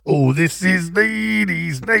Oh, this is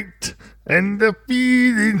ladies' night, and the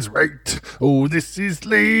feeling's right. Oh, this is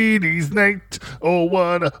ladies' night. Oh,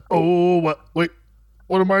 wait,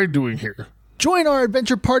 what am I doing here? Join our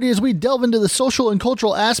adventure party as we delve into the social and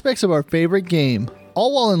cultural aspects of our favorite game,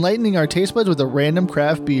 all while enlightening our taste buds with a random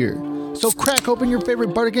craft beer. So crack open your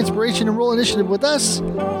favorite bardic inspiration and roll initiative with us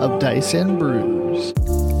of Dice and Brews.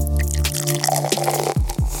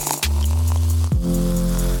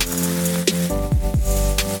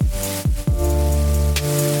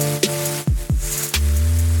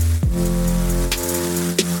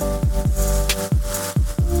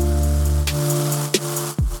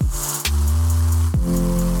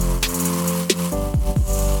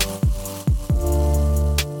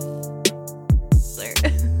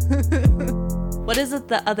 What is it?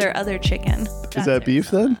 The other chicken. Is that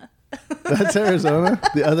beef then? That's Arizona?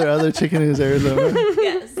 The other chicken is Arizona?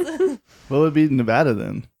 Yes. What would be Nevada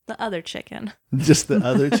then? The other chicken. Just the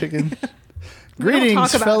other chicken? We don't Greetings,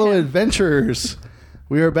 talk about fellow him. adventurers.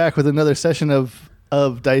 We are back with another session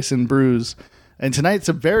of Dice and Brews. And tonight's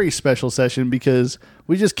a very special session because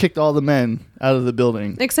we just kicked all the men out of the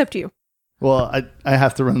building. Except you. Well, I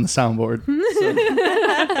have to run the soundboard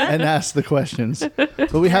and ask the questions.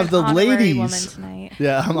 But we have the Honorary ladies. woman tonight.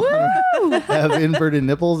 Yeah, I have inverted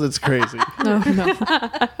nipples. It's crazy. No.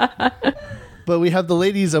 But we have the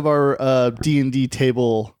ladies of our D&D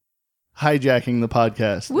table hijacking the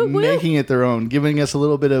podcast, Woo, woo. making it their own, giving us a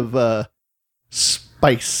little bit of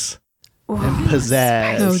spice and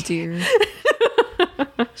pizzazz. Oh dear.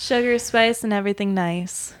 Sugar, spice, and everything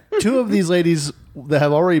nice. Two of these ladies that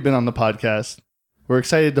have already been on the podcast. We're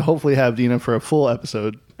excited to hopefully have Dina for a full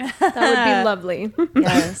episode. That would be lovely.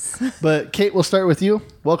 Yes. But Kate, we'll start with you.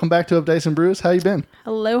 Welcome back to Of Dice and Brews. How you been?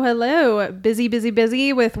 Hello.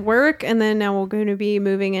 Busy with work. And then now we're going to be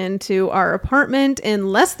moving into our apartment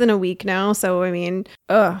in less than a week now. So, I mean,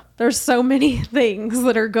 there's so many things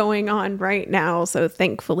that are going on right now. So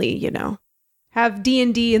thankfully, have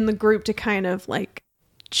D&D in the group to kind of like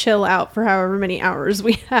chill out for however many hours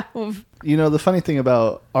we have. You know, the funny thing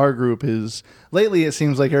about our group is lately it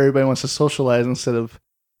seems like everybody wants to socialize instead of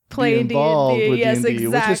Play be involved D&D. with Yes, D&D,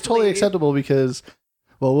 which is totally exactly. acceptable because,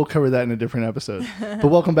 well, we'll cover that in a different episode. But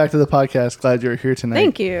welcome back to the podcast. Glad you're here tonight.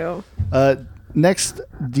 Thank you. Next,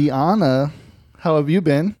 Deanna, how have you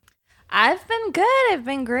been? I've been good. I've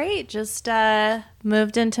been great. Just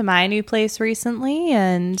moved into my new place recently,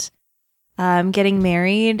 and I'm getting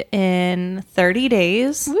married in 30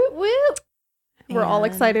 days. Woo woo. We're all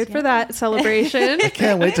And, excited for yeah. that celebration. I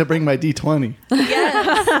can't wait to bring my D20.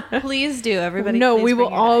 Yes. Please do, everybody. No, please we will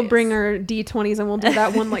bring your all dice. bring our D20s and we'll do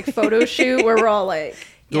that one like photo shoot where we're all like,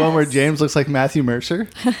 The one where Yes. James looks like Matthew Mercer.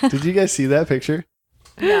 Did you guys see that picture?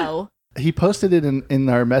 No. He posted it in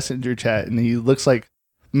our messenger chat, and he looks like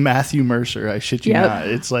Matthew Mercer. I shit you Yep. not.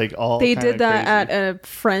 It's like all they kinda did that crazy. at a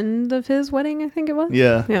friend of his wedding, I think it was.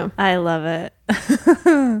 Yeah. Yeah. I love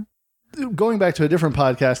it. Going back to a different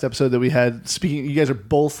podcast episode that we had, speaking, you guys are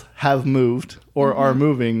both have moved or are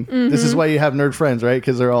moving. This is why you have nerd friends, right?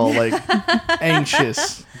 Because they're all like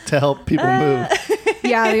anxious to help people move.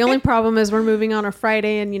 Yeah. The only problem is we're moving on a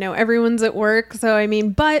Friday and, everyone's at work. So, I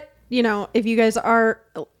mean, but, if you guys are,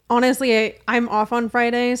 honestly, I'm off on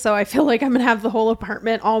Friday. So I feel like I'm going to have the whole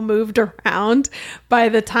apartment all moved around by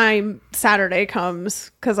the time Saturday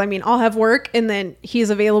comes. Because, I mean, I'll have work and then he's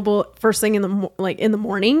available first thing in the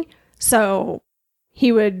morning. So he's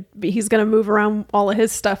going to move around all of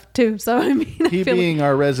his stuff too. So, I mean, He I feel being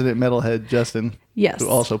our resident metalhead, Justin, yes. who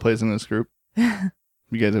also plays in this group.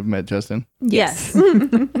 You guys have met Justin Yes.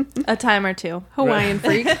 A time or two. Hawaiian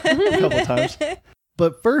freak. a couple times.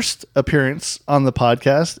 But first appearance on the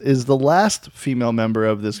podcast is the last female member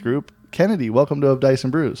of this group, Kennedy. Welcome to Of Dice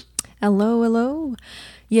and Brews. Hello.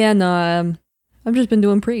 Yeah, no, I've just been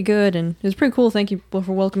doing pretty good, and it was pretty cool. Thank you for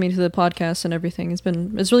welcoming me to the podcast and everything. It's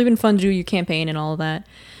really been fun to do your campaign and all of that.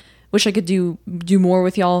 Wish I could do more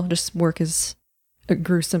with y'all. Just work is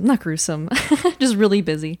not gruesome, just really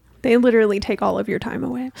busy. They literally take all of your time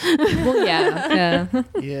away. Well, yeah.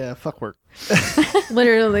 Yeah, fuck work.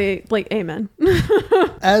 Literally, like, amen.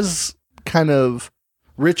 As kind of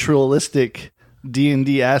ritualistic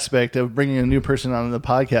D&D aspect of bringing a new person on the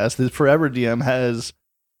podcast, the Forever DM has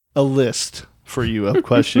a list for you of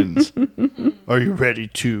questions. Are you ready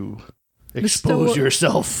to expose Bestow-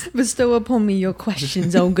 yourself? Bestow upon me your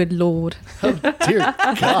questions, oh good lord. Oh, dear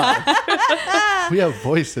God. We have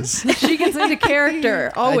voices. She gets into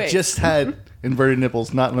character, always. I just had inverted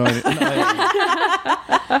nipples, not knowing it.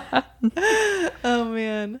 Oh,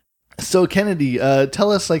 man. So, Kennedy,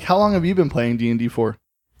 tell us, how long have you been playing D&D for?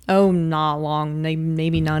 Oh, not long.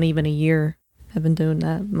 Maybe not even a year. I've been doing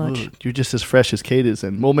that much. Ooh, you're just as fresh as Kate is,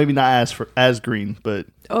 and well, maybe not as green, but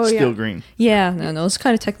still green. Yeah, no, it's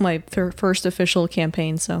kind of my first official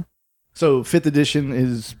campaign, so. So 5th edition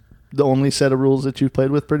is the only set of rules that you've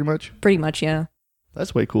played with, pretty much? Pretty much, yeah.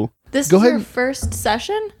 That's way cool. This Go is ahead. your first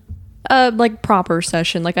session? Like proper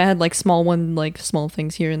session. Like I had like small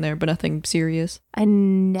things here and there, but nothing serious. I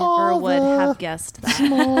never would have guessed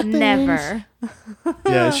that. Never.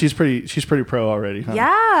 Yeah, she's pretty pro already, huh?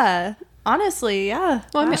 Yeah. Honestly, yeah.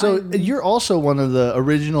 Well, I mean, So you're also one of the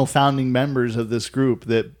original founding members of this group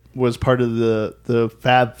that was part of the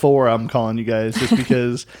Fab Four, I'm calling you guys, just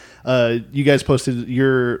because you guys posted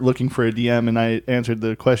you're looking for a DM, and I answered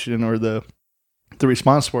the question or the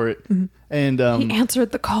response for it. Mm-hmm. And He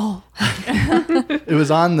answered the call. it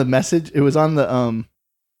was on the message. It was on the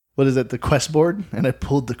what is it? The quest board, and I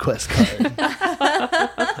pulled the quest card.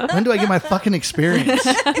 When do I get my fucking experience?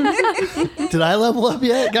 Did I level up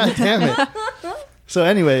yet? God damn it! So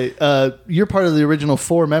anyway, you're part of the original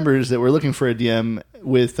 4 members that were looking for a DM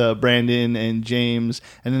with Brandon and James,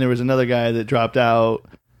 and then there was another guy that dropped out.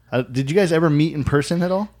 Did you guys ever meet in person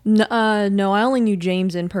at all? no, I only knew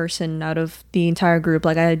James in person out of the entire group.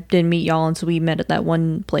 Like I didn't meet y'all until we met at that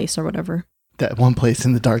one place or whatever. That one place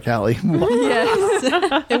in the dark alley. Yes.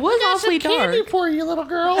 It was awfully dark. for you, little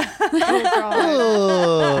girl.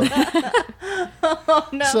 Oh,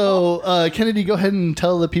 no. So, Kennedy, go ahead and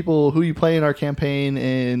tell the people who you play in our campaign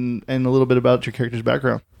and a little bit about your character's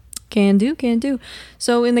background. Can do.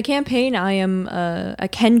 So in the campaign, I am a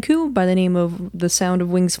Kenku by the name of the sound of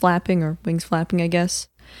wings flapping, I guess.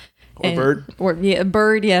 Or bird. Or yeah,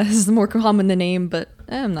 bird. Yeah, this is more common the name, but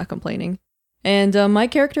I'm not complaining. And my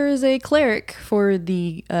character is a cleric for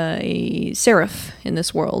a seraph in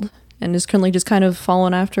this world, and is currently just kind of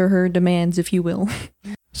following after her demands, if you will.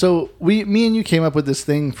 So me and you came up with this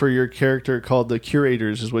thing for your character called the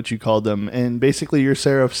Curators, is what you called them, and basically your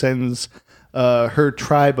seraph sends her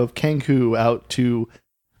tribe of Kenku out to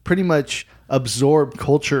pretty much absorb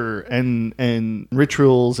culture and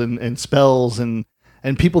rituals and spells and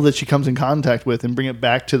people that she comes in contact with and bring it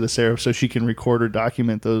back to the seraph so she can record or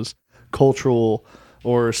document those cultural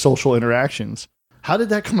or social interactions. How did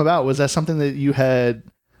that come about? Was that something that you had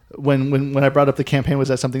when I brought up the campaign? Was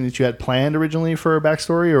that something that you had planned originally for a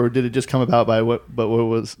backstory, or did it just come about by what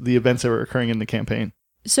was the events that were occurring in the campaign?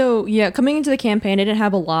 So yeah, coming into the campaign, I didn't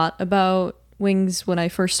have a lot about wings when I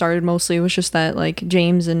first started. Mostly it was just that like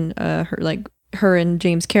James and her and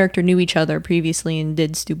James' character knew each other previously and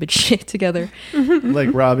did stupid shit together. Like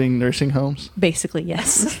robbing nursing homes? Basically,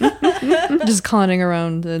 yes. Just conning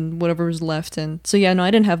around and whatever was left. And so yeah, no,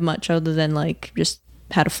 I didn't have much other than like just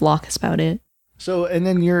had a flock. That's about it. So, and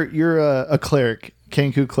then you're a cleric,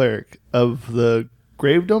 Kenku cleric of the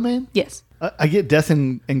Grave domain? Yes. I get death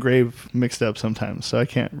and grave mixed up sometimes, so I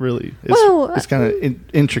can't really. It's kind of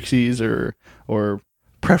intricacies or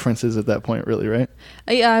preferences at that point, really, right?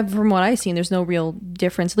 From what I've seen, there's no real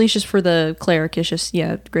difference. At least just for the cleric, it's just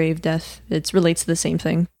grave, death. It relates to the same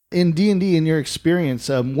thing. In D&D, in your experience,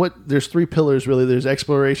 there's 3 pillars really. There's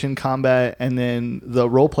exploration, combat, and then the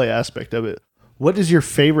roleplay aspect of it. What is your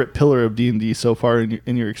favorite pillar of D&D so far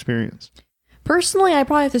in your experience? Personally, I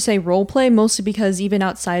probably have to say roleplay, mostly because even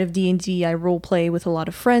outside of D&D, I roleplay with a lot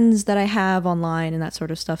of friends that I have online and that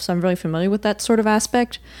sort of stuff. So I'm really familiar with that sort of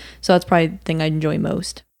aspect. So that's probably the thing I enjoy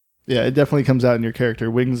most. Yeah, it definitely comes out in your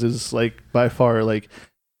character. Wings is like by far like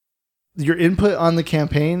your input on the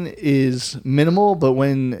campaign is minimal, but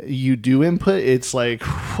when you do input, it's like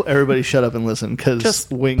everybody shut up and listen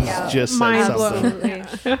because Wings just said mind something.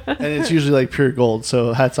 blown. And it's usually like pure gold.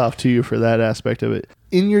 So hats off to you for that aspect of it.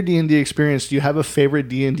 In your D&D experience, do you have a favorite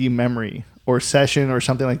D&D memory or session or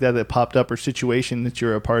something like that popped up or situation that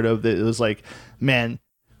you're a part of that was like, man,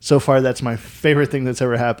 so far that's my favorite thing that's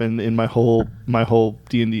ever happened in my whole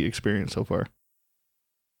D&D experience so far?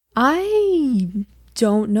 I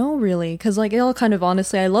don't know really, because like it all kind of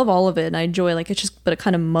honestly, I love all of it and I enjoy like it's just, but it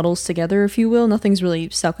kind of muddles together, if you will. Nothing's really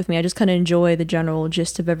stuck with me. I just kind of enjoy the general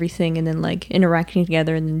gist of everything and then like interacting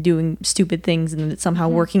together and then doing stupid things and then it's somehow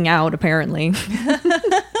working out apparently.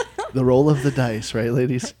 The roll of the dice, right,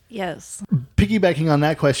 ladies? Yes. Piggybacking on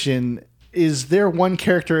that question, is there one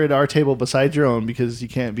character at our table besides your own, because you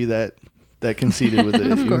can't be that conceited with it,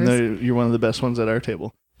 even though you're one of the best ones at our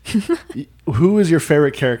table? Who is your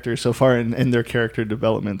favorite character so far in their character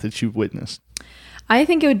development that you've witnessed? I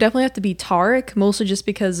think it would definitely have to be Tarek, mostly just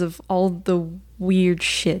because of all the weird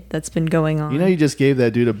shit that's been going on. You know, you just gave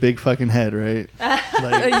that dude a big fucking head, right?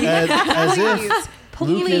 Like, as if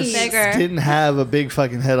Lucas bigger. didn't have a big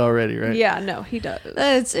fucking head already, right? Yeah, no, he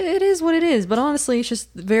does. It is what it is, but honestly, it's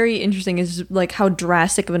just very interesting. Is like how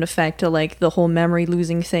drastic of an effect like the whole memory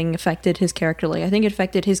losing thing affected his character. Like I think it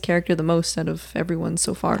affected his character the most out of everyone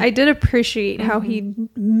so far. I did appreciate how he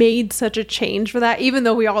made such a change for that, even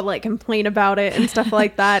though we all like complain about it and stuff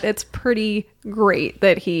like that. It's pretty great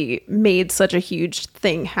that he made such a huge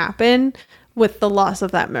thing happen with the loss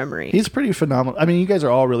of that memory. He's pretty phenomenal. I mean, you guys are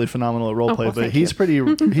all really phenomenal at roleplay, well, but thank he's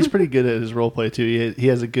you. pretty good at his roleplay too. He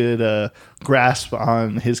has a good grasp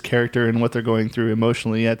on his character and what they're going through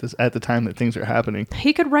emotionally at the time that things are happening.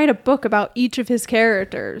 He could write a book about each of his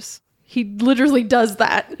characters. He literally does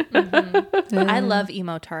that. I love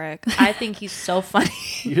emo Tarek. I think he's so funny.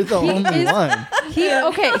 You're the only one. He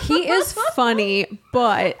is funny,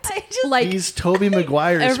 but like, He's Tobey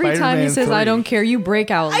Maguire. Every Spider-Man time he says 3. "I don't care," you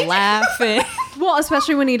break out laughing. well,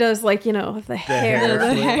 especially when he does like, you know, the hair.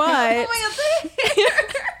 hair But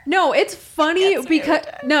no, it's funny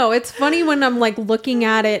it's funny when I'm like looking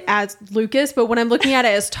at it as Lucas, but when I'm looking at it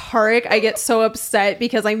as Tarek, I get so upset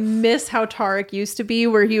because I miss how Tarek used to be,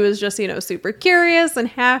 where he was just, you know, super curious and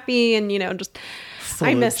happy and, you know, just Full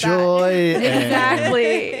I of miss joy that.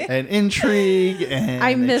 Exactly. and intrigue and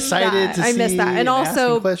I miss excited that. to I miss see that. And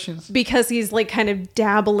also asking questions. because he's like kind of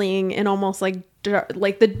dabbling in almost like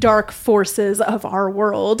like the dark forces of our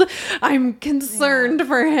world. I'm concerned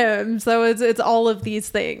for him. So it's all of these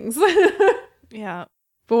things. Yeah.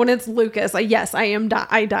 But when it's Lucas, I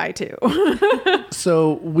die too.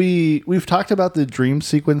 So we've talked about the dream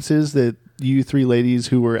sequences that you three ladies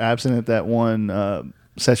who were absent at that one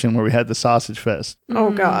session where we had the sausage fest. Oh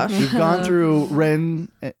gosh. We've gone through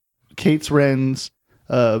Kate's Ren's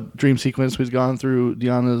dream sequence. We've gone through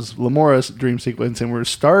Deanna's Lamora's dream sequence, and we're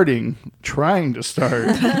trying to start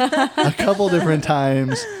a couple different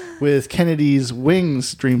times with Kennedy's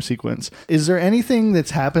Wings dream sequence. Is there anything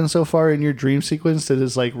that's happened so far in your dream sequence that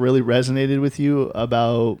has like really resonated with you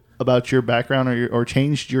about your background or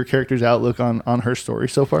changed your character's outlook on her story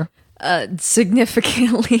so far?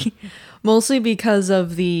 Significantly, mostly because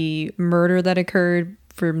of the murder that occurred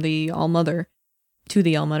from the All-Mother to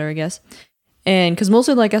the All-Mother, I guess. And because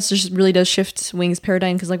mostly, like, us just really does shift Wings'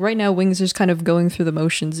 paradigm. Because, like, right now, Wings is kind of going through the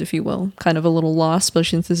motions, if you will. Kind of a little lost,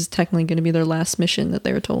 especially since this is technically going to be their last mission that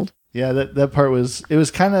they were told. Yeah, that part was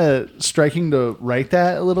kind of striking to write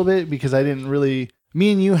that a little bit because I didn't really.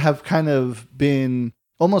 Me and you have kind of been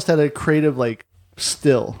almost at a creative, like,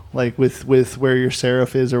 still, like, with where your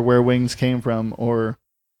Seraph is or where Wings came from or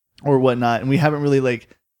whatnot. And we haven't really, like,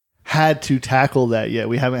 had to tackle that yet.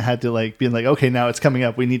 We haven't had to like be like, okay, now it's coming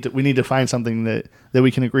up. We need to find something that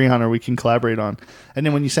we can agree on or we can collaborate on. And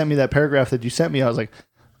then when you sent me that paragraph that you sent me, I was like,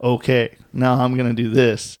 okay, now I'm gonna do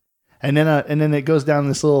this. And then it goes down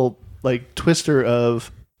this little like twister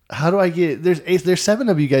of how do I get there's 7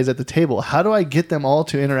 of you guys at the table. How do I get them all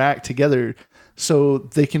to interact together so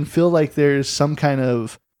they can feel like there's some kind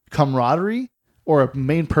of camaraderie or a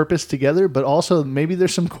main purpose together, but also maybe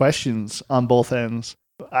there's some questions on both ends.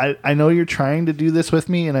 I know you're trying to do this with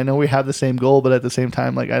me, and I know we have the same goal, but at the same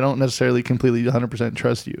time, like I don't necessarily completely 100%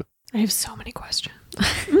 trust you. I have so many questions.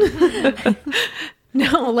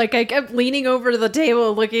 No, like I kept leaning over to the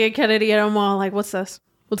table, looking at Kennedy, and I'm all like, "What's this?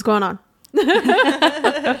 What's going on?"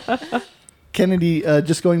 Kennedy,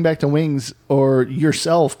 just going back to Wings or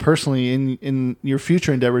yourself personally in your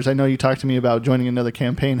future endeavors, I know you talked to me about joining another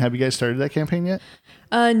campaign. Have you guys started that campaign yet?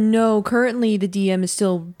 No, currently the DM is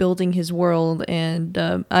still building his world, and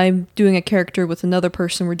I'm doing a character with another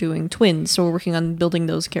person. We're doing twins, so we're working on building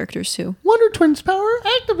those characters too. Wonder Twins power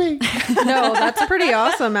activate. No, that's pretty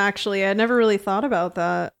awesome, actually. I never really thought about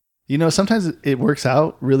that. You know, sometimes it works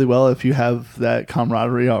out really well if you have that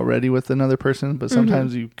camaraderie already with another person, but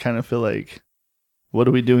sometimes you kind of feel like, what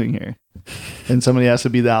are we doing here? And somebody has to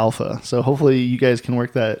be the alpha. So hopefully you guys can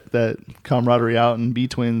work that camaraderie out and be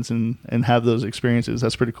twins and have those experiences.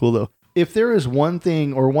 That's pretty cool, though. If there is one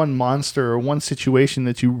thing or one monster or one situation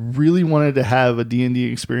that you really wanted to have a D&D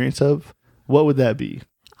experience of, what would that be?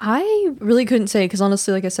 I really couldn't say because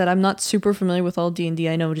honestly, like I said, I'm not super familiar with all D&D.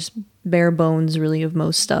 I know just bare bones really of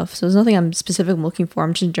most stuff. So there's nothing I'm specifically looking for.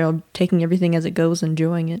 I'm just taking everything as it goes,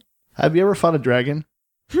 enjoying it. Have you ever fought a dragon?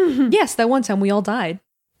 Yes, that one time we all died.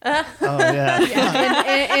 Oh,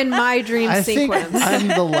 yeah. In my dream I think sequence. I'm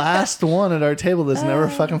the last one at our table that's never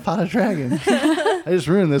fucking fought a dragon. I just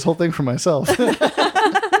ruined this whole thing for myself.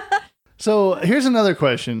 So here's another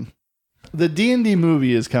question. The D&D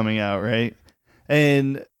movie is coming out, right?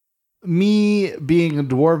 And me being a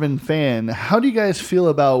dwarven fan, how do you guys feel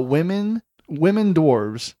about women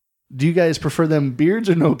dwarves? Do you guys prefer them beards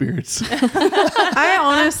or no beards? I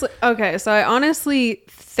honestly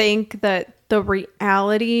think that the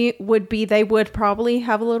reality would be they would probably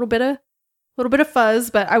have a little bit of fuzz,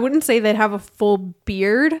 but I wouldn't say they'd have a full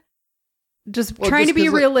beard. Just trying to be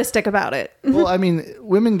realistic about it. Well, I mean,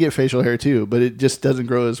 women get facial hair too, but it just doesn't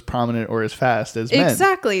grow as prominent or as fast as men.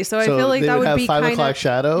 Exactly. So I feel like that would have be 5 kind o'clock of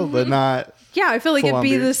shadow, but not. Yeah, I feel like it'd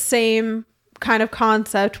be beard. the same kind of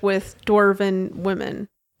concept with dwarven women.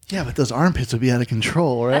 Yeah, but those armpits would be out of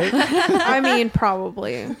control, right? I mean,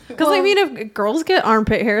 probably. Because I mean, if girls get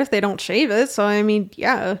armpit hair if they don't shave it, so I mean,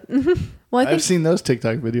 yeah. Well, I think I've seen those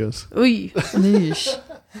TikTok videos. Oy.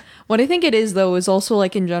 what I think it is though is also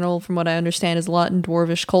like in general, from what I understand, is a lot in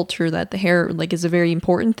dwarvish culture that the hair like is a very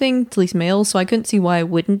important thing, to at least males. So I couldn't see why it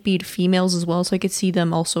wouldn't be to females as well. So I could see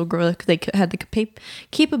them also grow. If they had the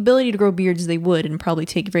capability to grow beards, they would, and probably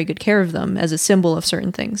take very good care of them as a symbol of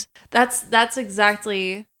certain things. That's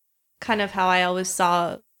exactly kind of how I always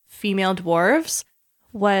saw female dwarves.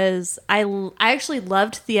 Was I actually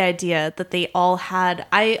loved the idea that they all had.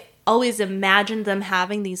 I always imagined them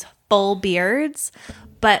having these full beards,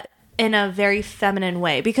 but in a very feminine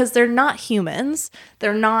way, because they're not humans.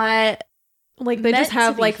 They're not Like they meant just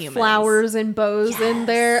have to be like humans. flowers and bows in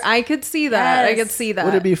there. I could see that. I Yes. could see that.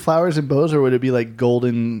 Would it be flowers and bows, or would it be like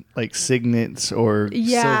golden like signets or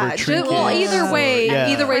Yeah, silver trinkets? well, either or- way, yeah.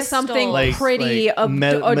 either way, Crystal. something Like- pretty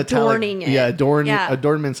metallic- adorning it. Yeah, Yeah.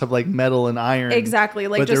 adornments of like metal and iron. Exactly,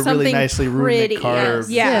 like but just they're really something nicely pretty. runic carved.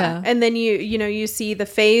 Yeah. Yeah. And then you see the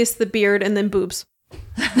face, the beard, and then boobs.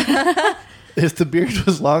 If the beard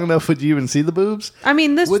was long enough, would you even see the boobs? I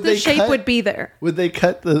mean, Would the they shape cut- would be there. Would they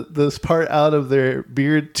cut this part out of their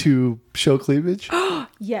beard to show cleavage?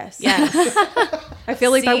 Yes. yes. I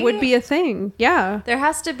feel like that See? would be a thing. Yeah. There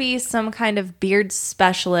has to be some kind of beard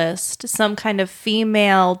specialist, some kind of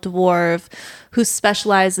female dwarf who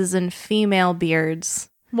specializes in female beards.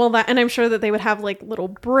 Well, and I'm sure that they would have like little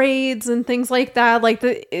braids and things like that. Like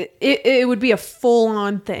it would be a full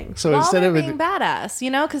on thing. So While instead they're of being badass,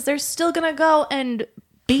 because they're still gonna go and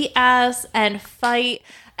beat ass and fight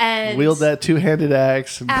and wield that 2-handed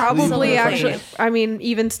axe, and Probably Absolutely. actually. I mean,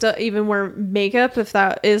 even wear makeup if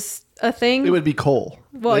that is a thing. it would be coal.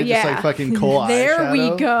 Well, They just yeah. like fucking coal there we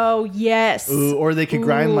eyeshadow. go. Yes. Ooh, or they could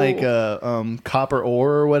grind Ooh. like copper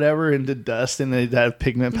ore or whatever into dust, and they'd have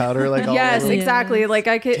pigment powder like all Yes, over. exactly. Like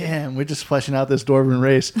I could Damn, we're just fleshing out this dwarven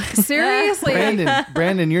race. seriously.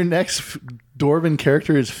 Brandon, your next dwarven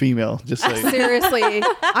character is female. Just like Seriously,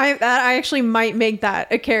 I actually might make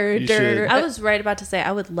that a character. should. I was right about to say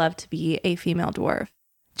I would love to be a female dwarf.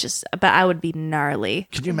 But I would be gnarly.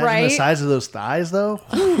 could you imagine the Right? size of those thighs though?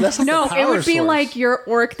 Ooh, that's like No, a it power would be source. like your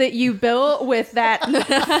orc that you built with that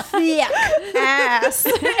thick ass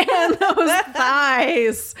and those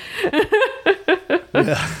thighs.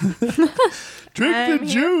 drink I'm the here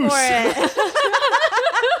juice. for it.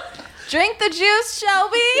 Drink the juice,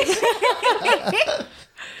 Shelby.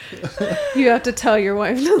 You have to tell your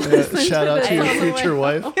wife to listen. Shout out to your future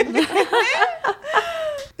wife.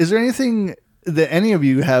 Is there anything that any of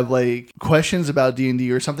you have like questions about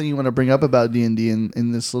D&D or something you want to bring up about D&D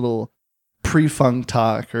in this little pre-funk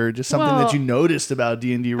talk, or just something that Well- you noticed about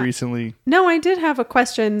D&D recently? No, I did have a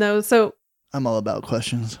question though. So I'm all about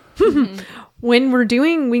questions. when we're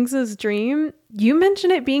doing Wings' dream, you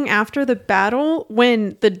mentioned it being after the battle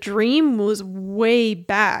when the dream was way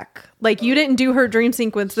back. Like you didn't do her dream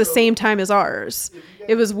sequence the same time as ours.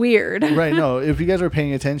 It was weird. Right, no, if you guys were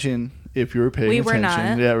paying attention, if you were paying We were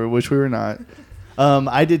attention, not. yeah, which we were not.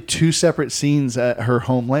 I did 2 separate scenes at her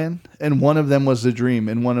homeland, and one of them was the dream,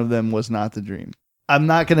 and one of them was not the dream. I'm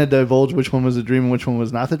not going to divulge which one was the dream and which one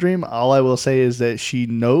was not the dream. All I will say is that she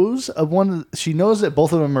knows she knows that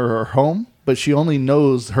both of them are her home, but she only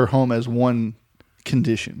knows her home as one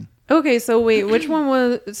condition. Okay, so wait, which one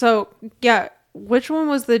was which one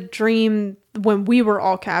was the dream when we were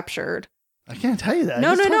all captured? I can't tell you that.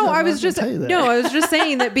 No, I was just tell you that. no, I was just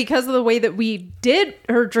saying that because of the way that we did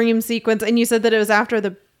her dream sequence, and you said that it was after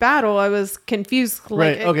the battle, I was confused. Like,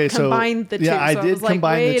 Right. it Okay. combined the two. Yeah, I so did was like,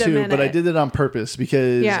 combine the wait a two, but I minute. did it on purpose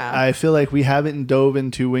because Yeah. I feel like we haven't dove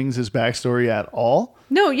into Wings' backstory at all.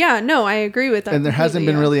 No, I agree with that. And there hasn't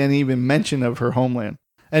been completely, really any even mention of her homeland.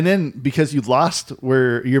 And then because you lost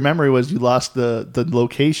where your memory was, you lost the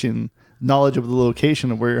location, knowledge of the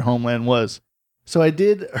location of where your homeland was. So I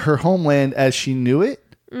did her homeland as she knew it,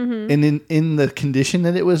 Mm-hmm. and in the condition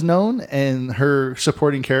that it was known, and her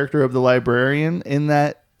supporting character of the librarian in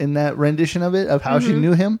that rendition of it, of how Mm-hmm. she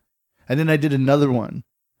knew him. And then I did another one,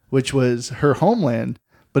 which was her homeland,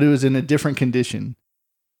 but it was in a different condition.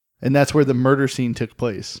 And that's where the murder scene took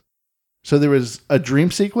place. So there was a dream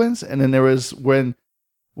sequence, and then there was when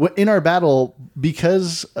in our battle,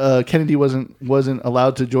 because Kennedy wasn't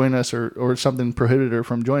allowed to join us, or something prohibited her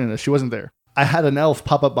from joining us. She wasn't there. I had an elf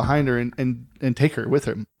pop up behind her and take her with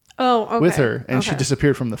her, Oh, okay. with her, and she Okay.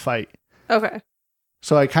 disappeared from the fight. Okay.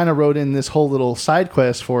 So I kind of wrote in this whole little side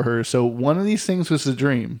quest for her. So one of these things was a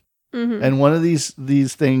dream, Mm-hmm. and one of these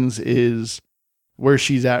things is where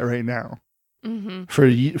she's at right now. Mm-hmm. For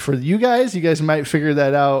you guys might figure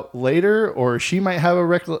that out later, or she might have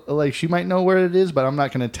she might know where it is, but I'm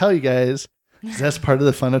not going to tell you guys 'cause that's part of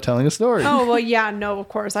the fun of telling a story. Oh, well, yeah, no, of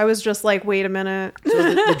course. I was just like, wait a minute.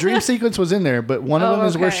 So the dream sequence was in there, but one of Oh, them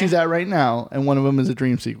is where okay. she's at right now, and one of them is a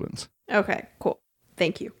dream sequence. Okay, cool.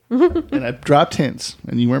 Thank you. And I dropped hints,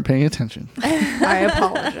 and you weren't paying attention. I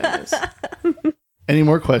apologize. Any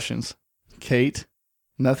more questions? Kate?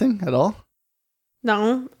 Nothing at all?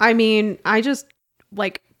 No, I mean, I just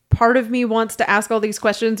like part of me wants to ask all these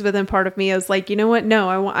questions, but then part of me is like, you know what?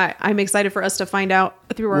 No, I'm excited for us to find out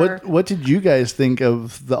through our What did you guys think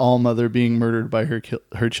of the All Mother being murdered by her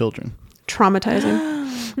children? traumatizing.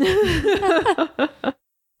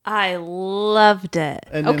 I loved it.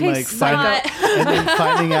 And then Okay, like stop.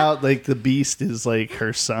 finding out like the beast is like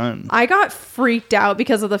her son. I got freaked out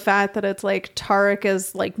because of the fact that it's like Tarek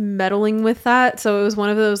is like meddling with that. So it was one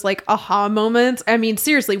of those like aha moments. I mean,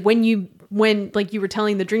 seriously, when like you were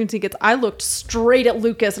telling the dream sequence, I looked straight at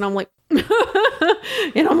Lucas and I'm like,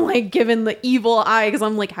 and I'm like giving the evil eye because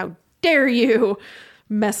I'm like, how dare you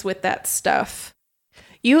mess with that stuff?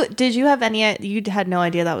 You had no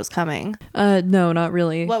idea that was coming. No, not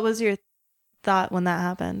really. What was your thought when that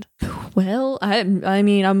happened? Well, I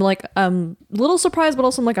mean, I'm like, I'm a little surprised, but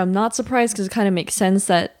also I'm like, I'm not surprised because it kind of makes sense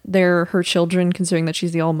that they're her children, considering that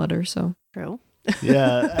she's the All Mother. So True.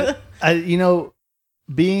 Yeah, I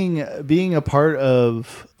being a part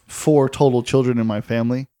of 4 total children in my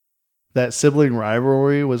family, that sibling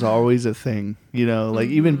rivalry was always a thing. Like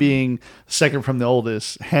even being second from the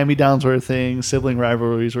oldest, hand-me-downs were a thing, sibling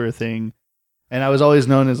rivalries were a thing. And I was always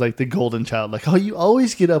known as like the golden child. Like, oh, you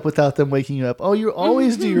always get up without them waking you up. Oh, you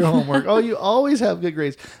always do your homework. Oh, you always have good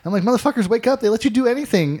grades. I'm like, motherfuckers, wake up. They let you do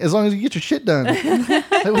anything as long as you get your shit done. Like,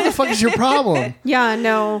 what the fuck is your problem? Yeah,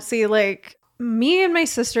 no. See, like me and my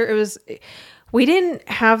sister, we didn't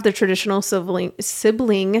have the traditional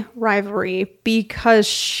sibling rivalry because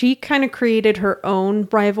she kind of created her own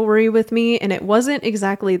rivalry with me, and it wasn't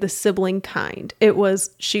exactly the sibling kind.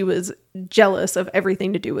 She was jealous of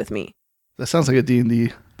everything to do with me. That sounds like a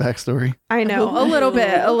D&D backstory. I know, a little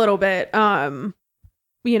bit.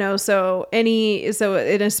 So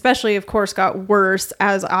it especially of course got worse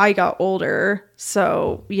as I got older.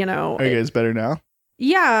 So, Are you guys better now?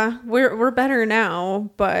 yeah, we're better now,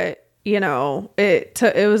 but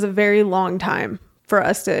it was a very long time for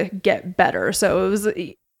us to get better. So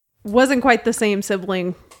it wasn't quite the same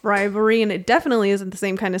sibling rivalry, and it definitely isn't the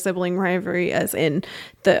same kind of sibling rivalry as in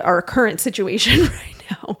our current situation right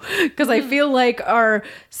now. Because I feel like our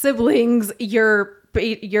siblings, your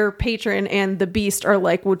patron and the beast are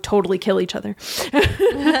like would totally kill each other.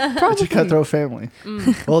 It's a cutthroat family.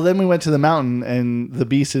 Well, then we went to the mountain, and the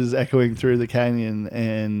beast is echoing through the canyon,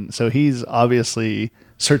 and so he's obviously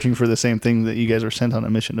searching for the same thing that you guys were sent on a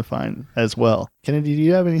mission to find as well. Kennedy, do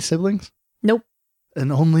you have any siblings? nope. An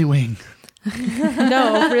only wing.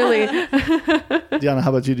 No, really. Deanna, how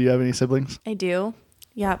about you? Do you have any siblings? I do.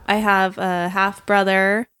 Yeah, I have a half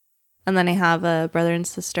brother, and then I have a brother and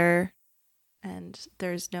sister, and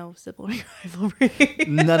there's no sibling rivalry.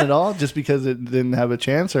 None at all? Just because it didn't have a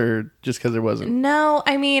chance, or just because there wasn't? No,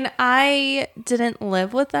 I mean, I didn't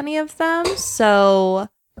live with any of them, so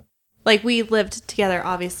like we lived together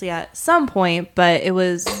obviously at some point, but it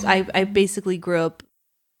was I basically grew up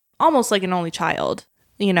almost like an only child,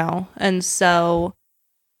 and so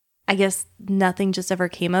I guess nothing just ever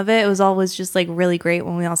came of it. It was always just like really great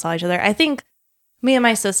when we all saw each other. I think me and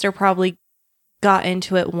my sister probably got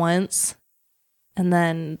into it once, and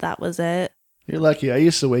then that was it. You're lucky. I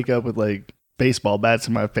used to wake up with like baseball bats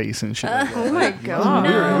in my face and shit. Like that. Oh my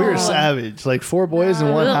god. We were savage. Like 4 boys in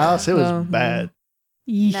one Ugh. house. It was Oh, bad.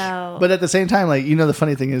 No, But at the same time, like, the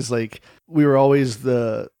funny thing is, like, we were always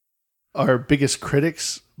our biggest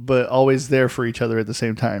critics, but always there for each other at the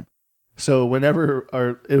same time. So whenever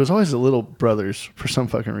it was always the little brothers for some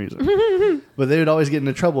fucking reason, but they would always get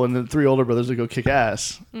into trouble, and the 3 older brothers would go kick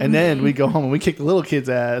ass, and then we'd go home and we kick the little kid's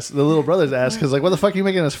ass, the little brother's ass, because like, what the fuck are you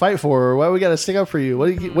making us fight for? Or why we got to stick up for you? What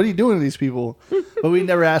are you doing to these people? But we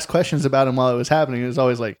never asked questions about him while it was happening. It was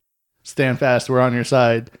always like, stand fast, we're on your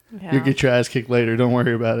side. yeah. You'll get your ass kicked later. Don't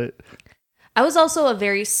worry about it. I was also a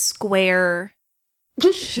very square.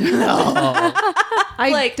 No. I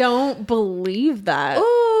Like- don't believe that.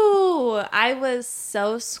 Ooh, Oh, I was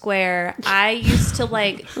so square. I used to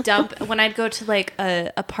like dump when I'd go to like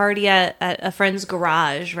a party at a friend's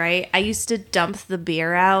garage, right? I used to dump the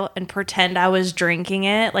beer out and pretend I was drinking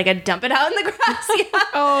it. Like I'd dump it out in the grass. Yeah.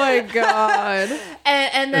 Oh my god.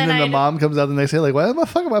 And then, And then the mom comes out the next day like, why the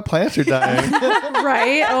fuck my plants are dying?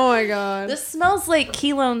 Right? Oh my god. This smells like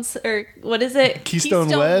Keystone, or what is it? Keystone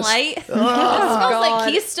West? Light. It smells like God.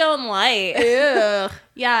 Keystone Light. Ew.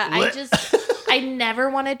 Yeah, I never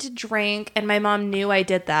wanted to drink, and my mom knew I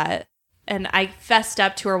did that. And I fessed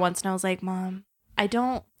up to her once, and I was like, Mom, I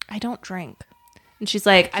don't drink. And she's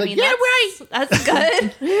like, I mean, that's good. I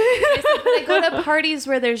said, but I go to parties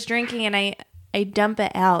where there's drinking, and I dump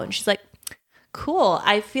it out. And she's like, cool.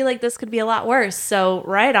 I feel like this could be a lot worse. So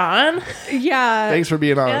right on. Yeah. Thanks for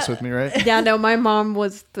being honest with me, right? Yeah, no, my mom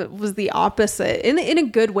was the opposite in a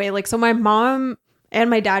good way. Like, so my mom and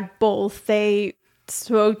my dad both, they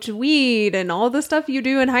smoked weed and all the stuff you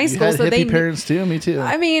do in high You school. had So hippie parents too? Me too.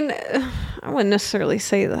 I mean, I wouldn't necessarily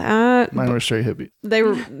say that. Mine were straight hippies. They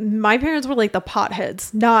were, my parents were like the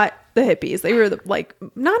potheads, not the hippies. They were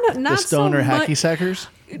not The stoner so hacky much, sackers?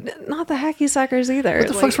 not the hacky sackers either. What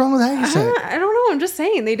the fuck's wrong with hacky sack? I don't know. I'm just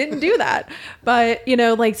saying they didn't do that. But, you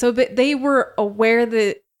know, like, so but they were aware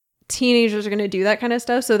that teenagers are going to do that kind of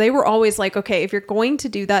stuff. So they were always like, okay, if you're going to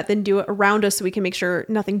do that, then do it around us so we can make sure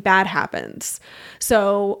nothing bad happens.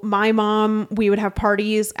 So my mom, we would have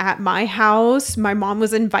parties at my house. My mom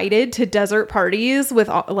was invited to desert parties with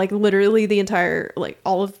like literally the entire, like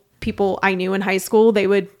all of people I knew in high school. They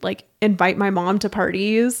would like invite my mom to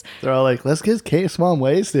parties. They're all like, let's get Kate's mom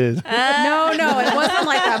wasted. No, it wasn't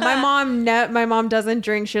like that. My mom doesn't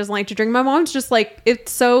drink. She doesn't like to drink. My mom's just like,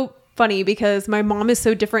 it's so funny because my mom is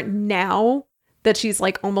so different now that she's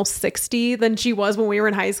like almost 60 than she was when we were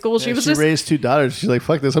in high school. She raised 2 daughters. She's like,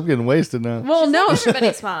 fuck this, I'm getting wasted now. well, no,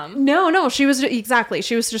 Everybody's mom. no, she was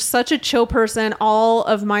just such a chill person. All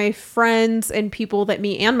of my friends and people that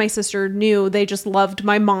me and my sister knew, they just loved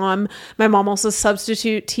my mom. My mom also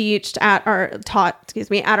substitute taught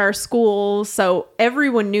at our school, so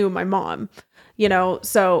everyone knew my mom. You know,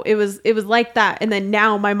 so it was like that. And then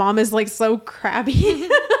now my mom is like so crabby.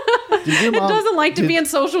 It doesn't like to be in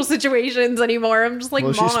social situations anymore. I'm just like,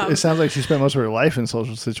 Mom. It sounds like she spent most of her life in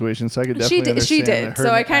social situations, so I could definitely understand. She did. her So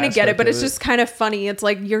I kind of get it, but it's aspect of just kind of funny. It's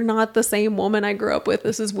like, you're not the same woman I grew up with.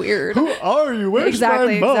 This is weird. Who are you? Where's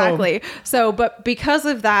Exactly. my mom? Exactly. So, but because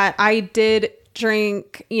of that, I did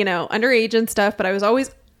drink, you know, underage and stuff, but I was always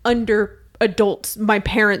under my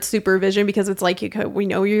parents' supervision because it's like, we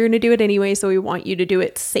know you're going to do it anyway, so we want you to do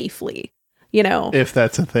it safely. You know, If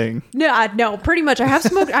that's a thing. no, pretty much. I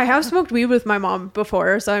have smoked weed with my mom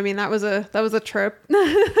before, so I mean that was a trip.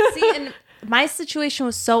 See, and my situation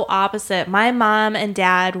was so opposite. My mom and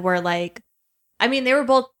dad were like, I mean, they were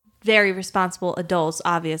both very responsible adults,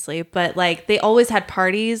 obviously, but like they always had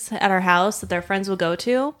parties at our house that their friends would go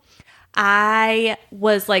to. I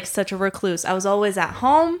was like such a recluse. I was always at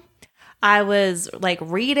home. I was like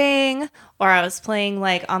reading, or I was playing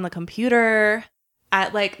like on the computer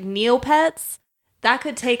at like Neopets. That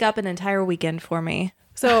could take up an entire weekend for me.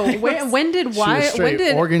 So when did She was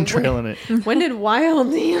straight Oregon trailing it. when did Wild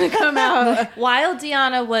Deanna come out? Wild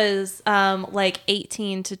Deanna was like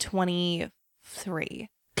 18 to 23.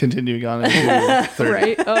 Continuing on into 30.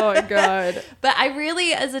 Right? Oh my god. But I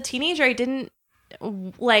really, as a teenager, I didn't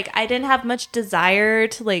have much desire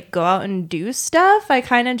to like go out and do stuff. I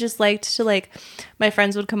kind of just liked to like, my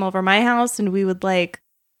friends would come over my house and we would like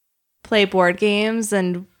play board games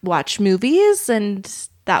and watch movies, and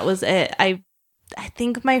that was it. I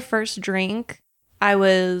think my first drink, I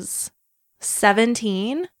was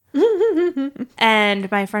 17.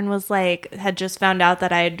 And my friend was like, had just found out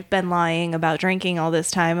that I'd been lying about drinking all this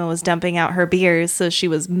time and was dumping out her beers, so she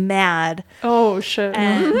was mad. Oh shit.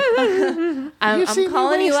 And I'm seen me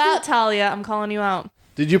calling you wasted? out, Talia. I'm calling you out.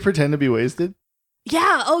 Did you pretend to be wasted?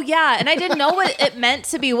 Yeah. Oh, yeah. And I didn't know what it meant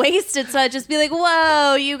to be wasted, so I'd just be like,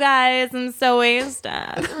 "Whoa, you guys, I'm so wasted.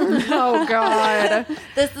 Oh god.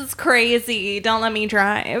 This is crazy. Don't let me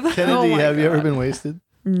drive." Kennedy, my have you ever God. been wasted?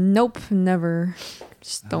 Nope, never.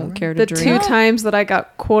 Just don't care to The drink. 2 times that I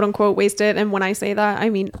got quote unquote wasted, and when I say that,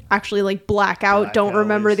 I mean actually like blackout, don't Blackout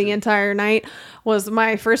remember the wasted. entire night, was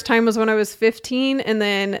my first time was when I was 15, and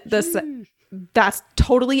then that's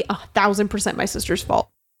totally 1,000% my sister's fault.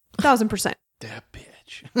 1,000%. That bitch.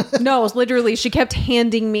 No, it was literally, she kept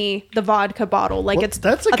handing me the vodka bottle like Well, it's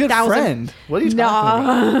that's a good 1,000 friend. What are you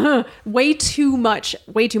talking about? way too much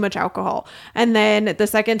alcohol. And then the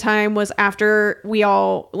second time was after we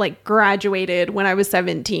all like graduated when I was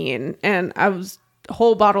 17, and I was a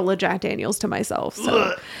whole bottle of Jack Daniels to myself.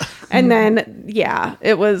 So, and then yeah,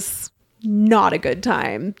 it was not a good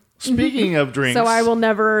time. Speaking of drinks, So I will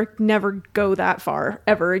never go that far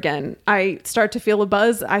ever again. I start to feel a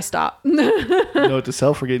buzz, I stop. note to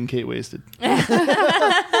self: we're getting Kate wasted.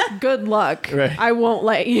 Good luck. Right. I won't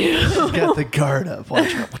let you. Got the guard up.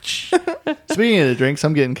 Watch out. Speaking of the drinks,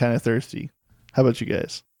 I'm getting kind of thirsty. How about you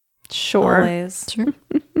guys? Sure. Always. Sure.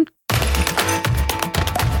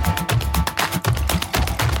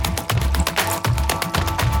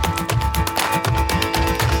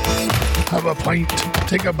 Have a pint,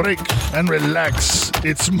 take a break, and relax.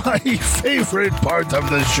 It's my favorite part of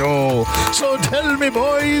the show. So tell me,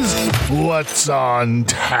 boys, what's on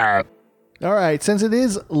tap? All right, since it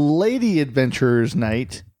is Lady Adventurers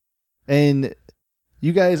Night, and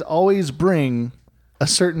you guys always bring a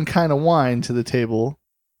certain kind of wine to the table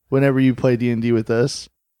whenever you play D&D with us,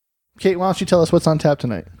 Kate, why don't you tell us what's on tap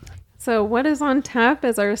tonight? So what is on tap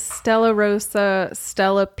is our Stella Rosa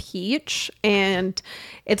Stella Peach, and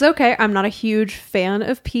it's okay. I'm not a huge fan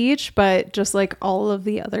of peach, but just like all of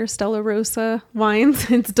the other Stella Rosa wines,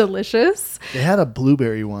 it's delicious. They had a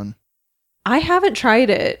blueberry one. I haven't tried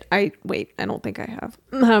it. I don't think I have.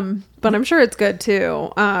 But I'm sure it's good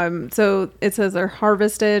too. So it says they're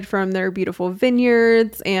harvested from their beautiful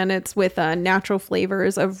vineyards, and it's with natural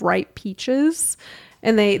flavors of ripe peaches.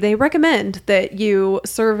 And they recommend that you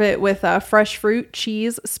serve it with fresh fruit,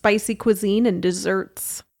 cheese, spicy cuisine, and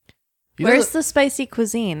desserts. You know Where's the spicy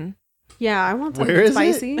cuisine? Yeah, I want something Where is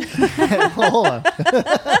spicy. Hold on.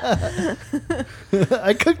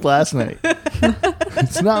 I cooked last night.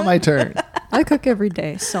 It's not my turn. I cook every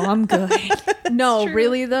day, so I'm good. No,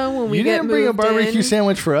 really though, when we You get didn't bring a moved barbecue in,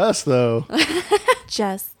 sandwich for us, though.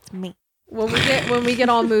 Just me. when we get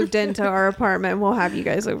all moved into our apartment, we'll have you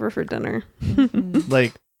guys over for dinner.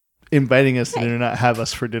 Like, inviting us to dinner, not have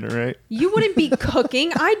us for dinner, right? You wouldn't be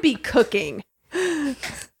cooking. I'd be cooking.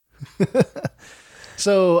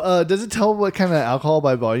 So, does it tell what kind of alcohol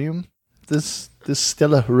by volume this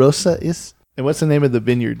Stella Rosa is? And what's the name of the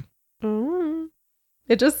vineyard?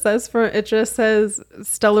 It just says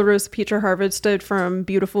Stella Rosa Peach are harvested from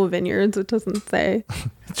beautiful vineyards. It doesn't say,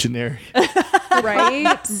 Generic.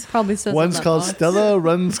 right? Probably says One's on that called box. Stella,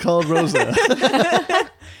 one's called Rosa.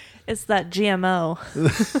 It's that GMO.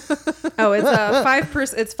 Oh, it's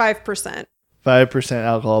 5%. It's 5%. 5%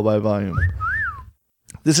 alcohol by volume.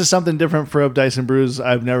 This is something different for Up Dice and Brews.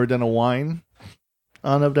 I've never done a wine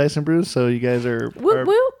on Up Dice and Brews, so you guys are Whoop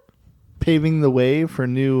whoop. paving the way for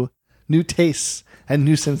new tastes and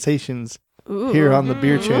new sensations Ooh. here on the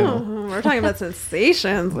Beer Channel. Ooh, we're talking about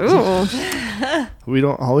sensations. Ooh. We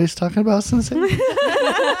don't always talk about sensations.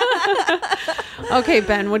 Okay,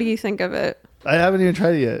 Ben, what do you think of it? I haven't even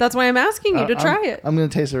tried it yet. That's why I'm asking you to try it. I'm gonna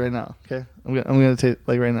taste it right now. Okay, I'm gonna taste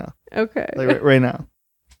like right now, Okay. like right now.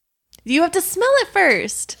 You have to smell it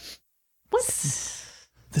first. What?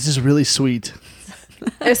 This is really sweet.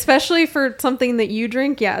 Especially for something that you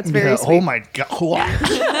drink. Yeah, it's very Yeah, sweet. oh my god!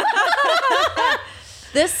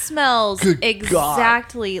 This smells Good God.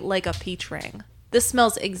 exactly like a peach ring. This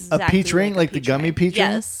smells exactly peach ring? Like the peach gummy ring. peach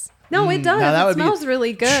ring? Yes. No, it does. Now that It would be- smells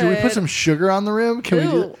really good. Should we put some sugar on the rim? Can we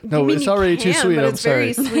do? Ooh, No, I mean, it's you already too can, sweet. But I'm it's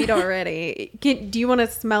sorry. very sweet already. Do you want to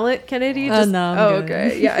smell it, Kennedy? No, I'm good.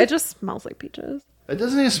 okay. Yeah, it just smells like peaches. It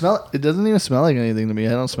doesn't even smell. It doesn't even smell like anything to me.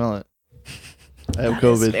 I don't smell it. I have That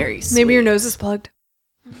is COVID. very sweet. Maybe your nose is plugged.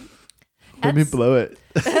 Let me That's- blow it.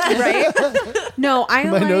 Right? No, I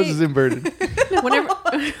My like nose is inverted.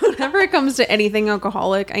 whenever it comes to anything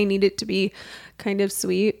alcoholic, I need it to be kind of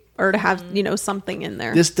sweet or to have, something in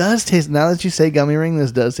there. This does taste. Now that you say gummy ring,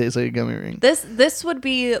 this does taste like a gummy ring. This would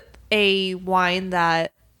be a wine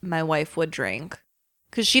that my wife would drink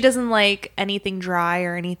because she doesn't like anything dry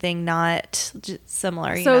or anything not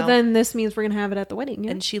similar. You So know? then this means we're going to have it at the wedding.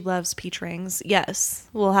 Yeah? And she loves peach rings. Yes,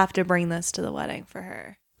 we'll have to bring this to the wedding for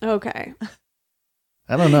her. Okay.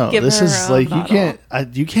 I don't know. Give This her is a like bottle.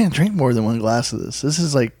 you can't drink more than one glass of this. This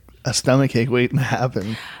is like a stomachache waiting to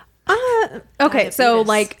happen. Okay, so Diabetes.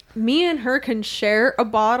 like me and her can share a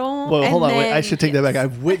bottle. Well, and hold on. Wait, I then- should take that back.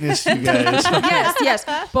 I've witnessed you guys. yes.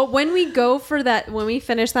 But when we go for that, when we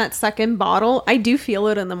finish that second bottle, I do feel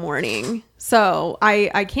it in the morning. So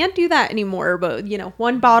I can't do that anymore. But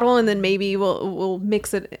one bottle, and then maybe we'll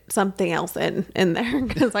mix it something else in there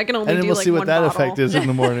because I can only and then do we'll like see what one that bottle. effect is in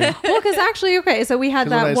the morning. Well, because actually, okay, so we had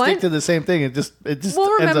 'Cause when I that one. stick to the same thing, it just Well, ends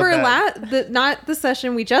up remember bad. not the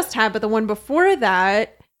session we just had, but the one before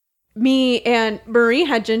that. Me and Marie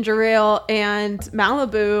had ginger ale and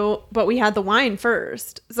Malibu, but we had the wine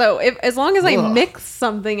first. So as long as I Ugh. mix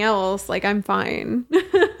something else, like I'm fine.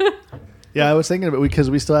 Yeah, I was thinking about because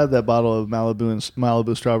we still have that bottle of Malibu and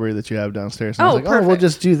Malibu strawberry that you have downstairs. And I Oh, was like, oh, we'll perfect.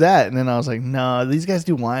 just do that. And then I was like, no, these guys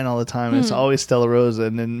do wine all the time. It's always Stella Rosa.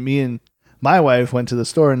 And then me and my wife went to the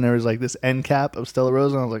store and there was like this end cap of Stella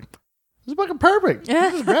Rosa, and I was like, "This is fucking perfect."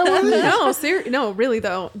 Just grab one of these. No, really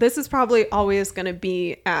though. This is probably always going to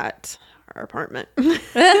be at our apartment.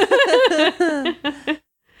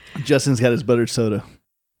 Justin's got his buttered soda.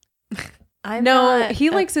 He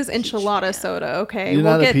likes his enchilada soda. Okay, You're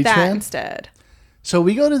we'll not a get peach that fan? instead. So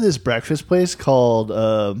we go to this breakfast place called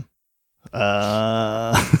Is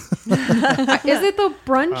it the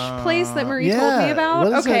brunch place that Marie told yeah. me about?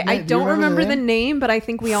 What is Okay, that I name? Do you don't remember remember the the name? name, but I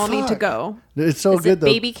think we all need to Fuck. go. It's so Is good it though.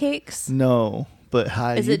 baby cakes? No, but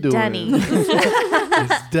how Is you it doing? Denny?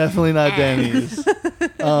 It's definitely not Denny's.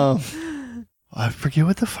 I forget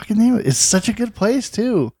what the fucking name is. It's such a good place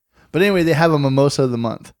too. But anyway, they have a mimosa of the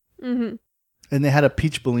month. Hmm. And they had a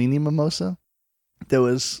peach Bellini mimosa that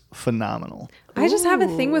was phenomenal. I just have a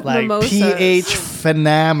thing with Like mimosas. pH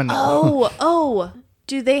phenomenal. Oh.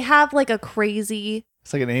 Do they have like a crazy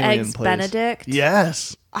It's like an alien Eggs place. Benedict?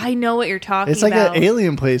 Yes. I know what you're talking It's like about. an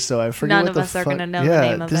alien place though. I forget None what of the us are fuck- gonna know the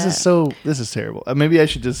name of this it. This is terrible. Maybe I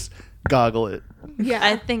should just goggle it. Yeah,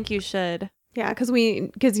 I think you should. yeah, because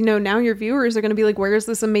now your viewers are going to be like, "Where's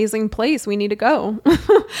this amazing place? We need to go."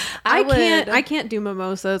 I can't do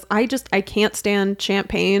mimosas. I can't stand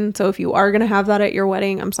champagne. So if you are going to have that at your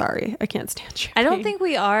wedding, I'm sorry, I can't stand I champagne. don't think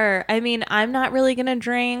we are. I mean, I'm not really gonna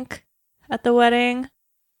drink at the wedding.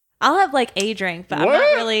 I'll have like a drink, but I'm not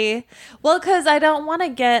really. Well, because I don't want to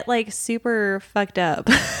get like super fucked up.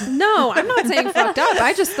 No, I'm not saying fucked up.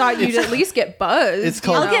 I just thought you'd at least get buzzed. It's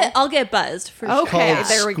called- you know? I'll get buzzed for sure. Okay, Called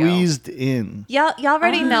there we go. Squeezed in. Y'all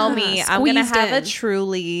already know me. I'm gonna squeezed have a in.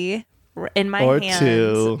 Truly in my Or hands,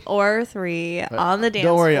 two. or 3 on the dance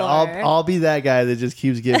Don't worry, floor. I'll be that guy that just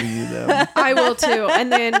keeps giving you them. I will too.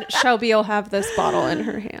 And then Shelby will have this bottle in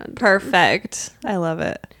her hand. Perfect. I love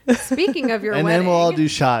it. Speaking of your And wedding, then we'll all do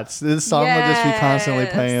shots. This song will just be constantly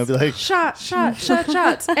playing. It'll be like, shots,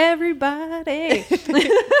 everybody.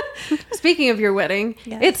 Speaking of your wedding,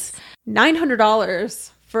 Yes. it's $900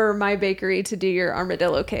 for my bakery to do your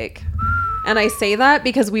armadillo cake. And I say that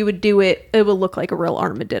because we would do it. It would look like a real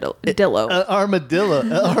armadillo. armadillo.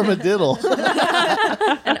 An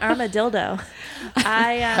armadillo.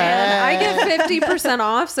 I get 50%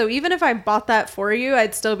 off. So even if I bought that for you,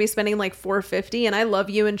 I'd still be spending like $450. And I love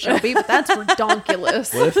you and Shelby, but that's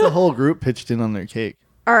redonkulous. What if the whole group pitched in on their cake?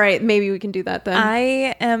 All right, maybe we can do that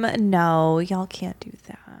then. No, y'all can't do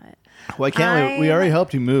that. Why can't we? We already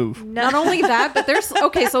helped you move. Not only that, but there's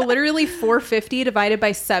okay. So literally $450 divided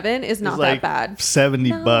by 7 is not It's like that bad. $70,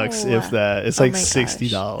 No. if that. It's Oh like my gosh.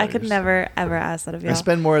 $60. I could never ever ask that of I y'all.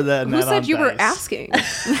 spend more of that. Than Who that said on you were dice. asking?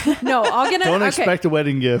 No, I'll get it. Don't Okay, expect a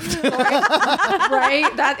wedding gift.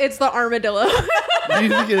 right? That it's the armadillo. You need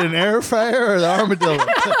to get an air fryer or the armadillo.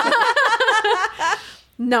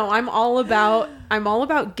 No, I'm all about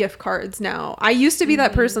gift cards now. I used to be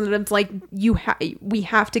that person that it's like we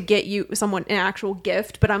have to get you someone an actual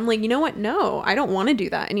gift, but I'm like, you know what? No, I don't want to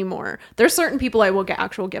do that anymore. There's certain people I will get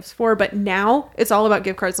actual gifts for, but now it's all about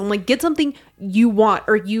gift cards. I'm like, get something you want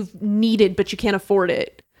or you've needed but you can't afford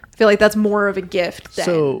it. I feel like that's more of a gift than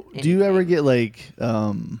So, do you ever get like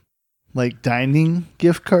dining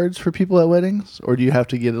gift cards for people at weddings, or do you have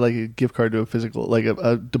to get like a gift card to a physical, like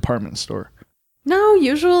a department store? No,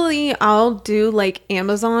 usually I'll do like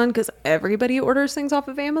Amazon because everybody orders things off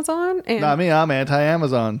of Amazon. And Not me. I'm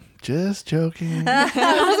anti-Amazon. Just joking. I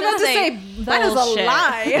was about to say that is a Bullshit.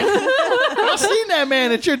 lie. I've seen that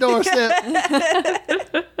man at your doorstep.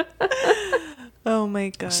 Oh my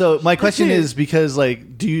god. So my question is, because like,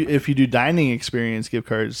 if you do dining experience gift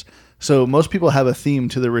cards, so most people have a theme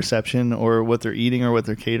to the reception or what they're eating or what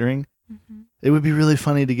they're catering. It would be really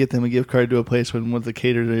funny to get them a gift card to a place when with the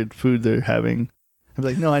catered food they're having. I'm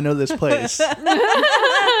like, no, I know this place.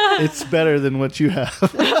 It's better than what you have.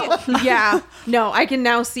 Yeah. No, I can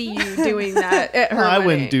now see you doing that at her I wedding.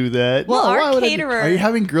 wouldn't do that. Well, our why would I do- caterer- Are you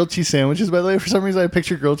having grilled cheese sandwiches, by the way? For some reason, I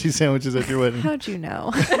picture grilled cheese sandwiches at your wedding. How'd you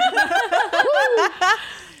know?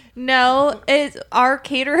 No, our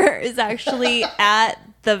caterer is actually at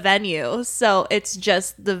the venue, so it's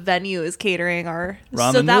just the venue is catering our.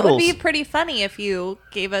 Ramen so that would be noodles. pretty funny if you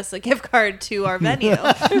gave us a gift card to our venue.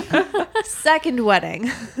 Second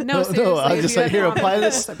wedding. No, seriously. No, I'll if just you like, had here, ramen apply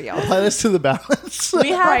noodles, this that'd be awesome. apply this to the balance. We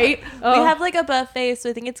have Right. we Oh. have like a buffet, so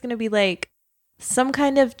I think it's gonna be like some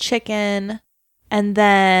kind of chicken, and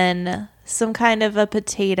then some kind of a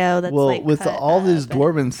potato that's Well, like with cut all this up.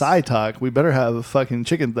 dwarven thigh talk, we better have fucking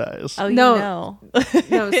chicken thighs. Oh, No. you know.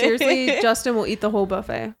 No, seriously, Justin will eat the whole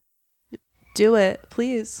buffet. Do it,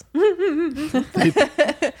 please.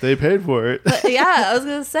 They paid for it. But yeah, I was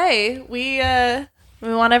gonna say we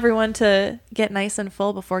We want everyone to get nice and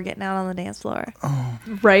full before getting out on the dance floor.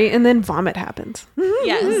 Right, and then vomit happens.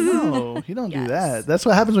 Yes. No, you don't do that. That's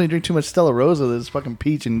what happens when you drink too much Stella Rosa. That's fucking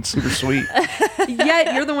peach and super sweet.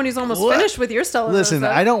 Yet you're the one who's almost What? finished with your Stella Listen,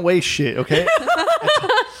 Rosa. I don't waste shit, okay?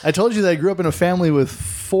 I told you that I grew up in a family with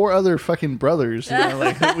 4 other fucking brothers. You know,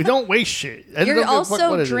 like, we don't waste shit. I don't You're give a fuck also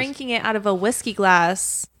what it is. drinking it out of a whiskey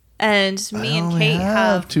glass, and me I and only Kate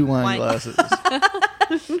have 2 wine glasses.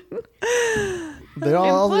 They're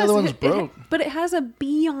all the Plus, other ones broke. But it has a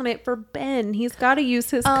B on it for Ben. He's got to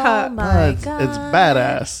use his Oh cup. my It's god,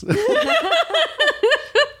 badass.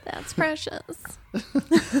 that's precious.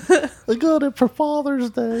 I got it for Father's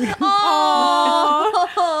Day.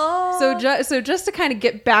 So just to kind of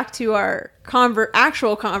get back to our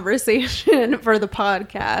actual conversation for the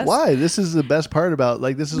podcast. Why? This is the best part about,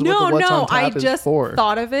 like, this is what the What's on Tap I is just for.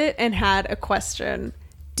 thought of it and had a question.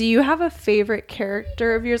 Do you have a favorite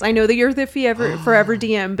character of yours? I know that you're the forever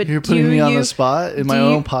DM, but You're do putting me you on the spot in my do you-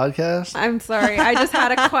 own podcast? I'm sorry. I just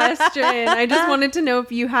had a question. I just wanted to know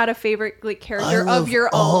if you had a favorite like character I love of your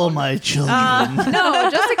all own. my children No,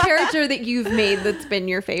 just a character that you've made that's been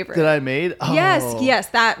your favorite. that I made. Oh. Yes,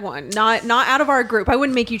 that one. Not out of our group. I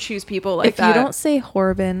wouldn't make you choose people like If that. you don't say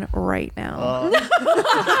Horben right now,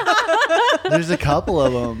 There's a couple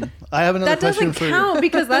of them. I have another that question doesn't for count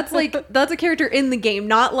because that's a character in the game,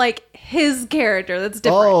 not like his character. That's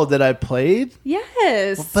different. Oh, that I played?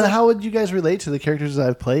 Yes. But how would you guys relate to the characters that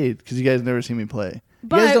I've played? Because you guys never seen me play. You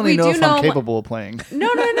But guys don't we even know do if know- I'm capable of playing. No.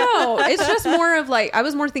 It's just more of like I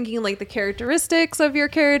was more thinking like the characteristics of your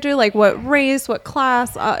character, like what race, what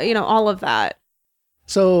class, all of that.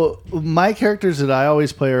 So my characters that I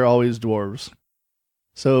always play are always dwarves.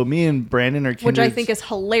 So me and Brandon are kindred. Which I think is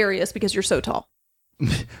hilarious because you're so tall.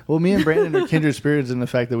 Well, me and Brandon are kindred spirits in the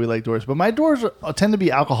fact that we like dwarves. But my dwarves tend to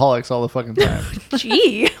be alcoholics all the fucking time.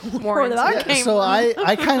 Gee, where did that came So from?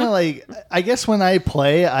 I kind of like, I guess when I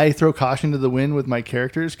play, I throw caution to the wind with my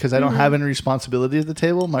characters because I don't have any responsibility at the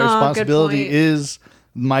table. My good responsibility point. is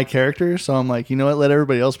my character. So I'm like, you know what? Let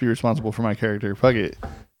everybody else be responsible for my character. Fuck it.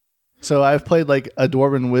 So I've played like a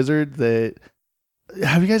dwarven wizard that.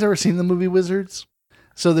 Have you guys ever seen the movie Wizards?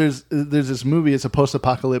 So there's this movie. It's a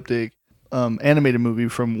post-apocalyptic animated movie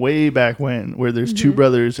from way back when, where there's 2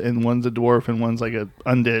 brothers and one's a dwarf and one's like a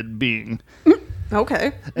undead being.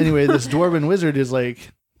 Okay. Anyway, this dwarven wizard is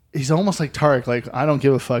like, he's almost like Tarek. Like, I don't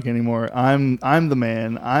give a fuck anymore. I'm the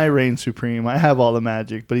man. I reign supreme. I have all the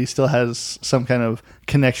magic, but he still has some kind of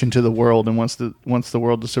connection to the world and wants the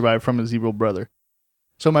world to survive from his evil brother.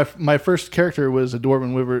 So my first character was a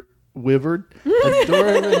dwarven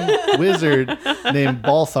wizard named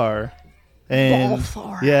Balthar. And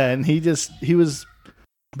Balthar. yeah, and he was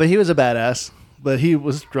a badass, but he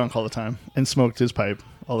was drunk all the time and smoked his pipe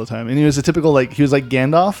all the time. And he was a typical, like, he was like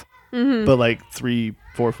Gandalf, but like 3-4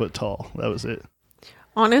 foot tall. That was it.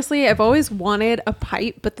 Honestly, I've always wanted a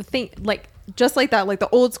pipe, but the thing, like, just like that, like the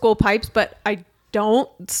old school pipes, but I don't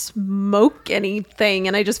smoke anything.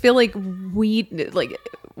 And I just feel like weed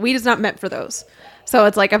is not meant for those. So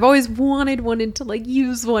it's like, I've always wanted one and to like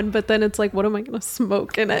use one, but then it's like, what am I going to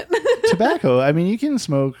smoke in it? Tobacco. I mean, you can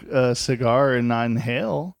smoke a cigar and not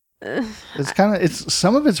inhale. It's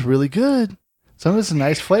some of it's really good. Some of it's a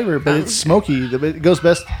nice flavor, but it's smoky. It goes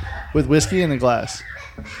best with whiskey in a glass.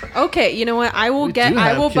 Okay, you know what? I will We do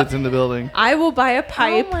have kids in the building. I will buy a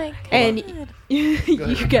pipe Oh my and God.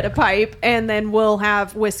 you get a pipe and then we'll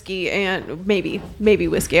have whiskey and maybe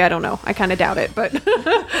whiskey. I don't know. I kind of doubt it, but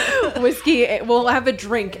whiskey, we'll have a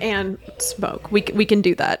drink and smoke. We can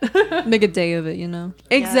do that. Make a day of it, you know.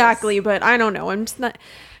 Exactly, but I don't know.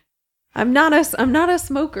 I'm not a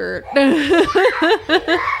smoker.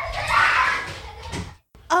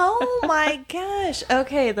 Oh my gosh.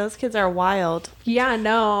 Okay, those kids are wild. Yeah,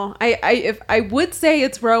 no. I would say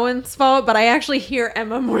it's Rowan's fault, but I actually hear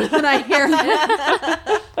Emma more than I hear him.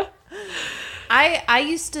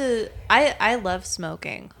 I love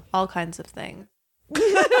smoking all kinds of things.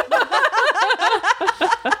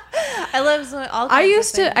 I love all kinds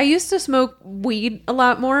of things. I used to smoke weed a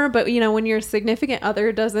lot more, but you know, when your significant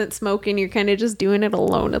other doesn't smoke and you're kind of just doing it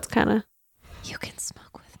alone, it's kind of, You can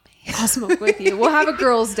smoke with me. I'll smoke with you. We'll have a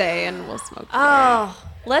girls' day and we'll smoke. Oh,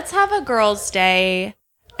 let's have a girls' day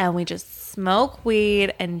and we just smoke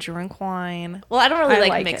weed and drink wine. Well, I don't really I like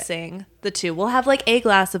like it. mixing the two. We'll have like a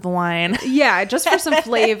glass of wine. Yeah, just for some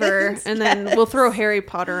flavor, and then we'll throw Harry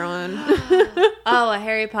Potter on. Oh, a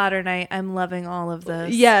Harry Potter night. I'm loving all of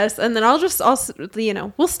this. Yes, and then I'll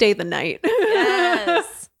we'll stay the night.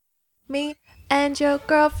 Yes. Me and your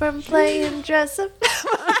girlfriend playing dress up.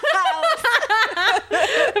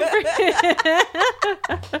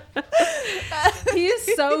 He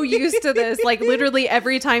is so used to this. Like literally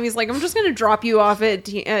every time he's like, I'm just gonna drop you off at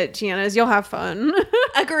Tiana's. You'll have fun.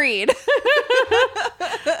 Agreed.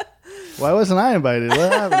 Why wasn't I invited?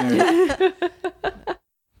 What happened here?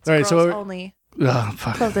 All right, so Girls only. oh,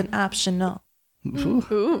 fuck. Clothing optional.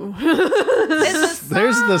 Ooh.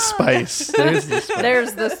 There's the spice. There's the spice.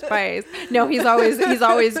 There's the spice. No, he's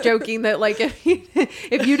always joking that like if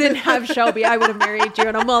you didn't have Shelby, I would have married you.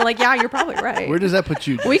 And I'm all like, yeah, you're probably right. Where does that put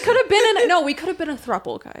you? We could have been a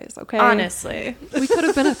throuple, guys. Okay, Honestly, we could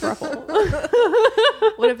have been a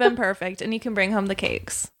throuple. would have been perfect. And you can bring home the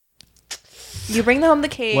cakes. You bring home the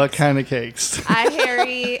cakes. What kind of cakes? I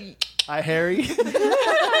Harry. I Harry.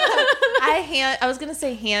 I was gonna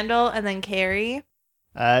say handle and then carry.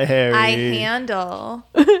 I Harry. I handle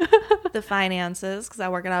the finances because I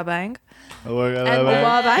work at a bank. I work at And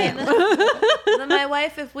a bank. then my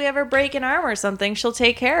wife, if we ever break an arm or something, she'll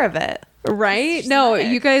take care of it. Right? No,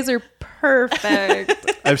 you guys are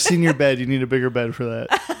perfect. I've seen your bed. You need a bigger bed for that.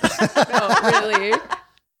 No, really.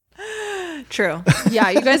 True. Yeah,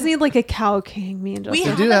 you guys need like a cow king. Me and We Justin. You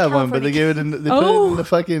have do a have one, but they California gave it in. They put it in the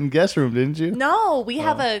fucking guest room, didn't you? No, we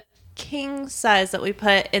have a king size that we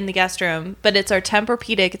put in the guest room, but it's our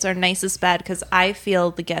Tempur-Pedic. It's our nicest bed because I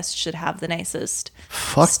feel the guests should have the nicest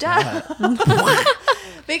Fuck stuff. that.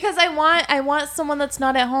 Because I want someone that's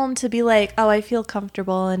not at home to be like, oh, I feel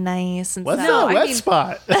comfortable and nice and What's stuff. the wet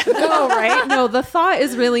spot? No, right? No, the thought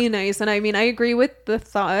is really nice. And I mean, I agree with the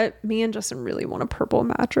thought. Me and Justin really want a purple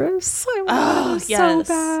mattress. I want it yes. so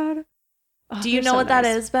bad. Oh, Do you they're know so what that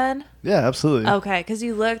nice. is, Ben? Yeah, absolutely. Okay, because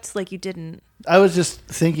you looked like you didn't. I was just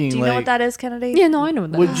thinking, Do you know what that is, Kennedy? Yeah, no, I know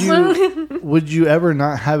what that would is. would you ever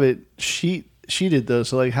not have it sheeted though?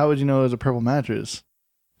 So like, how would you know it was a purple mattress?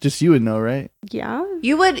 Just you would know, right? Yeah.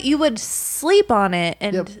 You would sleep on it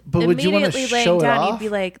and Yeah, but would you wanna immediately show laying it down, off? you'd be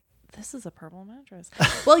like, this is a purple mattress.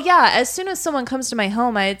 Well, yeah, as soon as someone comes to my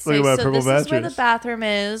home, I'd say, Look at my so purple this is where the mattress." bathroom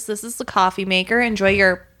is. This is the coffee maker. Enjoy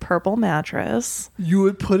your purple mattress. You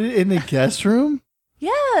would put it in the guest room?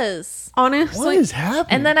 Yes. Honestly. What is happening?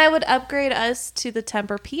 And then I would upgrade us to the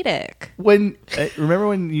Tempur-Pedic. when remember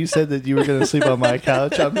when you said that you were going to sleep on my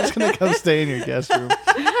couch? I'm just going to come stay in your guest room.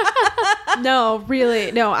 No,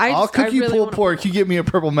 really. No, I'll cook you really pulled wanna- pork. You get me a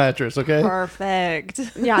purple mattress, okay? Perfect.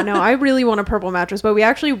 Yeah, no, I really want a purple mattress, but we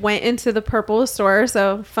actually went into the purple store.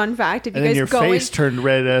 So, fun fact: if you And then guys your go face in, turned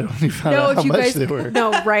red when you found out how if you much guys they were.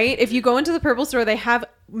 no, right? If you go into the purple store, they have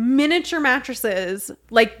miniature mattresses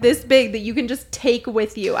like this big that you can just take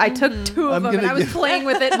with you. I took two of I'm them and gonna I was give- playing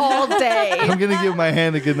with it all day. I'm going to give my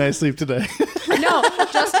hand a good night's sleep today. No,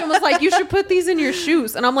 Justin was like, "You should put these in your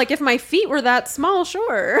shoes," and I'm like, "If my feet were that small,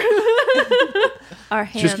 sure." Our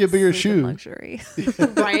hands Just get bigger sleep in shoe. luxury.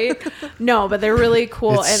 Right? No, but they're really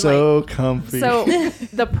cool. It's and so comfy. so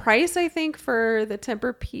the price I think for the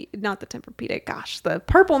not the Tempur-Pedic, gosh, the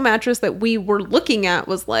purple mattress that we were looking at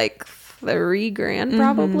was like $3,000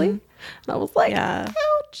 probably. And I was like, Yeah.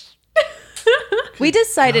 ouch. We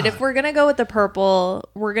decided if we're gonna go with the purple,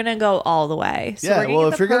 we're gonna go all the way. So yeah, we're gonna well,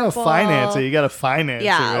 get if the you're going to purple. finance it, you got to finance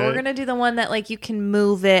Yeah, it, right? we're gonna do the one that like you can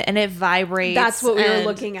move it and it vibrates. That's what we were and-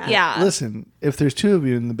 looking at. Yeah. Listen, if there's two of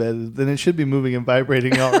you in the bed, then it should be moving and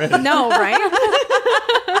vibrating already. No, right?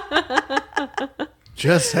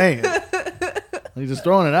 Just saying. Like, just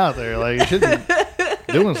throwing it out there. Like, it should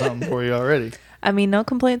be doing something for you already. I mean, no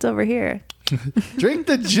complaints over here. Drink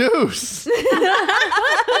the juice.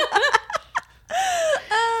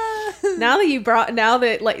 Now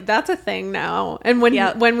that like that's a thing now. And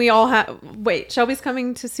when we all have Shelby's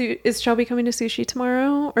coming to is Shelby coming to sushi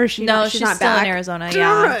tomorrow or is she No, not, she's not still in back? Arizona,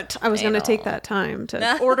 Damn yeah. it. I was I going to know. take that time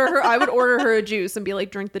to order her. I would order her a juice and be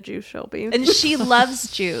like, drink the juice, Shelby. And she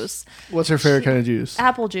loves juice. What's her favorite kind of juice?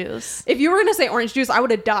 Apple juice. If you were going to say orange juice, I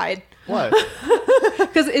would have died What?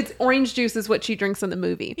 because it's orange juice is what she drinks in the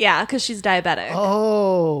movie. Yeah, because she's diabetic.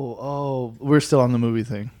 Oh, we're still on the movie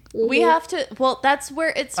thing. We have to. Well, that's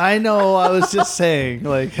where it's. I know. I was just saying,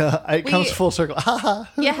 like, it comes full circle.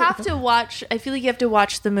 You have to watch. I feel like you have to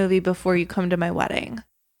watch the movie before you come to my wedding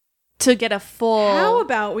to get a full. How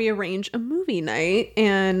about we arrange a movie night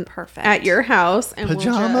and Perfect. at your house and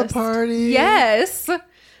Pajama we'll just, party. Yes.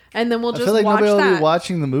 And then we'll I just feel like watch nobody will that. be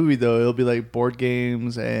watching the movie though. It'll be like board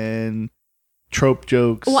games and trope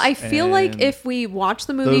jokes. Well, I feel like and if we watch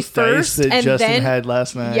the movie those dice first that and Justin then had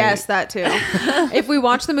last night. yes, that too. If we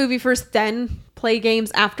watch the movie first, then play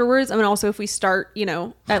games afterwards. I mean, also if we start,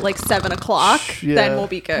 at like 7:00, Yeah. then we'll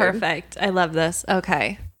be good. Perfect. I love this.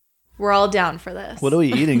 Okay, we're all down for this. What are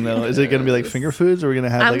we eating though? Is it going to be like finger foods, or are we going to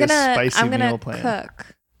have I'm like gonna. a spicy I'm meal gonna plan?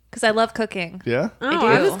 cook because I love cooking. Yeah. Oh,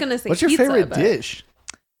 I I do. was gonna say What's your pizza, favorite but- dish?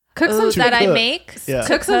 Cook some Ooh, that I cook. make. Yeah.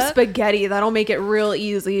 Cook some spaghetti. That'll make it real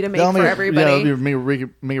easy to make for everybody. Yeah,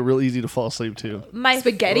 make it real easy to fall asleep too. My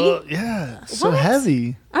Spaghetti? Yeah, so What?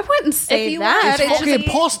 heavy. I wouldn't say If you that. want, It's Fucking just-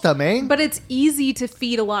 pasta, man. but it's easy to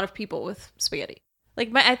feed a lot of people with spaghetti.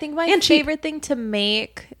 I think my And cheap. favorite thing to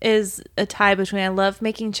make is a tie between. I love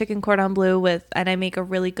making chicken cordon bleu and I make a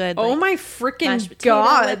really good. Oh like, my mashed freaking potato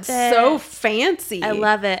god! with it. So fancy. I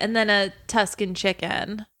love it. And then a Tuscan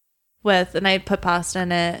chicken and I put pasta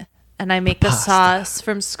in it, and I make the Pasta. sauce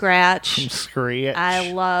from scratch. From scratch.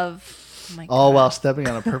 I love. Oh my god. All while stepping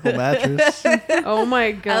on a purple mattress. Oh my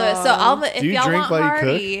I god! love it. So if Do you y'all drink want while you cook?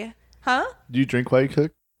 hearty, huh? Do you drink while you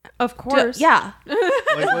cook? of course, Yeah,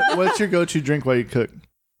 Like, what's your go-to drink while you cook?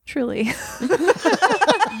 truly.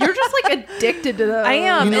 You're just like addicted to those. I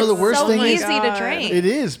am. You know, It's the worst so thing is- easy to drink. It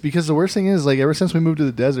is, because the worst thing is, like, ever since we moved to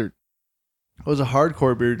the desert, I was a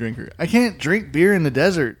hardcore beer drinker. I can't drink beer in the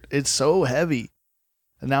desert. It's so heavy.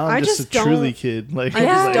 And now I'm I just a just don't- Truly kid. Like, I I'm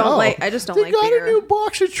just like, don't oh, like. I just don't they like got beer. a new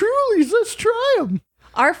box of Trulies. Let's try them.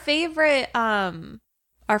 Our favorite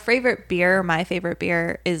beer, my favorite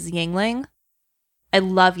beer is Yingling. I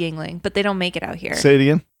love Yingling, but they don't make it out here. Say it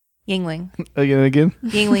again. Yingling. Again and again.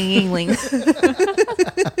 Yingling.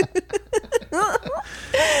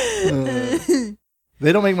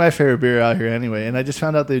 They don't make my favorite beer out here anyway. And I just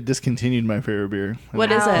found out they discontinued my favorite beer.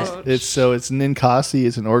 What is it? Ouch. It's Ninkasi.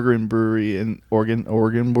 It's an Oregon brewery in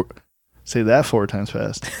Oregon. Say that 4 times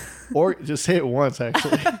fast. Or just say it once,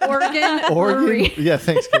 actually. Oregon Oregon. Brewery. Yeah,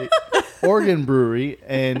 thanks, Kate. Oregon brewery,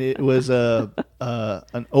 and it was an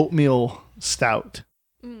oatmeal stout,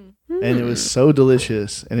 and it was so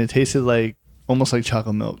delicious, and it tasted like almost like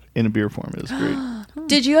chocolate milk in a beer form. It was great.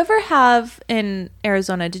 Did you ever have in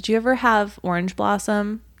Arizona? Did you ever have Orange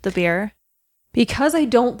Blossom, the beer? Because I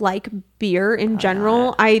don't like beer in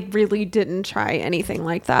general, I really didn't try anything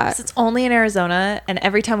like that. 'Cause it's only in Arizona, and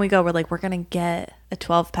every time we go, we're like, we're gonna get a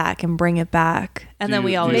 12-pack and bring it back, and then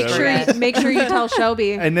we Do always you Make ever- forget. sure, make sure you tell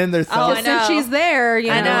Shelby. And then they're Oh, I Since know. she's there,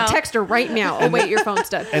 I know. text her right now. Oh wait, your phone's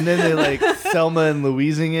dead. and then they like Thelma and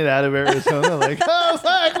Louising it out of Arizona. Like, oh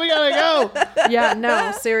fuck, we gotta go. Yeah,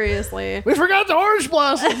 no, seriously. We forgot the orange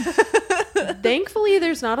blossom. Thankfully,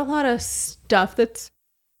 there's not a lot of stuff that's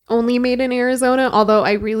only made in Arizona, although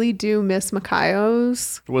I really do miss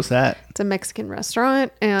Macayo's. What's that? It's a Mexican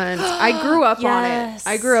restaurant, and I grew up on Yes. it.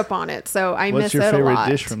 I grew up on it, so I What's miss your it a favorite lot.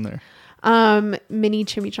 dish from there? Mini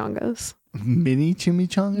chimichangas. Mini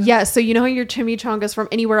chimichanga. Yeah, so you know how your chimichangas from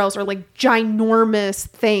anywhere else are like ginormous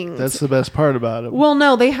things. That's the best part about it. Well,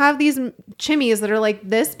 no, they have these chimis that are like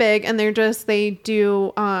this big, and they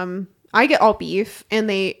do. I get all beef, and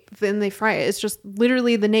then they fry it. It's just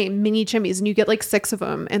literally the name, mini chimis, and you get like 6 of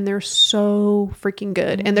them, and they're so freaking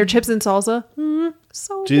good. And their chips and salsa,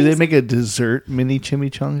 so. Do they amazing. make a dessert mini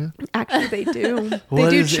chimichanga? Actually, they do. They What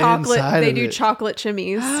do is chocolate. inside They of do it? chocolate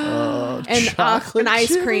chimis Oh, and chocolate an ice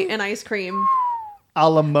chimney? cream. And ice cream. A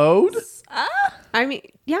la mode? I mean,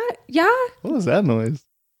 yeah. What was that noise?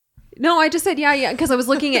 No, I just said yeah, because I was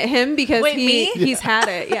looking at him because Wait, me? he's had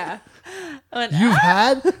it. Yeah. You've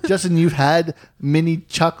had, Justin, you've had mini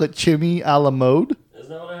chocolate chimney a la mode? Isn't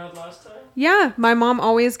that what I had last time? Yeah, my mom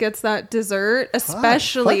always gets that dessert,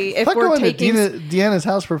 especially if fuck we're going taking. to Deanna's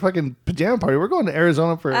house for a fucking pajama party. We're going to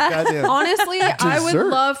Arizona for a goddamn. Honestly, I would Dessert.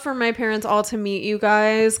 love for my parents all to meet you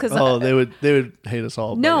guys because Oh, they would hate us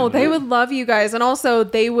all. no, but- they would love you guys, and also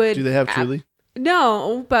they would. Do they have Truly?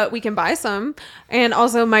 No, but we can buy some, and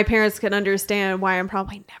also my parents can understand why I'm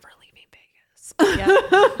probably never leaving Vegas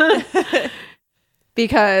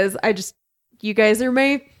because you guys are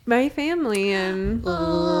my family, and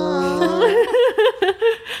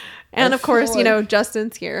and of course, you know,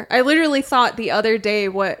 Justin's here. I literally thought the other day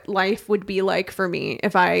what life would be like for me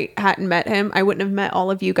if I hadn't met him. I wouldn't have met all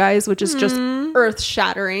of you guys, which is just earth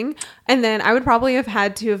shattering. And then I would probably have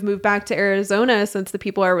had to have moved back to Arizona since the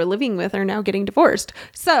people I were living with are now getting divorced.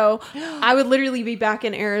 So I would literally be back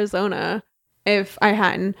in Arizona if I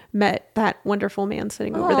hadn't met that wonderful man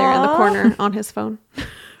sitting over there in the corner on his phone.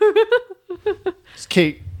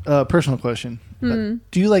 Kate, personal question.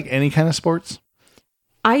 Do you like any kind of sports?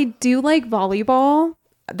 I do like volleyball.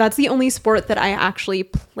 That's the only sport that I actually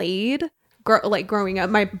played growing up.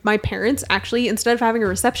 My parents actually, instead of having a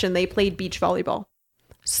reception, they played beach volleyball.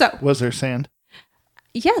 So Was there sand?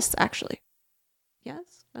 yes, actually.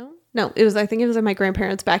 Yes? No, it was. I think it was in my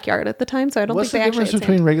grandparents' backyard at the time. So I don't What's think the they actually difference had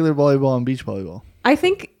sand. between regular volleyball and beach volleyball? I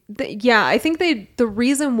think the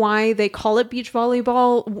reason why they call it beach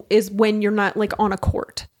volleyball is when you're not like on a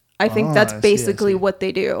court. I think Oh, that's I see, I basically see. what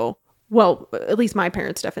they do. Well, at least my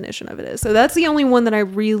parents' definition of it is. So that's the only one that I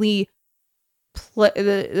really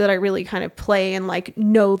that I really kind of play and like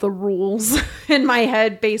know the rules in my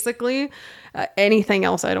head. Basically, anything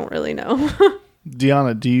else I don't really know.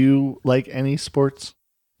 Deanna, do you like any sports?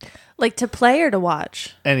 Like to play or to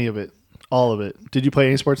watch? Any of it? All of it? Did you play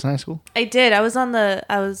any sports in high school? I did.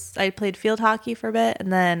 I played field hockey for a bit,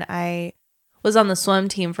 and then I was on the swim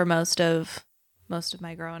team for most of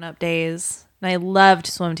my growing up days. And I loved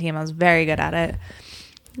swim team. I was very good at it.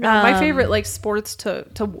 My favorite like sports to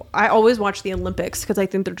I always watch the Olympics because I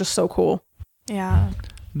think they're just so cool. Yeah.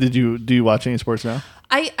 Do you watch any sports now?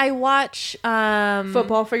 I watch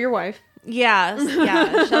Football for your wife. Yeah.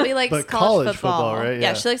 Shelby likes But college college football, right? Yeah,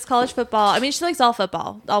 Yeah. she likes college football. I mean, she likes all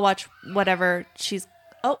football. I'll watch whatever she's.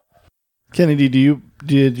 Oh, Kennedy,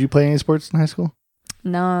 did you play any sports in high school?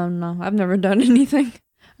 No, I've never done anything.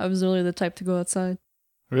 I was really the type to go outside.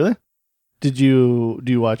 Really? Do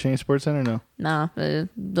you watch any sports then or no? Nah, it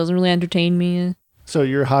doesn't really entertain me. So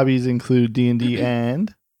your hobbies include D&D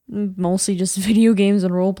and Mostly just video games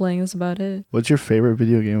and role playing. That's about it. what's your favorite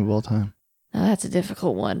video game of all time? Now, that's a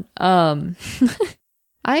difficult one.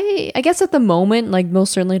 I guess at the moment, like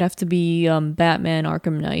most certainly, it'd have to be Batman: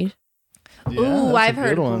 Arkham Knight. Yeah, ooh, that's a I've good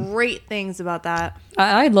heard one. great things about that.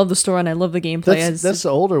 I love the story and I love the gameplay. That's the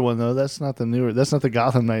older one though. That's not the newer. That's not the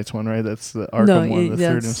Gotham Knights one, right? That's the Arkham No, one, the third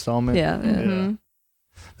that's- installment. yeah. Mhm.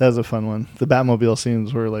 That was a fun one. The Batmobile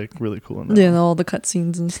scenes were like really cool in that. Yeah, one. all the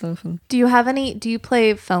cutscenes and stuff, and Do you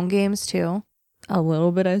play phone games too? a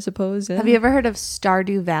little bit, I suppose. Yeah. Have you ever heard of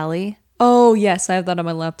Stardew Valley? Oh yes, I have that on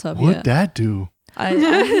my laptop. What'd Yeah. that do? I,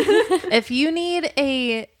 If you need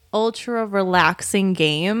a ultra relaxing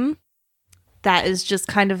game that is just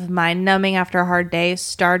kind of mind numbing after a hard day,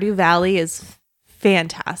 Stardew Valley is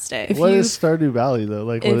fantastic. If What you- is Stardew Valley though?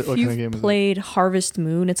 Like what if kind you've of game is it? played Harvest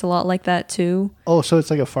Moon, it's a lot like that too. Oh, so it's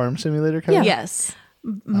like a farm simulator kind of? Yes.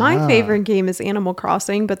 My favorite game is Animal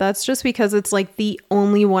Crossing, but that's just because it's like the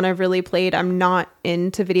only one I've really played. I'm not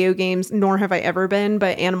into video games, nor have I ever been,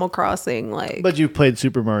 but Animal Crossing, like, But you've played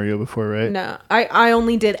Super Mario before, right? no, I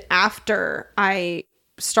only did after I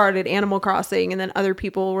started Animal Crossing, and then other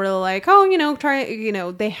people were like, oh, try,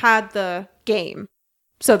 they had the game.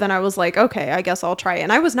 So then I was like, okay, I guess I'll try it.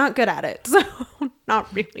 And I was not good at it. So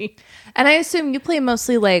not really. And I assume you play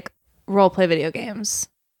mostly like role play video games.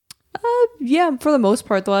 Yeah, for the most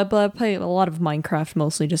part though, I play a lot of Minecraft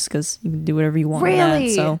mostly just because you can do whatever you want. with Really?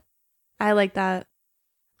 that, so I like that.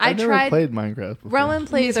 I've never played Minecraft before. Rowan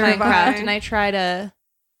plays Neither have Minecraft, I. and I try to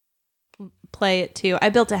play it too. I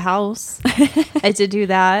built a house. I did do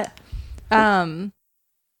that. The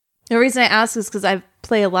reason I ask is because I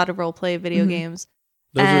play a lot of role play video games.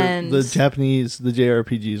 Those and- are the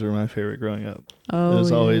JRPGs were my favorite growing up. oh, It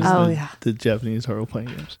was yeah. always Oh, the, yeah. the Japanese role playing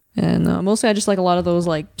games. And mostly I just like a lot of those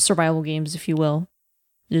like survival games, if you will.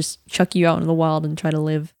 Just chuck you out in the wild and try to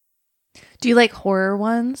live. Do you like horror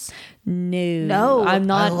ones? No, I'm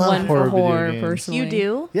not I love one horror for video horror games. personally. You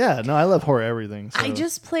do? Yeah, no, I love horror everything. So. I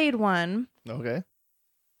just played one Okay.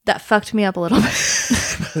 that fucked me up a little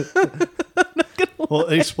bit. Well,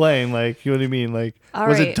 explain. Like, what do you mean? Like, All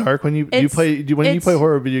was right. it dark when you It's- play? When you it's- play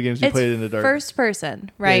horror video games, you It's play it in the dark. first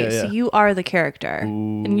person, right? Yeah, yeah, So yeah. you are the character,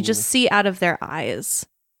 and you just see out of their eyes,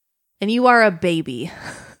 and you are a baby.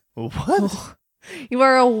 What? You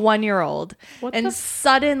are a 1-year-old, What and the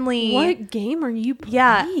suddenly, What game are you playing?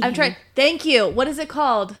 yeah, I'm trying. Thank you. What is it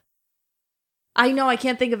called? I know I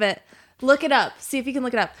can't think of it. Look it up. See if you can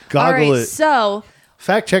look it up. Goggle All right, it. so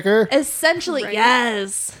Fact checker. essentially, Right.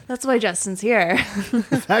 yes, that's why Justin's here.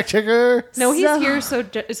 Fact checker. No, he's So- here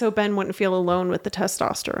so Ben wouldn't feel alone with the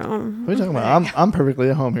testosterone. What are you talking about? I'm perfectly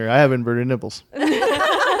at home here. I have inverted nipples.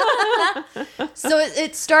 So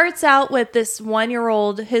it starts out with this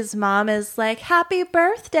 1-year-old. His mom is like, "Happy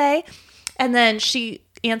birthday," and then she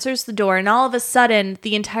answers the door, and all of a sudden,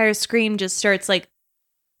 the entire screen just starts like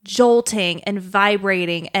jolting and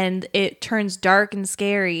vibrating, and it turns dark and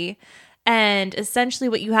scary. And essentially,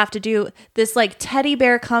 what you have to do, this like teddy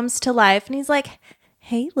bear comes to life, and he's like,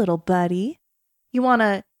 "Hey, little buddy, you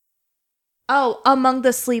wanna?" Oh, Among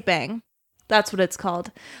the Sleeping. That's what it's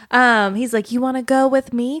called. He's like, "You want to go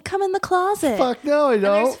with me? Come in the closet." Fuck no, I And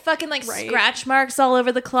there's don't. fucking like Right. scratch marks all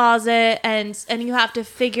over the closet, and you have to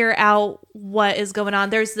figure out what is going on.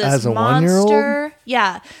 There's this As a monster. 1-year-old?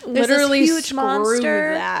 Yeah, there's Literally this huge screw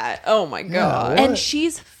monster, that. Oh my god. what? and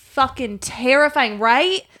she's fucking terrifying.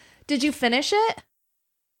 Right? Did you finish it?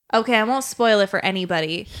 Okay, I won't spoil it for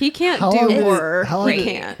anybody. He can't How do long did it- horror. how long He did-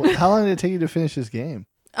 can't. How long did it take you to finish this game?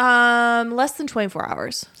 Less than 24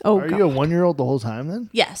 hours. Oh Are god. you a 1-year-old the whole time then?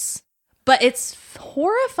 Yes. But it's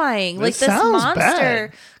horrifying. That Like this sounds monster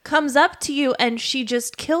bad. comes up to you and she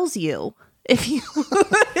just kills you. if you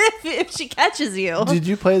if she catches you. Did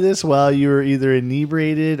you play this while you were either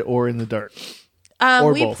inebriated or in the dark?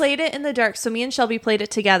 Or We both? played it in the dark. So me and Shelby played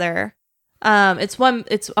it together. It's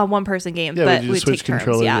a one person game, Yeah, but we we just switch take turns.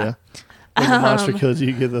 controller. Yeah. When the monster kills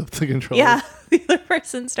you, you get the controller. Yeah. The other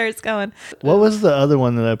person starts going. What was the other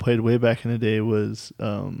one that I played way back in the day? Was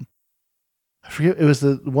I forget. It was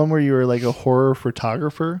the one where you were like a horror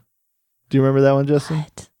photographer. Do you remember that one, Justin?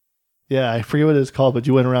 What? Yeah, I forget what it's called, but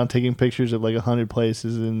you went around taking pictures of like 100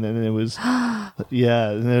 places, and then it was, yeah,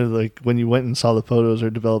 and then like when you went and saw the photos or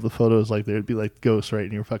developed the photos, like there'd be like ghosts right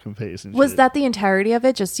in your fucking face. And Was shit. that the entirety of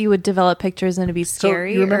it? Just you would develop pictures and it'd be So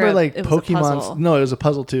scary? you remember or like it was a Pokemon? puzzle? No, it was a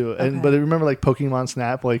puzzle too. And Okay. but I remember like Pokemon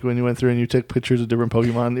Snap, like when you went through and you took pictures of different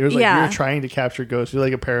Pokemon. It was like Yeah. you're trying to capture ghosts. You're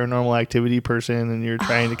like a paranormal activity person, and you're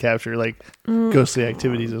trying to capture like ghostly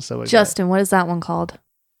activities and stuff like Justin, what is that one called? that.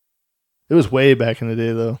 It was way back in the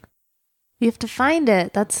day, though. You have to find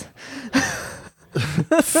it. That's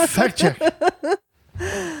Fact check.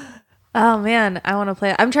 oh man, I want to play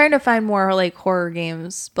it. I'm trying to find more like horror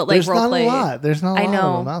games, but like There's role not play. a lot. There's not a I lot know.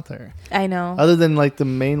 of them out there. I know. Other than like the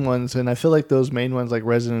main ones, and I feel like those main ones like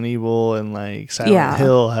Resident Evil and like Silent Yeah.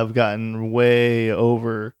 Hill have gotten way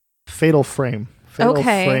over. Fatal Frame. Fatal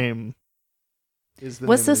Okay. Frame. Is the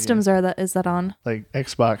What name of the systems is that on? game. Like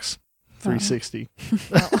Xbox 360,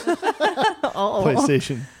 Oh,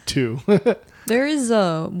 PlayStation 2. There is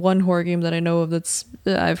one horror game that I know of that's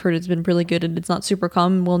I've heard it's been really good and it's not super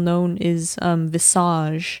common. Well known is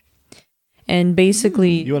Visage, and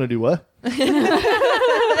basically You want to do what?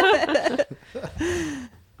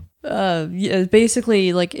 yeah,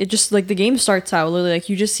 basically like it just like the game starts out literally like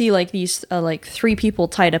you just see like these like three people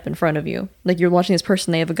tied up in front of you. Like you're watching this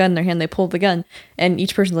person, they have a gun in their hand, they pull the gun, and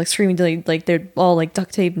each person's like screaming like they're all like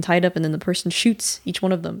duct taped and tied up, and then the person shoots each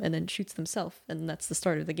one of them and then shoots themselves, and that's the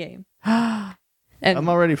start of the game. And I'm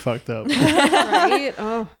already fucked up. Right?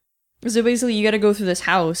 Oh. so basically, you got to go through this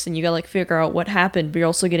house and you got to like figure out what happened. But you're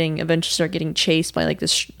also eventually start getting chased by like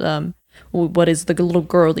this what is the little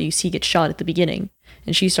girl that you see get shot at the beginning,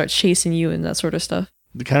 and she starts chasing you and that sort of stuff.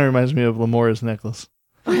 It kind of reminds me of Lamora's necklace.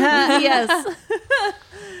 yes.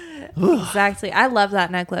 Exactly. I love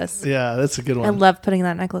that necklace. Yeah, that's a good I one. love putting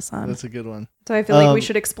that necklace on. That's a good one. So I feel like we Um,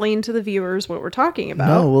 should explain to the viewers what we're talking about.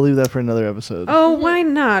 No, we'll leave that for another episode. Oh, why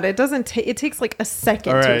not? It doesn't take. It takes like a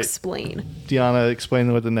second All to right. explain. Deanna,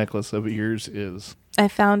 explain what the necklace of ears is. I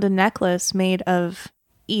found a necklace made of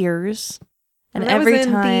ears, and That every was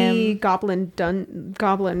in time the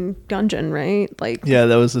Goblin Dungeon, right? Like, Yeah,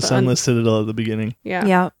 that was the The Sunless Citadel at the beginning. yeah.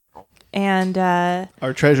 yeah. And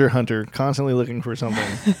Our treasure hunter, constantly looking for something.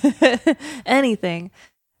 anything.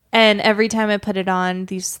 And every time I put it on,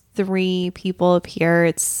 these three people appear.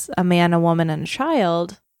 It's a man, a woman, and a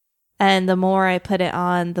child. And the more I put it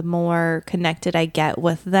on, the more connected I get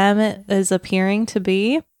with them it is appearing to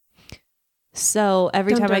be. So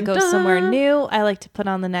every Dun, time I dun, go somewhere dun. new, I like to put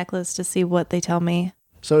on the necklace to see what they tell me.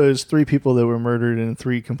 So it was three people that were murdered in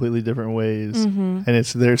three completely different ways. Mm-hmm. And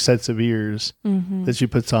it's their sets of ears Mm-hmm. that she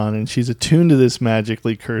puts on. And she's attuned to this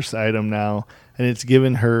magically cursed item now. And it's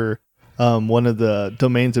given her one of the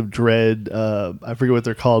domains of dread. I forget what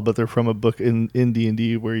they're called, but they're from a book in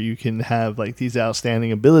D&D where you can have like these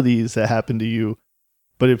outstanding abilities that happen to you.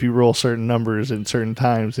 But if you roll certain numbers at certain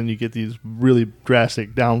times, then you get these really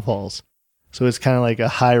drastic downfalls. So it's kind of like a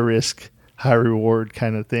high risk, high reward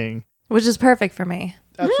kind of thing. Which is perfect for me.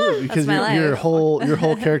 Absolutely, because my your life.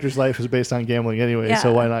 whole character's life is based on gambling anyway. So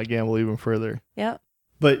Yeah. why not gamble even further? Yep.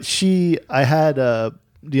 But I had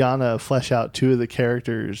Deanna flesh out two of the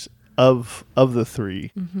characters of the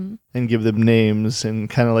three Mm-hmm. and give them names and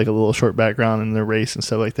kind of like a little short background in their race and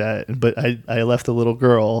stuff like that. But I left the little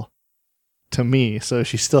girl to me, so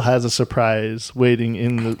she still has a surprise waiting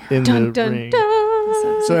in the Dun, dun, ring.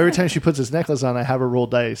 dun. So every time she puts this necklace on, I have her roll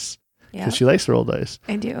dice Yeah, because she likes to roll dice,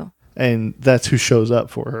 I do. and that's who shows up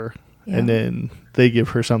for her. Yeah. And then they give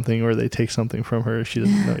her something or they take something from her. She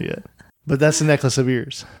doesn't know yet. But that's the necklace of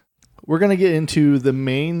ears. We're going to get into the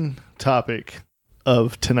main topic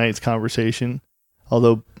of tonight's conversation.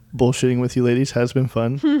 Although bullshitting with you ladies has been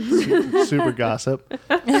fun. Super gossip.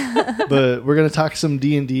 But we're going to talk some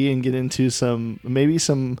D&D and get into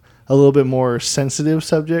a little bit more sensitive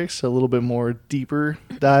subjects, a little bit more deeper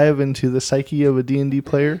dive into the psyche of a D&D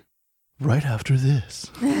player right after this.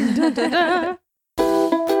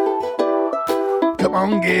 Come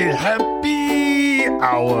on, get happy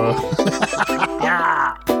hour.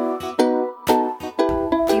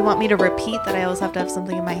 Do you want me to repeat that I always have to have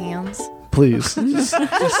something in my hands? Please. Just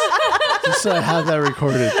so I have that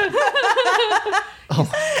recorded. Oh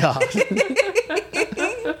my God.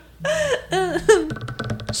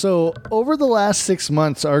 So, over the last 6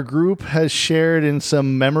 months, our group has shared in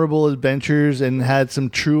some memorable adventures and had some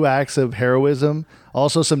true acts of heroism,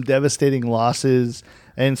 also some devastating losses,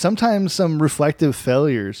 and sometimes some reflective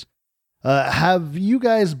failures. Have you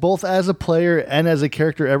guys, both as a player and as a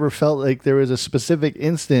character, ever felt like there was a specific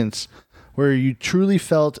instance where you truly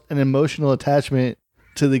felt an emotional attachment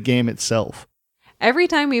to the game itself? Every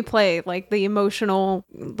time we play, like the emotional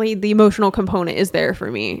component is there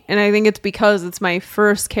for me, and I think it's because it's my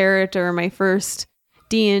first character, my first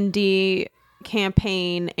D&D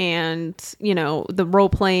campaign, and the role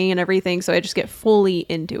playing and everything. So I just get fully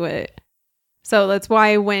into it. So that's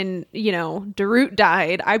why when Darut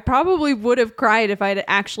died, I probably would have cried if I'd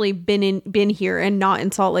actually been here and not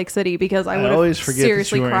in Salt Lake City, because I would always have forget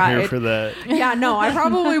seriously that you weren't cried. here for that. Yeah, no, I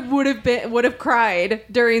probably would have cried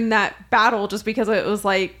during that battle, just because it was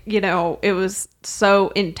like, it was so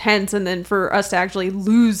intense, and then for us to actually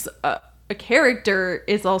lose a character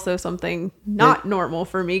is also something not normal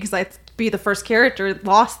for me, because I'd be the first character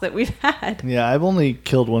lost that we've had. Yeah, I've only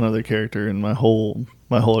killed one other character in my whole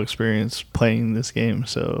experience playing this game.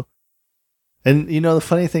 So, and the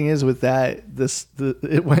funny thing is with that,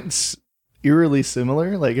 it went eerily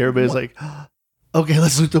similar. Like everybody's like, okay,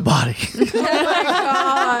 let's loot the body. Oh my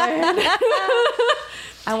god.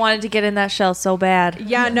 I wanted to get in that shell so bad.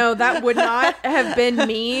 Yeah, no, that would not have been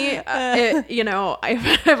me. If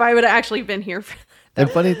I would have actually been here. And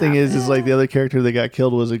funny thing is like the other character that got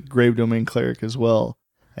killed was a Grave Domain cleric as well,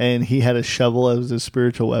 and he had a shovel as his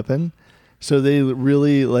spiritual weapon. So they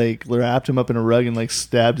really wrapped him up in a rug and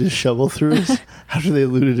stabbed his shovel through his after they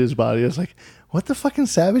looted his body. I was like, what the fucking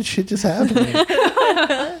savage shit just happened?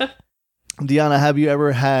 Deanna, have you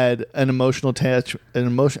ever had an emotional attachment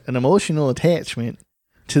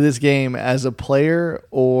to this game as a player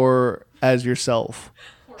or as yourself?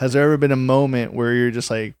 Has there ever been a moment where you're just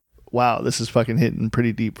like, wow, this is fucking hitting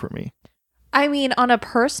pretty deep for me? I mean, on a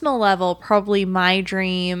personal level, probably my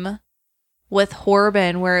dream with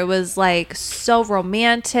Horben, where it was so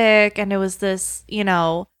romantic, and it was this, he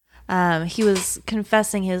was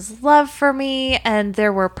confessing his love for me, and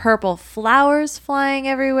there were purple flowers flying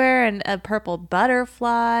everywhere and a purple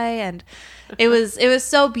butterfly, and it was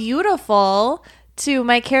so beautiful to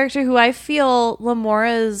my character, who I feel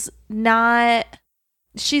Lamora's not.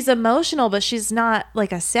 She's emotional, but she's not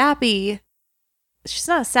like a sappy. She's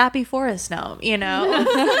not a sappy forest gnome,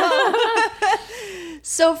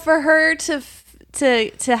 So for her to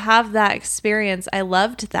have that experience, I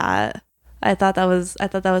loved that. I thought that was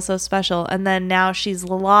so special. And then now she's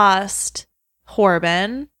lost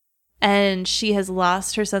Horben, and she has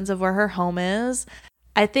lost her sense of where her home is.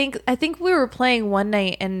 I think we were playing one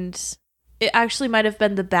night, and it actually might have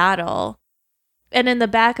been the battle. And in the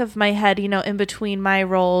back of my head, in between my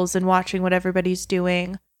roles and watching what everybody's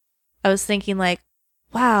doing, I was thinking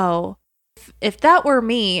wow, if that were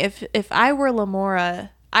me, if I were Lamora,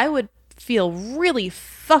 I would feel really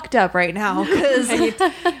fucked up right now, because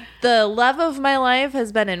the love of my life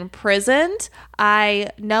has been imprisoned. I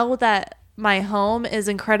know that my home is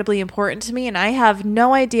incredibly important to me, and I have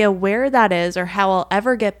no idea where that is or how I'll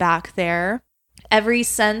ever get back there. Every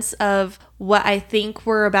sense of what I think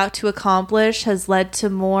we're about to accomplish has led to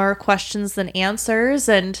more questions than answers,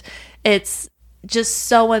 and it's just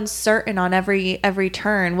so uncertain on every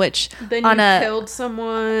turn, which then on you killed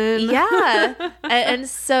someone. Yeah. and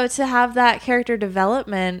so to have that character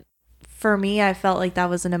development, for me, I felt like that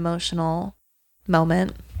was an emotional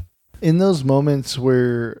moment. In those moments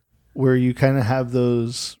where you kind of have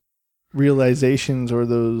those realizations or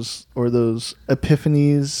those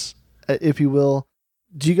epiphanies, if you will,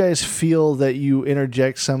 do you guys feel that you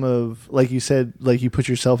interject some of, like you said, you put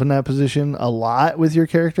yourself in that position a lot with your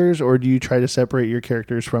characters, or do you try to separate your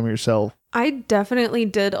characters from yourself? I definitely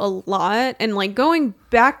did a lot. And going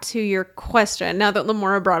back to your question, now that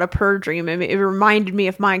Lamora brought up her dream, it reminded me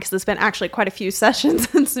of mine, because it's been actually quite a few sessions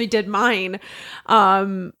since we did mine.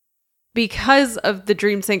 Because of the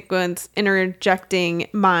dream sequence interjecting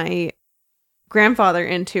my grandfather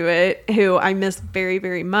into it, who I miss very,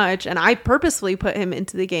 very much, and I purposefully put him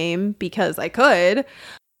into the game because I could.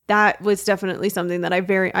 That was definitely something that I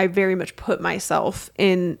very much put myself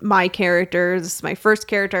in my character. This is my first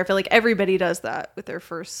character. I feel like everybody does that with their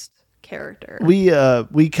first character. We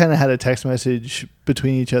kind of had a text message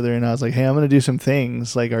between each other, and I was like, hey, I'm gonna do some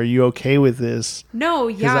things, are you okay with this? No,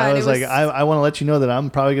 yeah. I was I want to let you know that I'm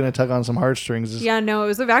probably gonna tug on some heartstrings. Yeah, no, it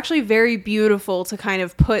was actually very beautiful to kind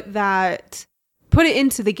of put it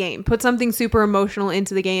into the game, put something super emotional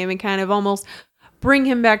into the game, and kind of almost bring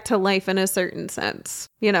him back to life in a certain sense,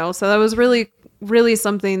 so that was really, really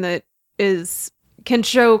something that can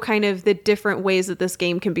show kind of the different ways that this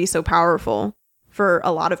game can be so powerful. for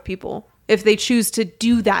a lot of people if they choose to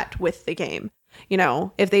do that with the game. You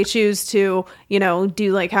know, if they choose to, you know,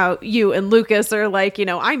 do like how you and Lucas are like, you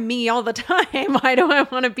know, I'm me all the time. Why do I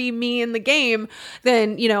want to be me in the game?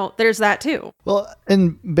 Then, you know, there's that too. Well,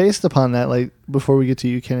 and based upon that, like before we get to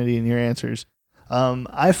you, Kennedy, and your answers,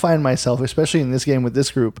 I find myself, especially in this game with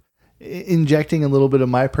this group, injecting a little bit of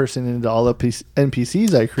my person into all the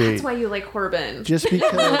NPCs I create. That's why you like Corbin. Just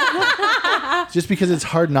because it's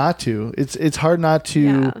hard not to. It's hard not to.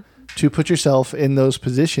 Yeah. To put yourself in those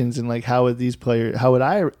positions and like how would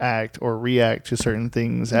I act or react to certain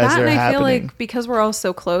things as they're and I feel happening? like because we're all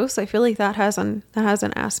so close, I feel like that has an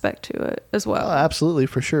aspect to it as well. Oh, absolutely,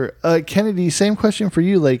 for sure. Kennedy, same question for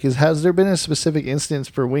you. Like, has there been a specific instance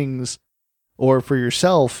for Wings or for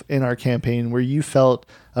yourself in our campaign where you felt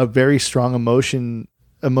a very strong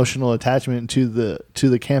emotional attachment to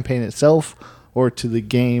the campaign itself or to the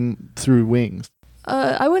game through Wings?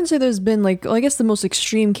 I wouldn't say there's been like, well, I guess the most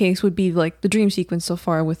extreme case would be like the dream sequence so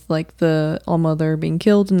far with like the All-Mother being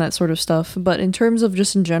killed and that sort of stuff. But in terms of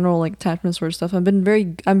just in general, like attachment sort of stuff, I'm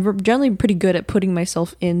generally pretty good at putting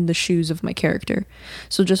myself in the shoes of my character.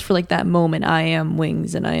 So just for like that moment, I am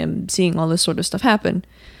Wings and I am seeing all this sort of stuff happen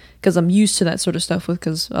because I'm used to that sort of stuff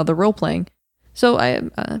because of the role playing. So I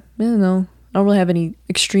don't know. I don't really have any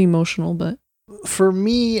extreme emotional, but for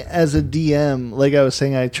me as a DM, like I was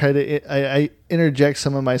saying, I try to I interject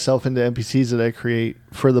some of myself into NPCs that I create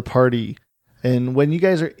for the party. And when you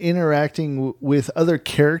guys are interacting with other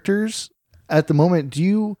characters at the moment, do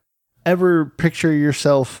you ever picture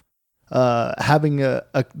yourself having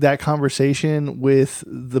that conversation with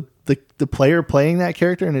the player playing that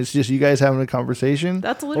character, and it's just you guys having a conversation?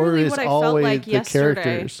 That's literally what I felt like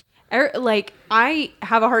yesterday. Like, I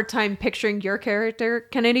have a hard time picturing your character,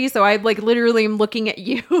 Kennedy, so I like literally am looking at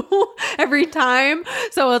you every time.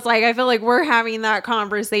 So it's like I feel like we're having that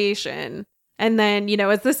conversation. And then, you know,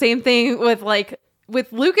 it's the same thing with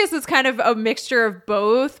Lucas. It's kind of a mixture of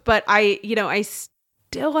both, but I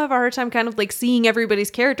still have a hard time kind of like seeing everybody's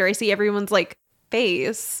character. I see everyone's like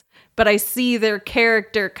face, but I see their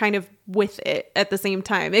character kind of with it at the same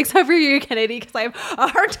time, except for you, Kennedy, because I have a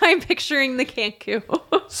hard time picturing the Kanku.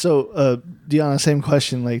 So, Deanna, same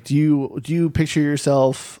question. Like, do you picture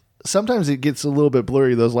yourself? Sometimes it gets a little bit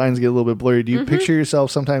blurry. Those lines get a little bit blurry. Do you picture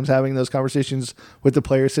yourself sometimes having those conversations with the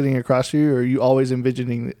player sitting across from you, or are you always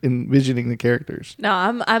envisioning the characters? No,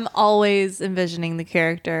 I'm always envisioning the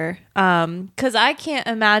character. Because I can't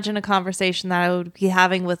imagine a conversation that I would be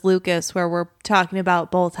having with Lucas where we're talking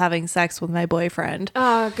about both having sex with my boyfriend.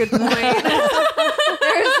 Good point.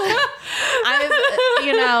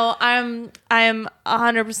 I'm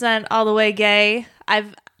 100% all the way gay.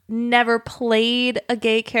 I've never played a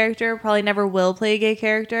gay character, probably never will play a gay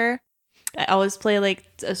character. I always play like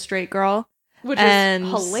a straight girl, Which is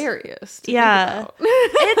hilarious to think about.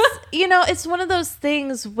 It's one of those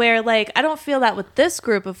things where like I don't feel that with this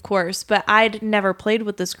group, of course, but I'd never played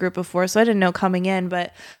with this group before, so I didn't know coming in.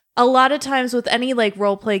 But a lot of times with any like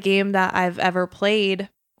role play game that I've ever played,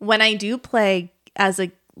 when I do play as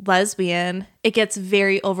a lesbian, it gets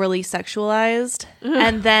very overly sexualized,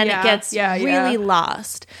 and then it gets really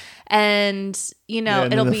lost. And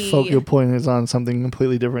it'll the be focal point is on something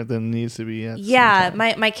completely different than it needs to be.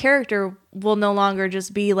 My character will no longer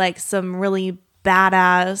just be like some really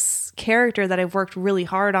badass character that I've worked really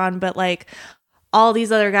hard on, but like all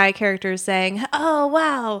these other guy characters saying, "Oh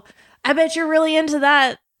wow, I bet you're really into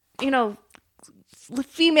that,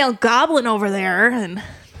 female goblin over there," and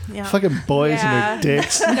fucking boys and their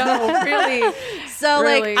dicks. No, really. So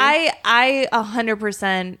really. like I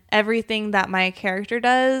 100% everything that my character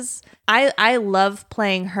does, I love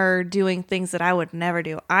playing her doing things that I would never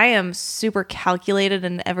do. I am super calculated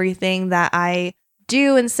in everything that I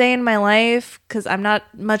do and say in my life because I'm not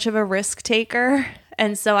much of a risk taker.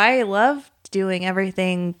 And so I love doing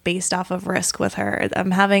everything based off of risk with her.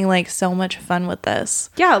 I'm having like so much fun with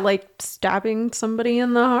this. Yeah, like stabbing somebody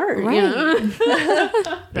in the heart.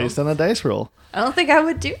 Right. Based on a dice roll. I don't think I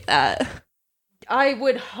would do that. I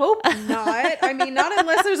would hope not. I mean, not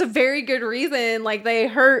unless there's a very good reason, like they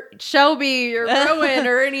hurt Shelby or Rowan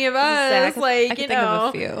or any of us. I can think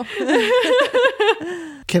of a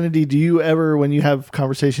few. Kennedy, do you ever, when you have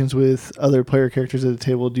conversations with other player characters at the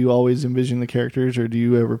table, do you always envision the characters, or do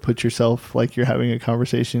you ever put yourself like you're having a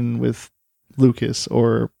conversation with Lucas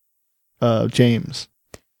or James?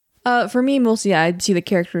 For me, mostly, I see the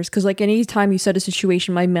characters because, like, any time you set a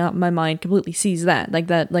situation, my mind completely sees that.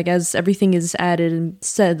 Like, as everything is added and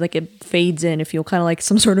said, like, it fades in, if you'll kind of like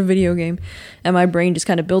some sort of video game, and my brain just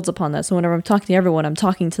kind of builds upon that. So whenever I'm talking to everyone, I'm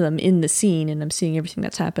talking to them in the scene, and I'm seeing everything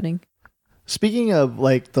that's happening. Speaking of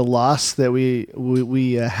like the loss that we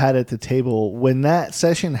had at the table, when that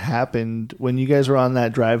session happened, when you guys were on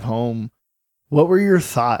that drive home, what were your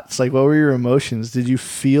thoughts? Like, what were your emotions? Did you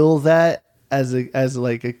feel that as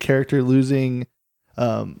like a character losing?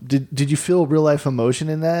 Did you feel real life emotion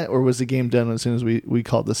in that, or was the game done as soon as we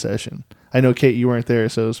called the session? I know, Kate, you weren't there,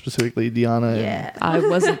 so specifically Deanna. Yeah. I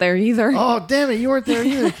wasn't there either. Oh, damn it, you weren't there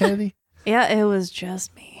either, Kennedy. Yeah, it was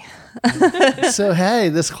just me. So hey,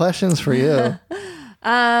 this question's for you.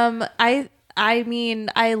 I mean,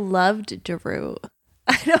 I loved Daru.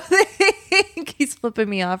 I don't think he's flipping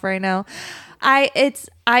me off right now.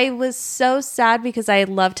 I was so sad because I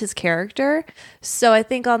loved his character. So I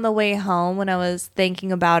think on the way home when I was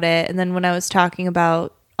thinking about it, and then when I was talking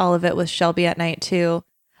about all of it with Shelby at night too,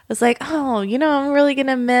 I was like, oh, I'm really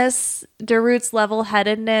gonna miss Daru's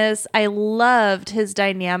level-headedness. I loved his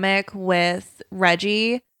dynamic with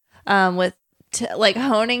Reggie, like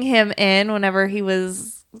honing him in whenever he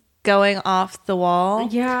was going off the wall.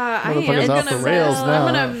 Yeah, I Motherfucker's am off gonna the rails miss, now.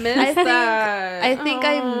 I'm gonna miss I think- that. I think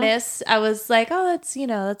I was like, oh,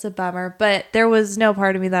 that's a bummer. But there was no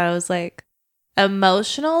part of me that I was like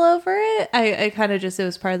emotional over it. I kind of just, it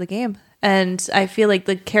was part of the game. And I feel like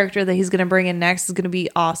the character that he's going to bring in next is going to be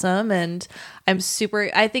awesome. And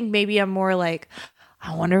I think maybe I'm more like,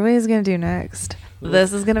 I wonder what he's going to do next.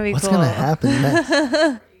 This is going to be What's cool. gonna happen next?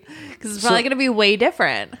 Because it's probably going to be way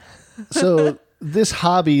different. So this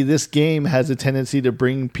hobby, this game has a tendency to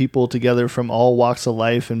bring people together from all walks of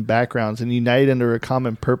life and backgrounds and unite under a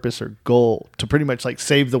common purpose or goal to pretty much like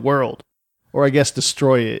save the world, or I guess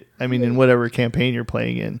destroy it. I mean, in whatever campaign you're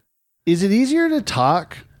playing in. Is it easier to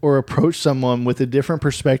talk or approach someone with a different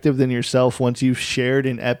perspective than yourself once you've shared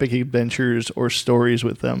in epic adventures or stories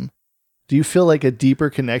with them? Do you feel like a deeper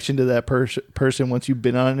connection to that person once you've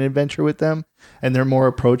been on an adventure with them and they're more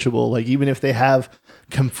approachable? Like, even if they have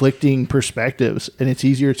conflicting perspectives, and it's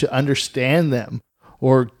easier to understand them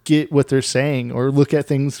or get what they're saying or look at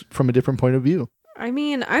things from a different point of view. I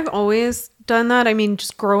mean, I've always done that. I mean,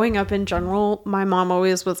 just growing up in general, my mom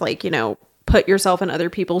always was like, put yourself in other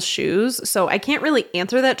people's shoes. So I can't really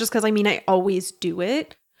answer that just because, I always do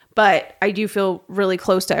it. But I do feel really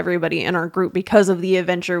close to everybody in our group because of the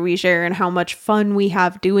adventure we share and how much fun we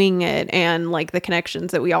have doing it, and like the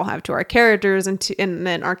connections that we all have to our characters and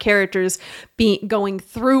then our characters going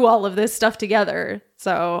through all of this stuff together.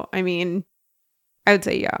 So, I mean, I would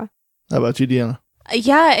say, yeah. How about you, Deanna?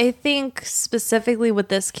 Yeah, I think specifically with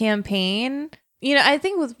this campaign, I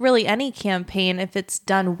think with really any campaign, if it's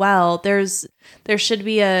done well, there should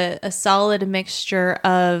be a solid mixture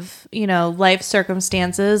of, life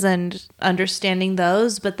circumstances and understanding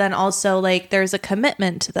those, but then also like there's a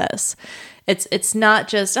commitment to this. It's not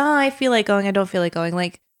just, oh, I feel like going, I don't feel like going.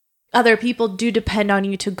 Like, other people do depend on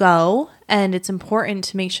you to go, and it's important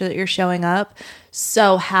to make sure that you're showing up.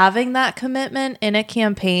 So having that commitment in a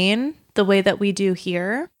campaign, the way that we do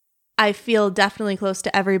here, I feel definitely close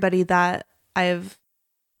to everybody that I've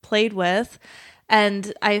played with,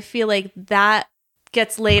 and I feel like that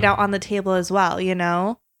gets laid out on the table as well,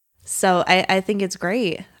 so I think it's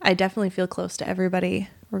great. I definitely feel close to everybody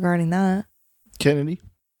regarding that. Kennedy?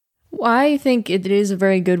 Well, I think it is a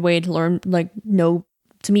very good way to learn,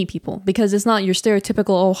 to meet people, because it's not your stereotypical,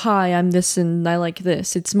 oh, hi, I'm this and I like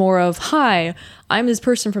this. It's more of, hi, I'm this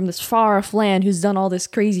person from this far off land who's done all this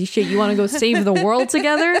crazy shit. You want to go save the world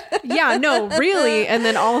together? Yeah, no, really. And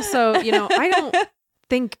then also, I don't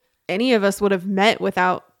think any of us would have met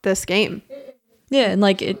without this game. Yeah, and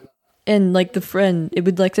the friend, it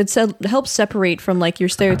would help separate from like your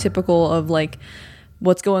stereotypical of like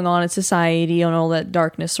what's going on in society and all that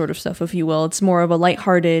darkness sort of stuff, if you will. It's more of a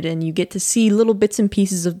lighthearted, and you get to see little bits and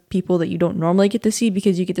pieces of people that you don't normally get to see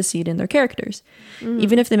because you get to see it in their characters.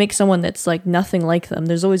 Even if they make someone that's like nothing like them,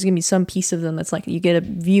 there's always going to be some piece of them that's like, you get a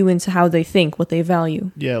view into how they think, what they value.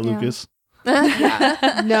 Yeah, Lucas.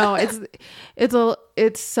 No,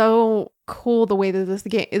 it's so cool the way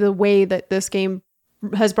that this game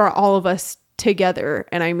has brought all of us together.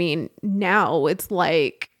 And I mean, now it's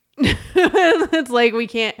like we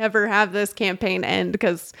can't ever have this campaign end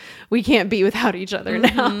because we can't be without each other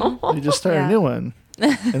now. We just start a new one.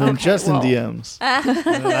 And then Justin DMs.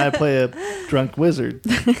 And then I play a drunk wizard.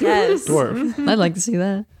 Yes. Dwarf. I'd like to see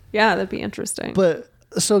that. Yeah, that'd be interesting. But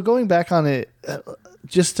so going back on it,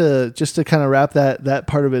 just to kind of wrap that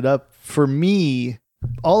part of it up, for me,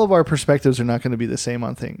 all of our perspectives are not going to be the same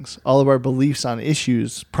on things. All of our beliefs on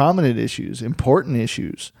issues, prominent issues, important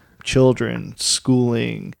issues, children,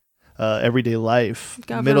 schooling, everyday life,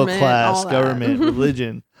 middle class, government,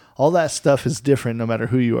 religion, all that stuff is different no matter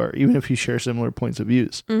who you are, even if you share similar points of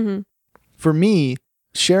views. Mm-hmm. For me,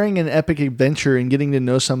 sharing an epic adventure and getting to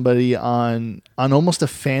know somebody on almost a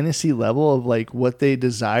fantasy level of like what they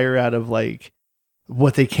desire out of like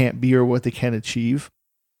what they can't be or what they can't achieve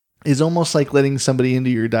is almost like letting somebody into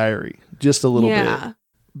your diary just a little bit.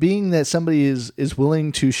 Being that somebody is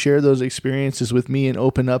willing to share those experiences with me and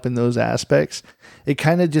open up in those aspects, it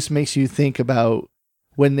kind of just makes you think about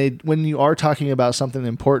when you are talking about something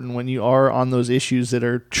important, when you are on those issues that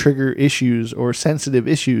are trigger issues or sensitive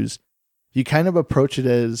issues, you kind of approach it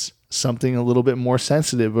as something a little bit more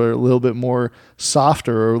sensitive or a little bit more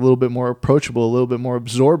softer or a little bit more approachable, a little bit more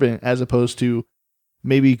absorbent, as opposed to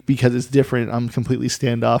maybe because it's different, I'm completely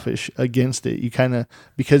standoffish against it. You kind of,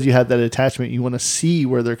 because you have that attachment, you want to see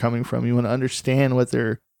where they're coming from. You want to understand what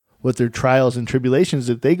their trials and tribulations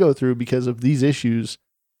that they go through because of these issues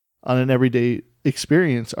on an everyday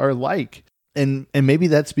experience are like. And maybe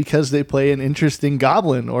that's because they play an interesting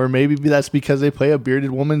goblin, or maybe that's because they play a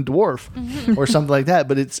bearded woman dwarf or something like that.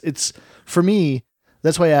 But it's for me,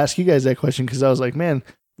 that's why I asked you guys that question, because I was like, man,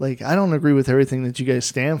 like, I don't agree with everything that you guys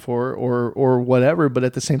stand for or whatever. But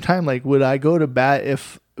at the same time, like, would I go to bat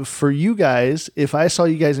for you guys, if I saw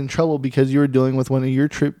you guys in trouble because you were dealing with one of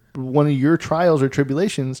your trials or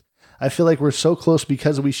tribulations? I feel like we're so close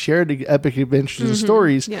because we shared epic adventures and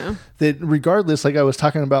stories that regardless, like I was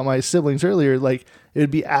talking about my siblings earlier, like it would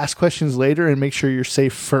be ask questions later and make sure you're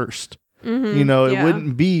safe first. You know, it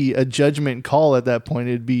wouldn't be a judgment call at that point.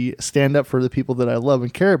 It'd be stand up for the people that I love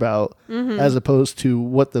and care about, as opposed to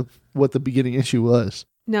what the beginning issue was.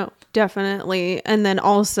 No, definitely. And then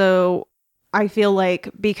also, I feel like,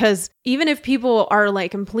 because even if people are like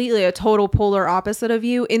completely a total polar opposite of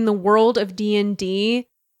you in the world of D&D,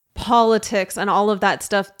 politics and all of that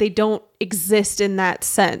stuff, they don't exist in that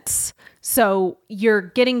sense. So you're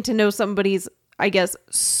getting to know somebody's, I guess,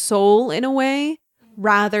 soul in a way,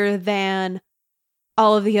 rather than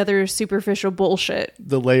all of the other superficial bullshit.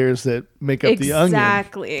 The layers that make up the onion.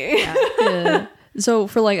 Exactly. Yeah. So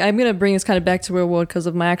for like, I'm going to bring us kind of back to real world because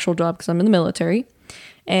of my actual job, because I'm in the military.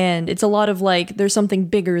 And it's a lot of like, there's something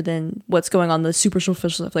bigger than what's going on, the superficial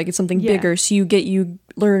stuff. Like, it's something bigger. So you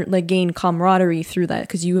learn, like, gain camaraderie through that,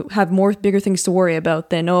 because you have more bigger things to worry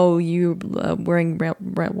about than, you wearing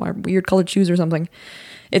weird colored shoes or something.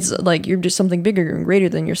 It's like, you're just something bigger and greater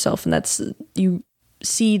than yourself. And that's, you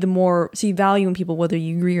see value in people, whether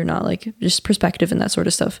you agree or not, like just perspective and that sort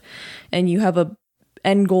of stuff. And you have a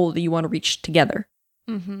end goal that you want to reach together.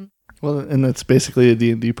 Mm-hmm. Well, and that's basically a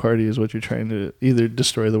D&D party, is what you're trying to either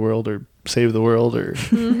destroy the world or save the world, or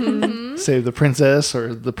save the princess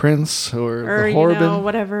or the prince or the Horban. You know,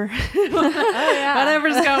 whatever.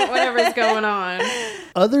 Whatever's going on.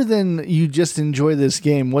 Other than you just enjoy this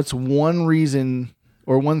game, what's one reason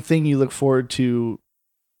or one thing you look forward to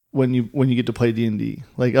when you get to play D&D?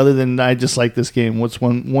 Like, other than I just like this game, what's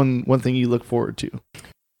one thing you look forward to?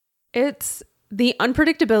 It's the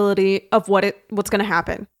unpredictability of what's going to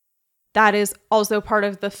happen. That is also part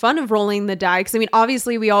of the fun of rolling the die. Because, I mean,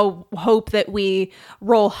 obviously we all hope that we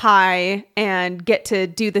roll high and get to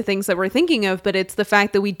do the things that we're thinking of, but it's the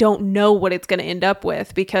fact that we don't know what it's going to end up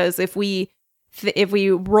with. Because if we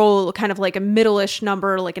roll kind of like a middle-ish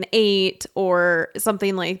number, like an 8 or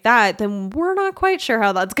something like that, then we're not quite sure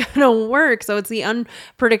how that's going to work. So it's the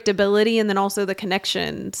unpredictability, and then also the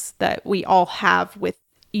connections that we all have with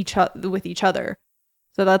each other.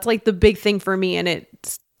 So that's like the big thing for me, and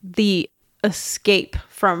it's the escape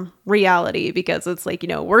from reality, because it's like,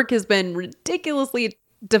 work has been ridiculously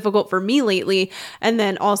difficult for me lately, and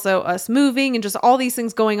then also us moving and just all these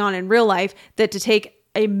things going on in real life, that to take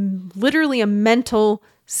literally a mental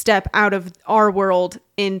step out of our world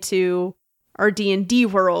into our D&D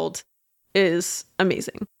world is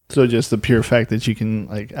amazing. So just the pure fact that you can,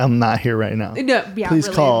 like, I'm not here right now. No, yeah, please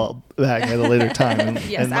really. Call back at a later time. And,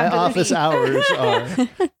 Yes, and my after the office meeting. hours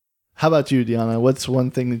are... How about you, Deanna? What's one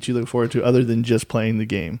thing that you look forward to other than just playing the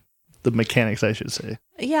game? The mechanics, I should say.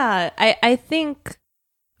 Yeah, I think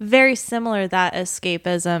very similar, that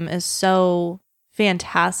escapism is so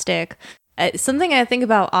fantastic. Something I think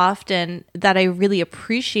about often that I really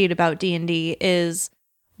appreciate about D&D is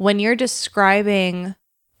when you're describing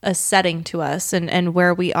a setting to us and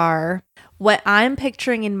where we are, what I'm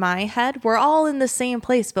picturing in my head, we're all in the same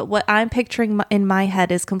place, but what I'm picturing in my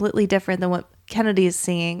head is completely different than what Kennedy is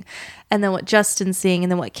seeing, and then what Justin's seeing,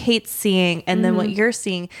 and then what Kate's seeing, and then what you're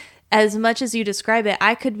seeing. As much as you describe it,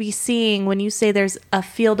 I could be seeing, when you say there's a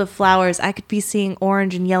field of flowers, I could be seeing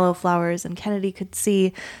orange and yellow flowers, and Kennedy could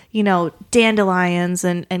see, dandelions,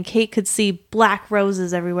 and Kate could see black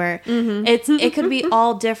roses everywhere. It could be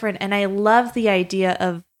all different, and I love the idea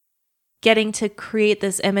of getting to create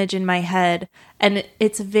this image in my head, and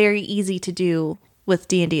it's very easy to do with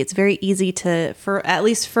D&D. It's very easy to, for at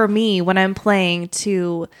least for me, when I'm playing,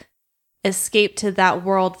 to escape to that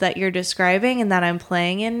world that you're describing and that I'm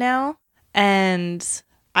playing in now. And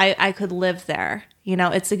I could live there. You know,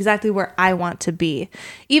 it's exactly where I want to be.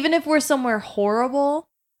 Even if we're somewhere horrible,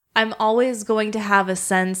 I'm always going to have a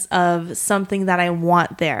sense of something that I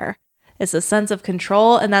want there. It's a sense of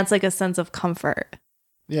control, and that's like a sense of comfort.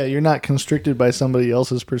 Yeah, you're not constricted by somebody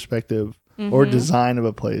else's perspective or design of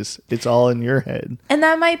a place. It's all in your head. And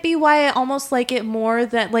that might be why I almost like it more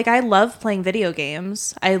than, like, I love playing video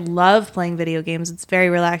games. I love playing video games. It's very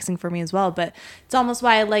relaxing for me as well. But it's almost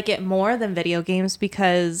why I like it more than video games,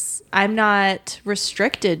 because I'm not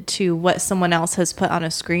restricted to what someone else has put on a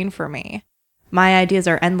screen for me. My ideas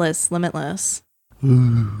are endless, limitless. Yeah.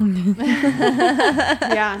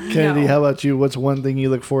 Kennedy, no. how about you? What's one thing you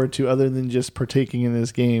look forward to other than just partaking in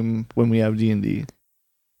this game when we have D&D?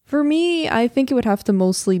 For me, I think it would have to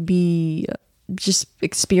mostly be just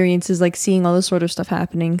experiences, like seeing all this sort of stuff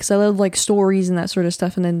happening. Because I love like stories and that sort of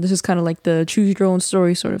stuff. And then this is kind of like the choose your own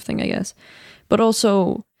story sort of thing, I guess. But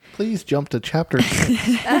also, Please jump to chapter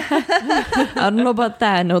 6. I don't know about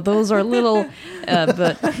that. No, those are little,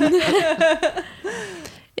 but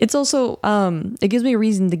it's also, it gives me a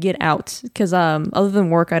reason to get out. Because other than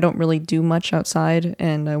work, I don't really do much outside.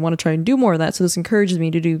 And I want to try and do more of that. So this encourages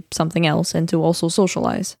me to do something else and to also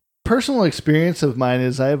socialize. Personal experience of mine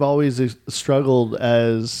is I've always struggled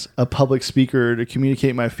as a public speaker to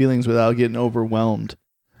communicate my feelings without getting overwhelmed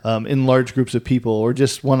in large groups of people, or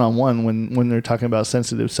just one-on-one when they're talking about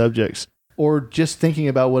sensitive subjects, or just thinking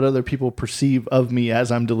about what other people perceive of me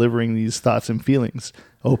as I'm delivering these thoughts and feelings,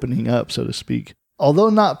 opening up, so to speak. Although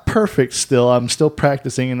not perfect still, I'm still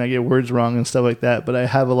practicing and I get words wrong and stuff like that, but I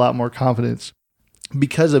have a lot more confidence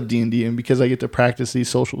because of D&D and because I get to practice these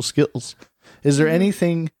social skills. Is there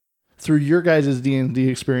anything through your guys' D&D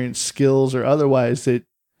experience, skills or otherwise, that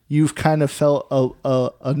you've kind of felt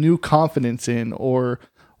a new confidence in, or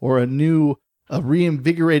a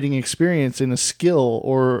reinvigorating experience in a skill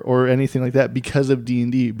or anything like that because of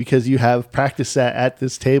D&D, because you have practiced that at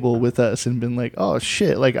this table with us and been like, oh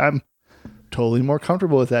shit, like I'm totally more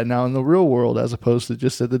comfortable with that now in the real world as opposed to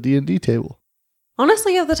just at the D&D table?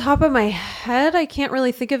 Honestly, at the top of my head, I can't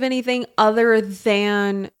really think of anything other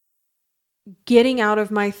than getting out of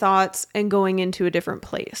my thoughts and going into a different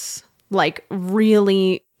place. Like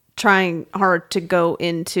really trying hard to go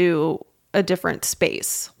into a different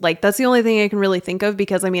space. Like that's the only thing I can really think of,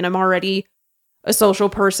 because I mean, I'm already a social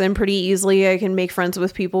person pretty easily. I can make friends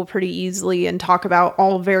with people pretty easily and talk about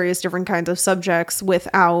all various different kinds of subjects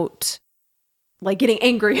without like getting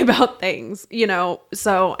angry about things, you know?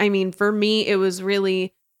 So, I mean, for me, it was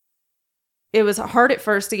hard at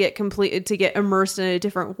first to get immersed in a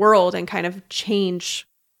different world and kind of change,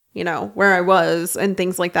 you know, where I was and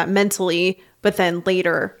things like that mentally. But then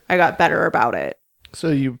later I got better about it. So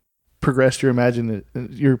you progressed your imagination.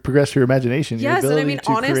 Yes, and I mean,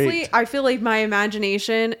 honestly, create. I feel like my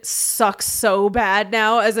imagination sucks so bad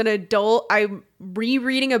now as an adult. I'm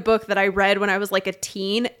rereading a book that I read when I was like a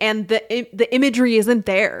teen, and the imagery isn't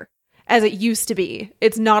there as it used to be.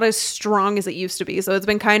 It's not as strong as it used to be. So it's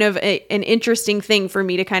been kind of an interesting thing for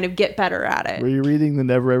me to kind of get better at it. Were you reading the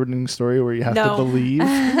never-ending story where you have to believe?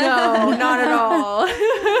 No, not at all.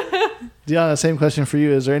 Deanna, same question for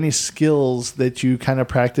you. Is there any skills that you kind of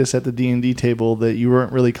practice at the D&D table that you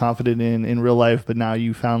weren't really confident in real life, but now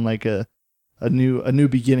you found like a new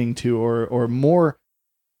beginning to, or more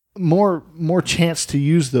chance to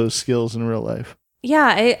use those skills in real life?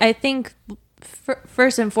 Yeah, I think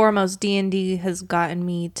first and foremost, D&D has gotten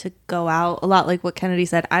me to go out a lot. Like what Kennedy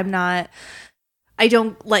said, I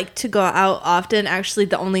don't like to go out often. Actually,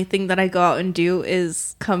 the only thing that I go out and do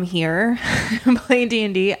is come here and play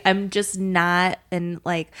D&D. I'm just not an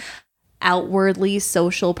like outwardly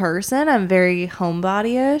social person. I'm very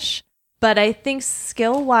homebody-ish. But I think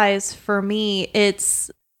skill-wise for me,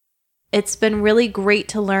 it's been really great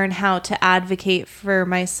to learn how to advocate for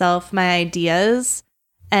myself, my ideas.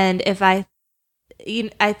 And if I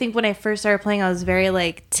think when I first started playing, I was very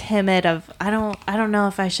like timid of, I don't know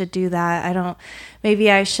if I should do that.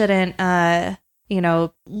 Maybe I shouldn't,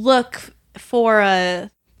 look for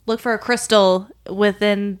a crystal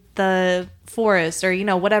within the forest, or,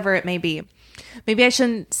 whatever it may be. Maybe I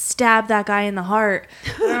shouldn't stab that guy in the heart.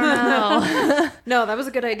 I don't know. No, that was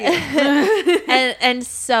a good idea. and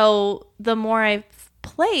so the more I've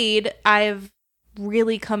played, I've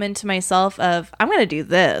really come into myself of, I'm going to do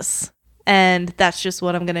this. And that's just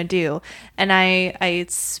what I'm going to do. And I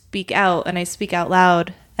speak out, and I speak out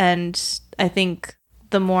loud. And I think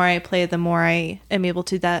the more I play, the more I am able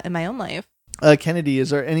to do that in my own life. Kennedy,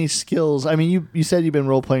 is there any skills? I mean, you said you've been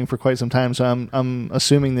role playing for quite some time, so I'm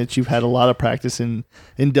assuming that you've had a lot of practice in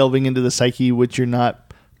delving into the psyche, which you're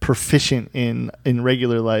not proficient in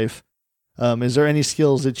regular life. Is there any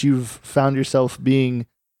skills that you've found yourself being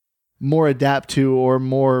more adapt to or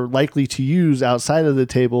more likely to use outside of the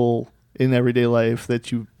table in everyday life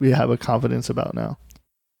that you have a confidence about now?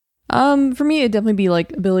 For me, it'd definitely be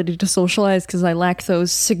like ability to socialize because I lack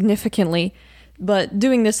those significantly. But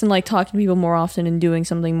doing this and like talking to people more often and doing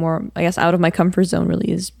something more, I guess, out of my comfort zone really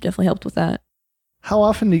has definitely helped with that. How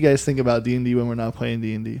often do you guys think about D&D when we're not playing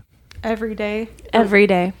D&D? Every day. Every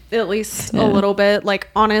day. At least Yeah. a little bit. Like,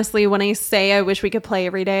 honestly, when I say I wish we could play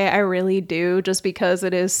every day, I really do, just because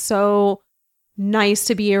it is so nice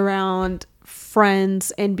to be around friends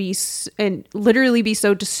and and literally be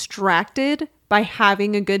so distracted by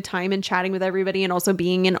having a good time and chatting with everybody and also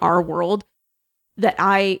being in our world that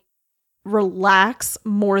I relax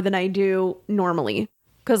more than I do normally.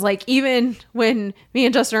 Because like even when me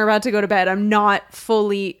and Justin are about to go to bed, I'm not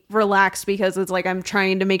fully relaxed because it's like I'm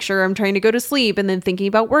trying to make sure I'm trying to go to sleep and then thinking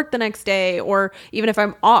about work the next day. Or even if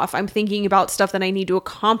I'm off, I'm thinking about stuff that I need to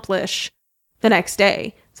accomplish the next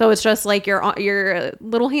day. So it's just like you're a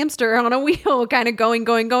little hamster on a wheel, kind of going.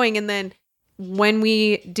 And then when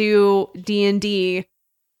we do D&D,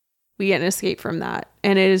 we get an escape from that.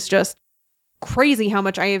 And it is just crazy how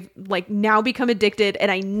much I have like now become addicted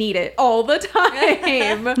and I need it all the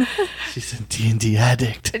time. She's a D&D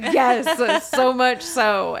addict. Yes, so much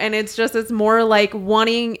so. And it's more like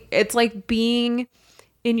it's like being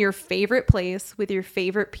in your favorite place with your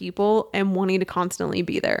favorite people and wanting to constantly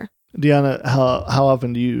be there. Deanna, how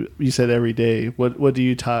often do you said every day, what do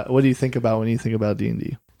you think about when you think about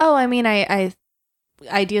D&D? Oh, I mean, I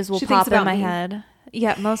ideas will She thinks pop in about my me. head.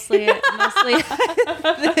 Yeah, mostly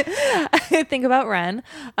I think about Ren.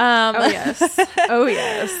 Oh yes.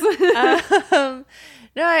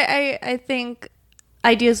 No, I think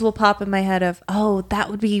ideas will pop in my head of, oh, that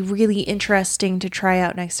would be really interesting to try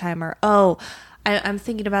out next time, or I'm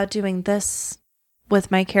thinking about doing this with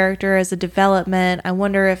my character as a development. I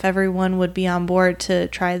wonder if everyone would be on board to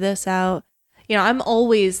try this out. You know, I'm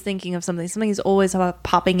always thinking of something. Something is always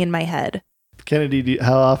popping in my head. Kennedy,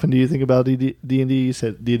 how often do you think about D&D? You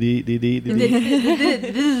said D&D.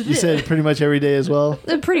 You said pretty much every day as well.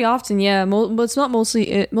 Pretty often, yeah. But it's not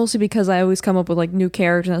mostly because I always come up with like new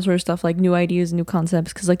characters and that sort of stuff, like new ideas, new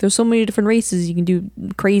concepts. Because like there's so many different races, you can do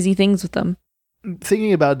crazy things with them.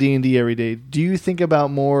 Thinking about D&D every day, do you think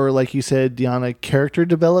about more, like you said, Deanna, character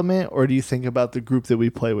development, or do you think about the group that we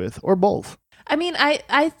play with, or both? I mean,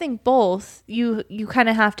 I think both. You kind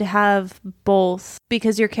of have to have both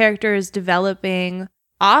because your character is developing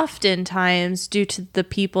oftentimes due to the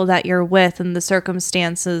people that you're with and the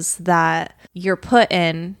circumstances that you're put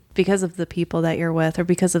in because of the people that you're with or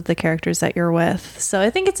because of the characters that you're with. So I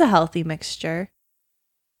think it's a healthy mixture.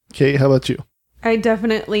 Kate, how about you? I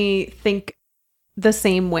definitely think the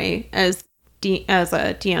same way as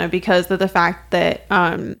Deanna because of the fact that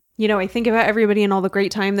I think about everybody and all the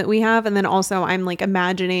great time that we have, and then also I'm like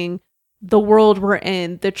imagining the world we're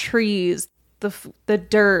in, the trees, the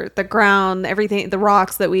dirt, the ground, everything, the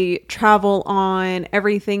rocks that we travel on,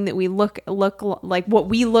 everything that we look like, what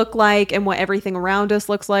we look like, and what everything around us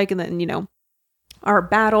looks like, and then our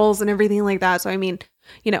battles and everything like that. So I mean,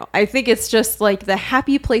 I think it's just like the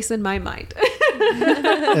happy place in my mind.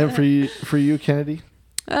 And for you, Kennedy?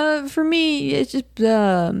 For me, it's just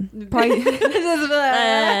probably.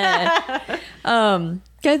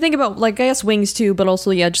 Can I think about like I guess wings too, but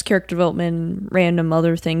also just character development, and random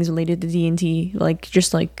other things related to D&D, like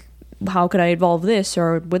just like how could I evolve this,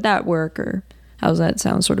 or would that work, or how's that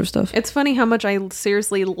sound, sort of stuff. It's funny how much I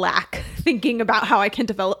seriously lack thinking about how I can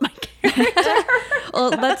develop my character.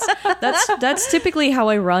 Well, that's typically how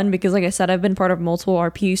I run because, like I said, I've been part of multiple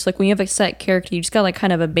RPs. So, like when you have a set character, you just got like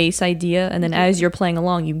kind of a base idea, and then as you're playing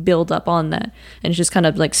along, you build up on that, and it's just kind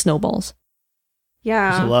of like snowballs.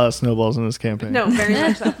 Yeah, There's a lot of snowballs in this campaign. No, very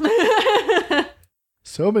much so.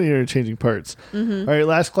 So many interchanging parts. Mm-hmm. All right,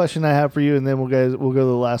 last question I have for you, and then we'll go to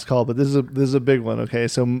the last call. But this is a big one. Okay,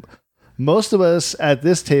 so most of us at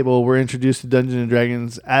this table were introduced to Dungeons and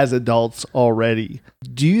Dragons as adults already.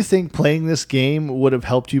 Do you think playing this game would have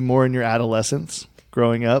helped you more in your adolescence,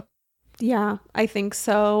 growing up? Yeah, I think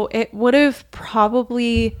so. It would have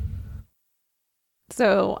probably.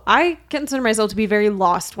 So I consider myself to be very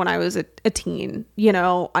lost when I was a teen.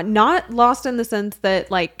 Not lost in the sense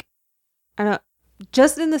that like, I don't.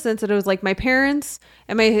 Just in the sense that it was like my parents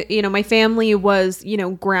and my family was,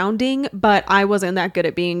 grounding, but I wasn't that good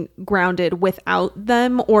at being grounded without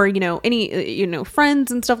them or, any,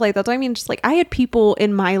 friends and stuff like that. So I mean, just like I had people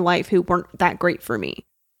in my life who weren't that great for me.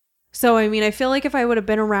 So, I mean, I feel like if I would have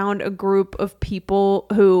been around a group of people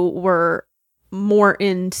who were more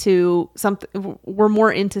into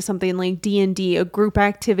something like D&D, a group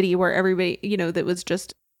activity where everybody, that was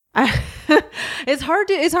just it's hard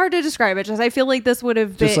to describe it. Just I feel like this would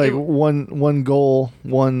have been just like one goal,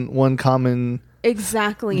 one common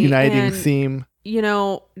exactly uniting and, theme.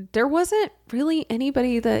 There wasn't really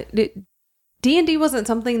anybody that D&D wasn't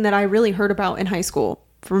something that I really heard about in high school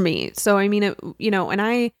for me. So I mean, and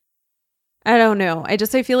I don't know. I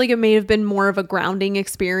feel like it may have been more of a grounding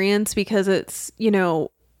experience because it's,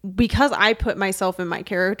 because I put myself in my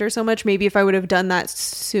character so much. Maybe if I would have done that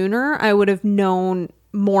sooner, I would have known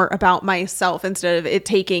more about myself instead of it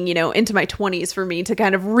taking, into my 20s for me to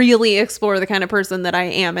kind of really explore the kind of person that I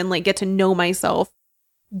am and like get to know myself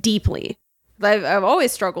deeply. I've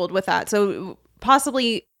always struggled with that. So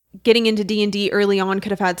possibly getting into D&D early on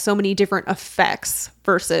could have had so many different effects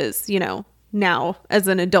versus, now as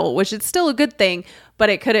an adult, which is still a good thing, but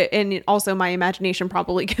it could have, and also my imagination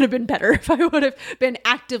probably could have been better if I would have been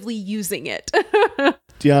actively using it.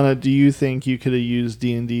 Deanna, do you think you could have used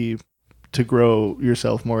D&D to grow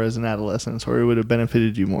yourself more as an adolescent, or it would have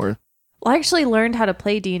benefited you more? Well, I actually learned how to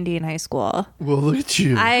play D&D in high school. Well, look at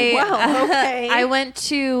you. Okay. I went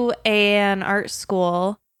to an art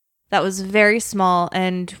school that was very small,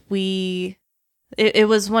 and it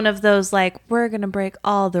was one of those like, we're gonna break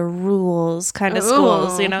all the rules kind of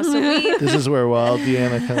schools, so This is where wild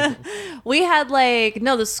Deanna comes from. we had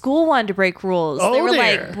the school wanted to break rules. Oh, they were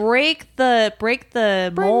dear. like, break the Bring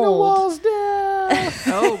the mold. walls down.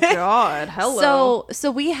 Oh God. Hello.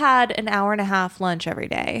 So we had an hour and a half lunch every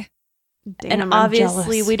day. Damn, And I'm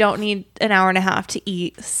obviously jealous. we don't need an hour and a half to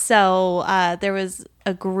eat. So there was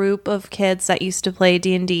a group of kids that used to play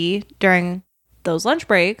D&D during those lunch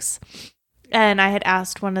breaks. And I had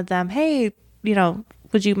asked one of them, hey,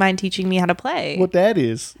 would you mind teaching me how to play? What that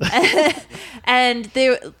is. And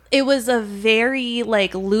it was a very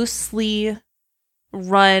like loosely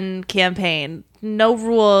run campaign. No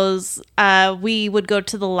rules. We would go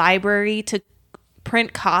to the library to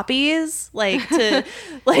print copies, like to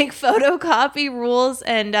like photocopy rules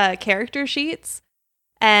and character sheets.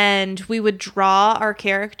 And we would draw our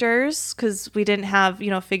characters because we didn't have,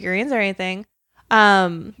 figurines or anything.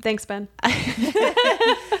 Thanks, Ben.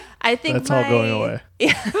 I think That's all going away.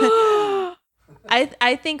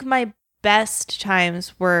 I think my best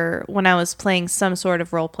times were when I was playing some sort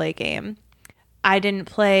of role play game. I didn't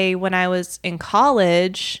play when I was in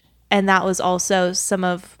college, and that was also some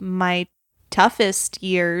of my toughest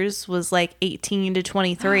years was like 18 to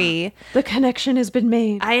 23. The connection has been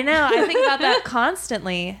made. I know. I think about that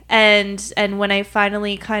constantly. And when I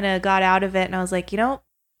finally kind of got out of it and I was like,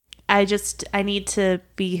 I need to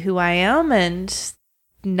be who I am and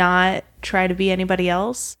not try to be anybody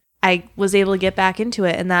else. I was able to get back into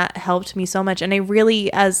it, and that helped me so much. And I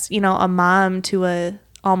really, as, a mom to a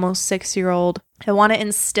almost 6-year-old, I want to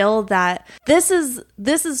instill that this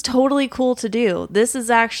is totally cool to do. This is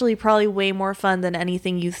actually probably way more fun than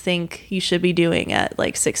anything you think you should be doing at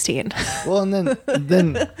like 16. Well, and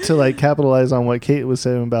then to like capitalize on what Kate was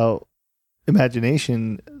saying about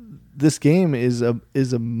imagination, this game is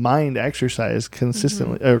a mind exercise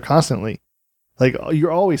consistently or constantly. Like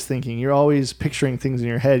you're always thinking, you're always picturing things in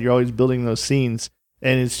your head, you're always building those scenes,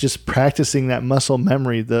 and it's just practicing that muscle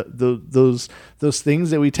memory. Those things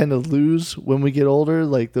that we tend to lose when we get older,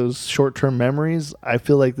 like those short-term memories. I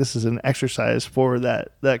feel like this is an exercise for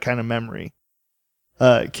that kind of memory.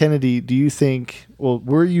 Kennedy, do you think? Well,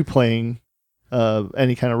 were you playing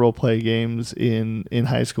any kind of role play games in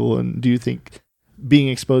high school, and do you think being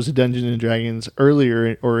exposed to Dungeons and Dragons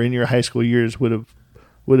earlier or in your high school years would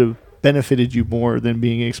have benefited you more than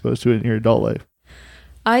being exposed to it in your adult life?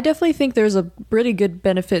 I definitely think there's a pretty good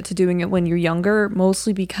benefit to doing it when you're younger,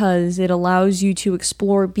 mostly because it allows you to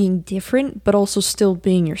explore being different, but also still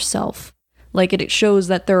being yourself. Like it shows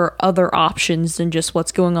that there are other options than just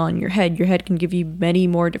what's going on in your head. Your head can give you many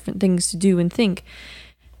more different things to do and think.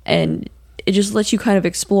 And it just lets you kind of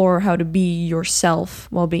explore how to be yourself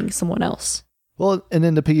while being someone else. Well, and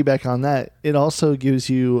then to piggyback on that, it also gives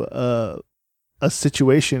you a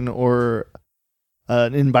situation or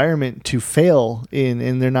an environment to fail in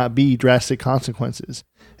and there not be drastic consequences.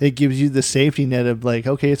 It gives you the safety net of like,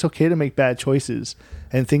 okay, it's okay to make bad choices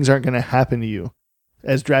and things aren't going to happen to you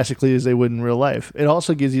as drastically as they would in real life. It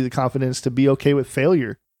also gives you the confidence to be okay with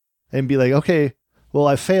failure and be like, okay, well,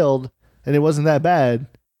 I failed and it wasn't that bad.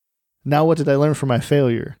 Now what did I learn from my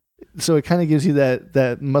failure? So it kind of gives you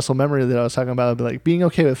that muscle memory that I was talking about, like being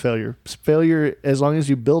okay with failure. Failure, as long as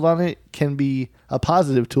you build on it, can be a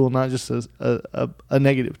positive tool, not just a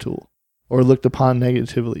negative tool or looked upon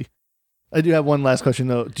negatively. I do have one last question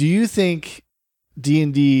though. Do you think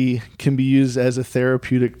D&D can be used as a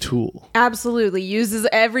therapeutic tool? Absolutely. Uses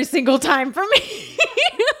every single time for me.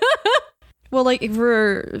 Well, like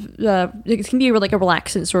for it can be like a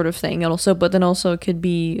relaxant sort of thing, also, but then also it could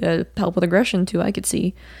be help with aggression too. I could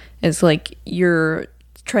see it's like you're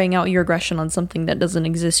trying out your aggression on something that doesn't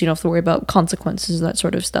exist. You don't have to worry about consequences, that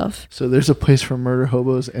sort of stuff. So there's a place for murder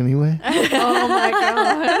hobos anyway. Oh my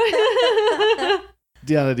god.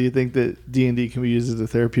 Deanna, do you think that D&D can be used as a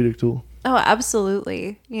therapeutic tool? Oh,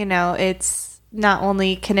 absolutely. You know, it's not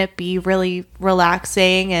only can it be really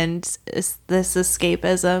relaxing and it's this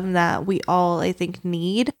escapism that we all, I think,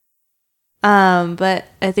 need. But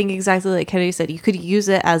I think exactly like Kennedy said, you could use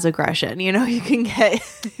it as aggression. You know, you can get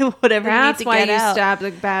whatever That's you need to why get you out. stab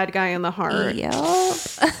the bad guy in the heart. Yep.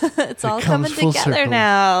 It's all comes coming full together circle.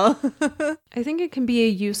 now. I think it can be a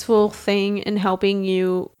useful thing in helping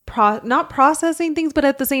you not processing things, but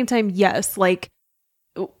at the same time, yes, like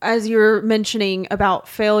as you're mentioning about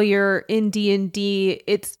failure in D&D,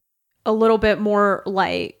 it's a little bit more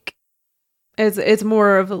like it's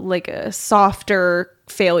more of like a softer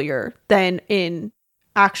failure than in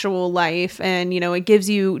actual life, and you know, it gives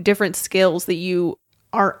you different skills that you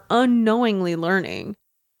are unknowingly learning.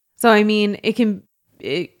 So I mean,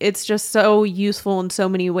 it's just so useful in so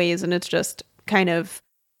many ways, and it's just kind of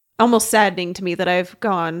almost saddening to me that I've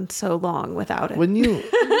gone so long without it. When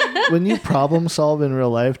you problem solve in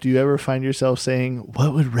real life, do you ever find yourself saying,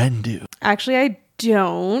 "What would Ren do?" Actually, I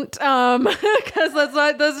don't, because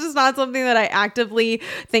that's just not something that I actively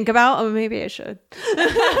think about. Oh, maybe I should.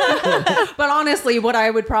 But honestly, what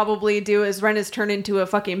I would probably do is Ren is turned into a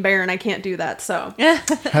fucking bear, and I can't do that. So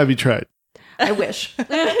Have you tried? I wish.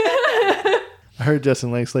 I heard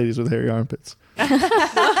Justin likes ladies with hairy armpits.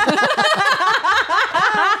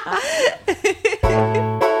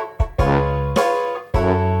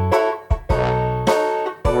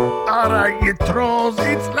 All right, you trolls,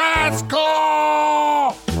 it's last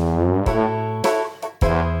call!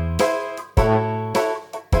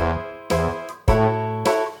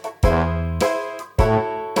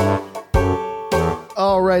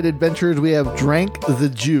 All right, adventurers, we have drank the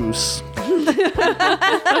juice.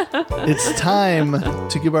 It's time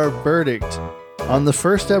to give our verdict on the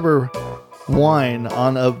first ever wine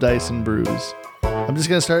on Of Dice and Brews. I'm just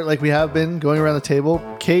going to start like we have been, going around the table.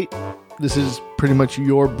 Kate, this is pretty much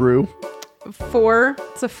your brew. 4.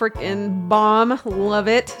 It's a freaking bomb. Love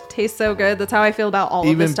it. Tastes so good. That's how I feel about all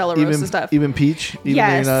of the Stella Rosa stuff. Even peach, even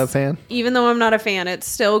though you're not a fan? Even though I'm not a fan, it's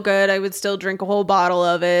still good. I would still drink a whole bottle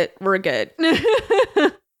of it. We're good.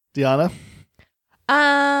 Deanna?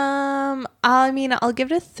 I mean, I'll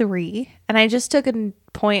give it a 3, and I just took a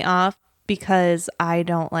point off because I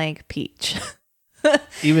don't like peach.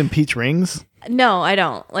 Even peach rings? No, I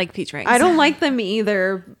don't like peach rings. I don't like them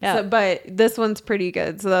either, Yeah. but this one's pretty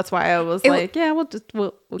good. So that's why I was like, yeah, we'll keep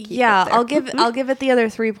it Yeah, there. I'll give it the other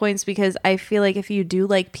 3 points because I feel like if you do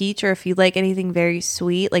like peach or if you like anything very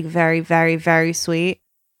sweet, like very, very, very sweet,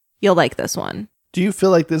 you'll like this one. Do you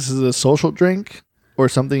feel like this is a social drink or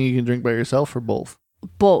something you can drink by yourself or both?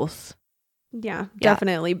 Both. Yeah,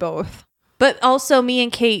 definitely both. But also me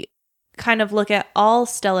and Kate kind of look at all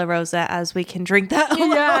Stella Rosa as we can drink that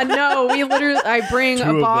alone. Yeah, no, we literally, I bring Two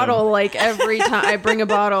a of bottle like every time. I bring a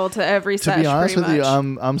bottle to every To sesh, be honest with pretty you,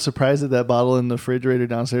 much. I'm surprised that bottle in the refrigerator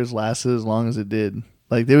downstairs lasted as long as it did.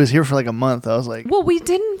 Like, it was here for like a month. I was like, Well, we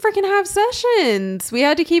didn't freaking have sessions. We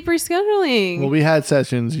had to keep rescheduling. well, we had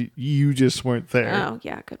sessions. You just weren't there. Oh,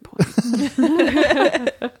 yeah, good point.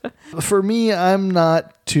 For me, I'm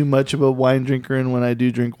not too much of a wine drinker, and when I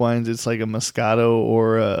do drink wines, it's like a Moscato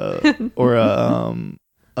or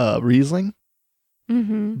a Riesling.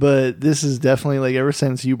 Mm-hmm. But this is definitely like, ever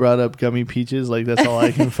since you brought up gummy peaches, like that's all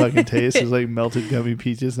I can fucking taste is like melted gummy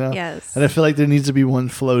peaches now. Yes. And I feel like there needs to be one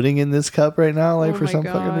floating in this cup right now, like Oh for my some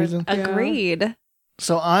fucking God. reason. Agreed.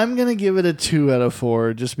 So I'm gonna give it a 2 out of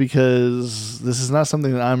 4, just because this is not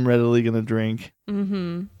something that I'm readily gonna drink.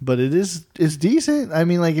 Mm-hmm. But it's decent. I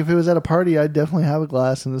mean, like if it was at a party, I'd definitely have a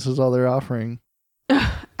glass, and this is all they're offering.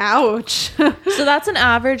 Ouch. So that's an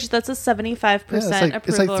average. That's a 75% Yeah,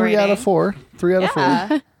 it's like approval 3 out of rating. 4. 3 out of 4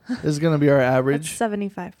 Yeah, is gonna be our that's average.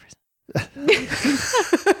 75%.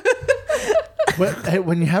 But hey,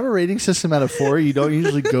 when you have a rating system out of 4, you don't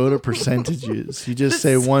usually go to percentages. You just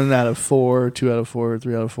say 1 out of 4, 2 out of 4,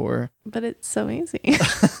 3 out of 4. But it's so easy.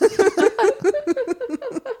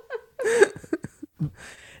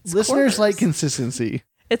 Listeners quarters. like consistency.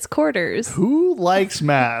 It's quarters. Who likes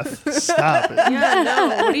math? Stop it. Yeah, no.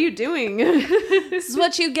 What are you doing? This is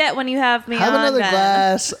what you get when you have me Have on, another Ben.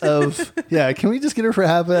 glass of... Yeah, can we just get her for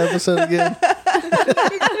half an episode again?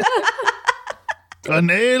 A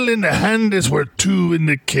nail in the hand is worth two in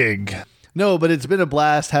the keg. No, but it's been a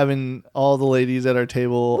blast having all the ladies at our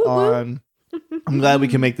table on. I'm glad we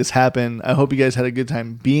can make this happen. I hope you guys had a good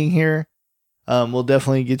time being here. We'll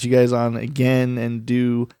definitely get you guys on again and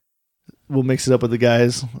we'll mix it up with the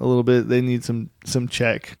guys a little bit. They need some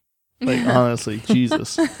check. Like, honestly,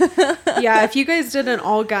 Jesus. Yeah, if you guys did an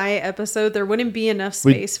all guy episode, there wouldn't be enough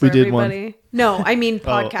space for we did one. everybody. No, I mean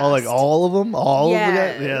podcast. Like all of them? All of the guys?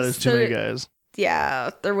 Yes. Yeah, there's too many guys.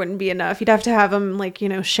 Yeah, there wouldn't be enough. You'd have to have them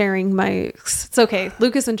sharing mics. It's okay.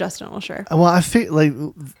 Lucas and Justin will share. Well, I feel like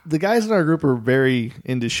the guys in our group are very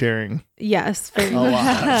into sharing. Yes, very A much.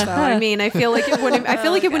 lot. So, I mean, I feel like it wouldn't. I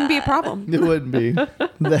feel like it wouldn't be a problem. It wouldn't be.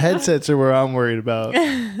 The headsets are where I'm worried about.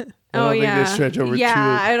 I don't think they stretch over yeah, two.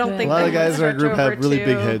 I don't A think lot they of guys in our stretch group have over really two.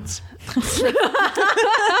 big heads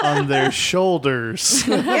on their shoulders.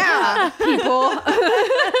 Yeah, people.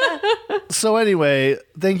 So anyway,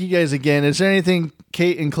 thank you guys again. Is there anything,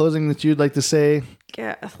 Kate, in closing that you'd like to say?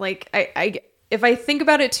 Yeah, like I if I think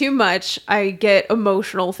about it too much, I get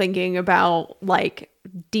emotional thinking about like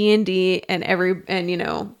D&D and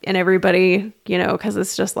everybody, because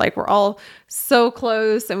it's just like we're all so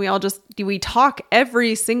close and we talk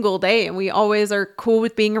every single day and we always are cool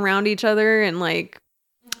with being around each other, and like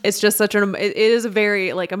it's just it is a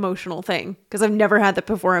very like emotional thing because I've never had that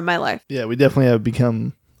before in my life. Yeah, we definitely have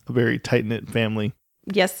become a very tight-knit family.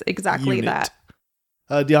 Yes, exactly unit.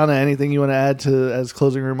 that. Deanna, anything you want to add to as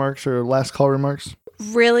closing remarks or last call remarks?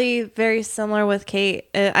 Really very similar with Kate.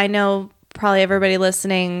 I know probably everybody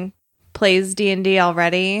listening plays D&D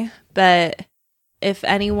already, but if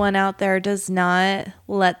anyone out there does not,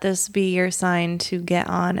 let this be your sign to get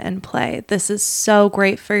on and play. This is so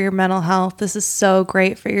great for your mental health. This is so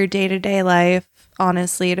great for your day-to-day life.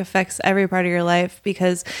 Honestly, it affects every part of your life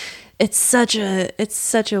because it's such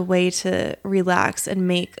a way to relax and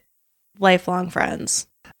make lifelong friends.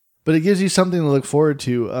 But it gives you something to look forward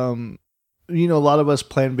to. A lot of us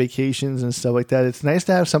plan vacations and stuff like that. It's nice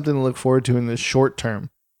to have something to look forward to in the short term.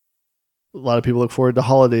 A lot of people look forward to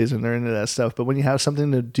holidays and they're into that stuff. But when you have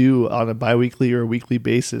something to do on a biweekly or a weekly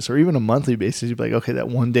basis or even a monthly basis, you're like, okay, that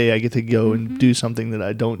one day I get to go and do something that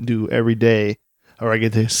I don't do every day, or I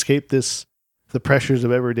get to escape the pressures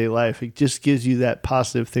of everyday life. It just gives you that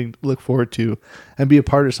positive thing to look forward to and be a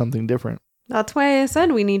part of something different. That's why I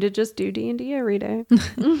said we need to just do D&D every day.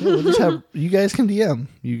 We'll just have you guys can DM.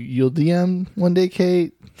 You'll DM one day,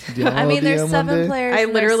 Kate. Deanna I will mean, there's DM one 7 day. players. I and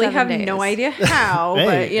there's literally 7 have days. no idea how, Hey,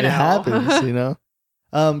 but it happens.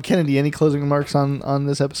 Kennedy, any closing remarks on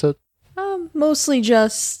this episode? Mostly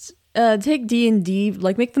just take D&D,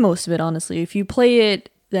 like make the most of it, honestly. If you play it,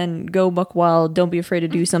 then go buck wild. Don't be afraid to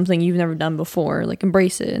do something you've never done before. Like,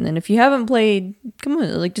 embrace it. And then if you haven't played, come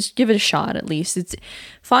on, like, just give it a shot at least.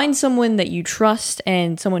 Find someone that you trust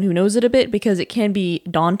and someone who knows it a bit, because it can be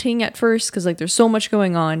daunting at first because, like, there's so much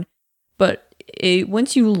going on. But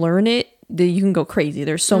once you learn it, you can go crazy.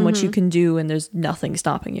 There's so much you can do and there's nothing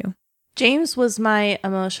stopping you. James was my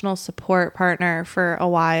emotional support partner for a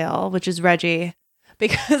while, which is Reggie,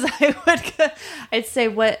 because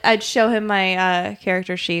I'd show him my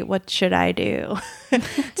character sheet. What should I do?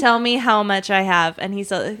 Tell me how much I have. And he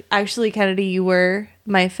said, actually, Kennedy, you were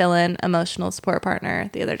my fill-in emotional support partner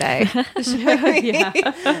the other day.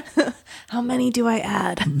 How many do I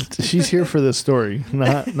add? She's here for the story,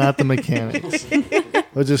 not the mechanics,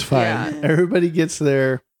 which is fine. Yeah. Everybody gets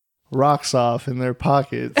their rocks off in their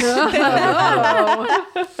pockets.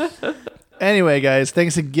 Anyway, guys,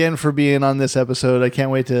 thanks again for being on this episode. I can't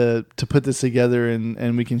wait to put this together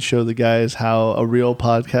and we can show the guys how a real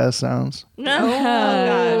podcast sounds.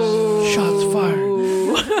 Oh, Shots fired.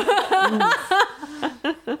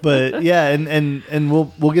 But yeah, and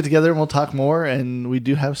we'll get together and we'll talk more. And we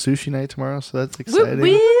do have sushi night tomorrow, so that's exciting.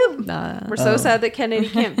 We're so sad that Kennedy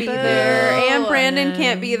can't be there and Brandon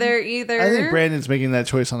can't be there either. I think Brandon's making that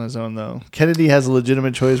choice on his own, though. Kennedy has a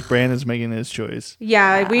legitimate choice. Brandon's making his choice.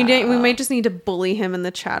 Yeah, we might just need to bully him in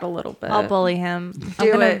the chat a little bit. I'll bully him.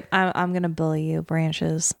 I'm gonna bully you,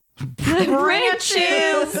 Branches.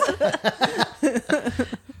 Branches.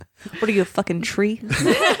 What are you, a fucking tree?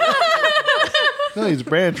 No, he's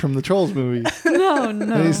Branch from the Trolls movie. No.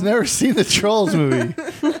 And he's never seen the Trolls movie.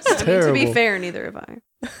 It's terrible. To be fair, neither have I.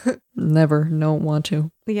 Never. Don't want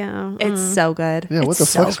to. Yeah, It's so good. Yeah, what It's the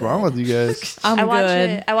so fuck's good. wrong with you guys? I'm I watch good.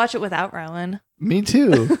 it. I watch it without Rowan. Me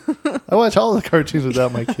too. I watch all the cartoons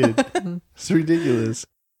without my kid. It's ridiculous.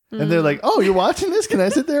 And they're like, "Oh, you're watching this? Can I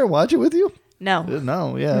sit there and watch it with you?" No.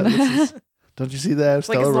 No, yeah. This is, don't you see that I have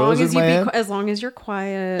like Stella Rose in my hand? as long as you're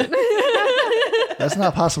quiet. That's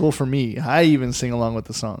not possible for me. I even sing along with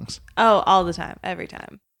the songs. Oh, all the time, every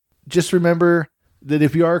time. Just remember, that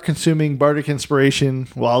if you are consuming Bardic Inspiration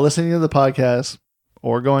while listening to the podcast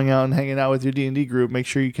or going out and hanging out with your D&D group, make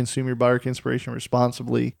sure you consume your Bardic Inspiration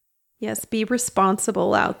responsibly. Yes, be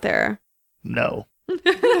responsible out there. No.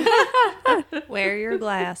 Wear your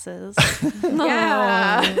glasses.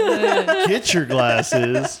 Yeah. Get your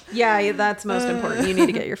glasses. Yeah, that's most important. You need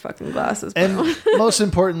to get your fucking glasses, bro. And most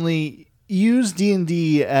importantly, use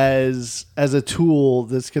D&D as a tool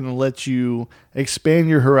that's going to let you expand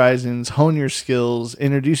your horizons, hone your skills,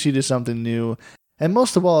 introduce you to something new, and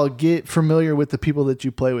most of all, get familiar with the people that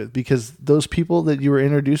you play with, because those people that you were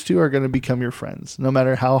introduced to are going to become your friends, no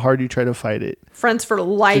matter how hard you try to fight it. Friends for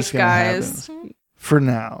life, Just gonna guys. happen. For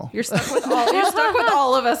now. You're stuck with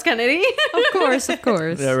all of us, Kennedy. Of course, of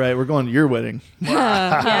course. Yeah, right. We're going to your wedding.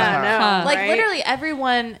 Yeah, no. Like right? literally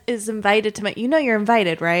everyone is invited to my. You know you're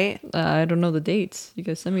invited, right? I don't know the dates. You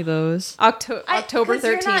guys send me those. October 13th.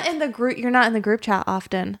 You're not in the group. You're not in the group chat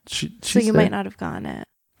often, She so you said- might not have gotten it.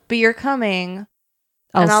 But you're coming,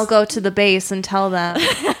 I'll and I'll s- go to the base and tell them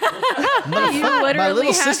You literally My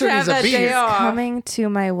little have sister to have needs a that beer. day off. coming to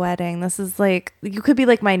my wedding. This is like you could be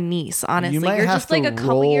like my niece. Honestly, You might you're have just like to a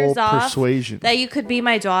couple roll years off. persuasion. That you could be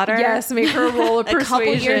my daughter. Yes, make her roll a a persuasion.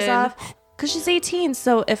 couple years off. Because she's 18,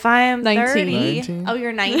 so if I'm 19. 30, 19? oh,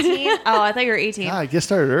 you're 19. Oh, I thought you were 18. I get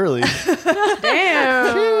started early.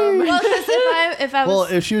 Damn. Well, because if I was, Well,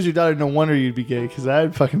 if she was your daughter, no wonder you'd be gay, because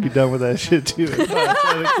I'd fucking be done with that shit too. If I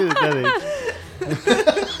had a kid at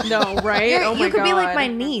that age. No, right? You're- Oh my you could be like God. my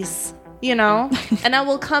niece, you know, and I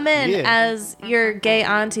will come in Yeah. as your gay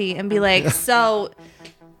auntie and be like, so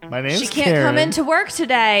My name's she can't Karen. come into work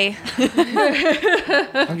today.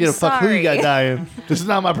 I don't give a fuck who you got Sorry. dying. This is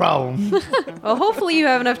not my problem. Well, hopefully you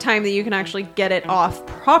have enough time that you can actually get it off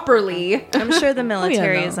properly. I'm sure the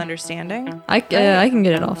military no. is understanding. I can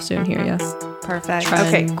get it off soon here. Yeah. Perfect. Try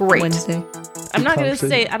Okay, on great. Wednesday. I'm not gonna Conversation.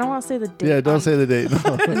 say. I don't want to say the date. Yeah, don't on- say the date.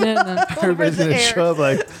 No. No. Everybody's the gonna air. show up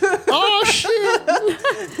like, oh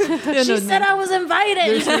shit. She said I was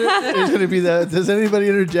invited. There's gonna be that. Does anybody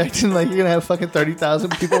interject? And like you're gonna have fucking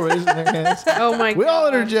 30,000 people raising their hands. Oh my We God. all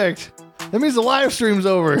interject. That means the live stream's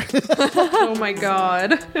over. Oh my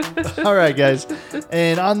God. All right, guys.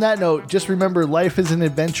 And on that note, just remember, life is an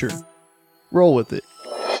adventure. Roll with it.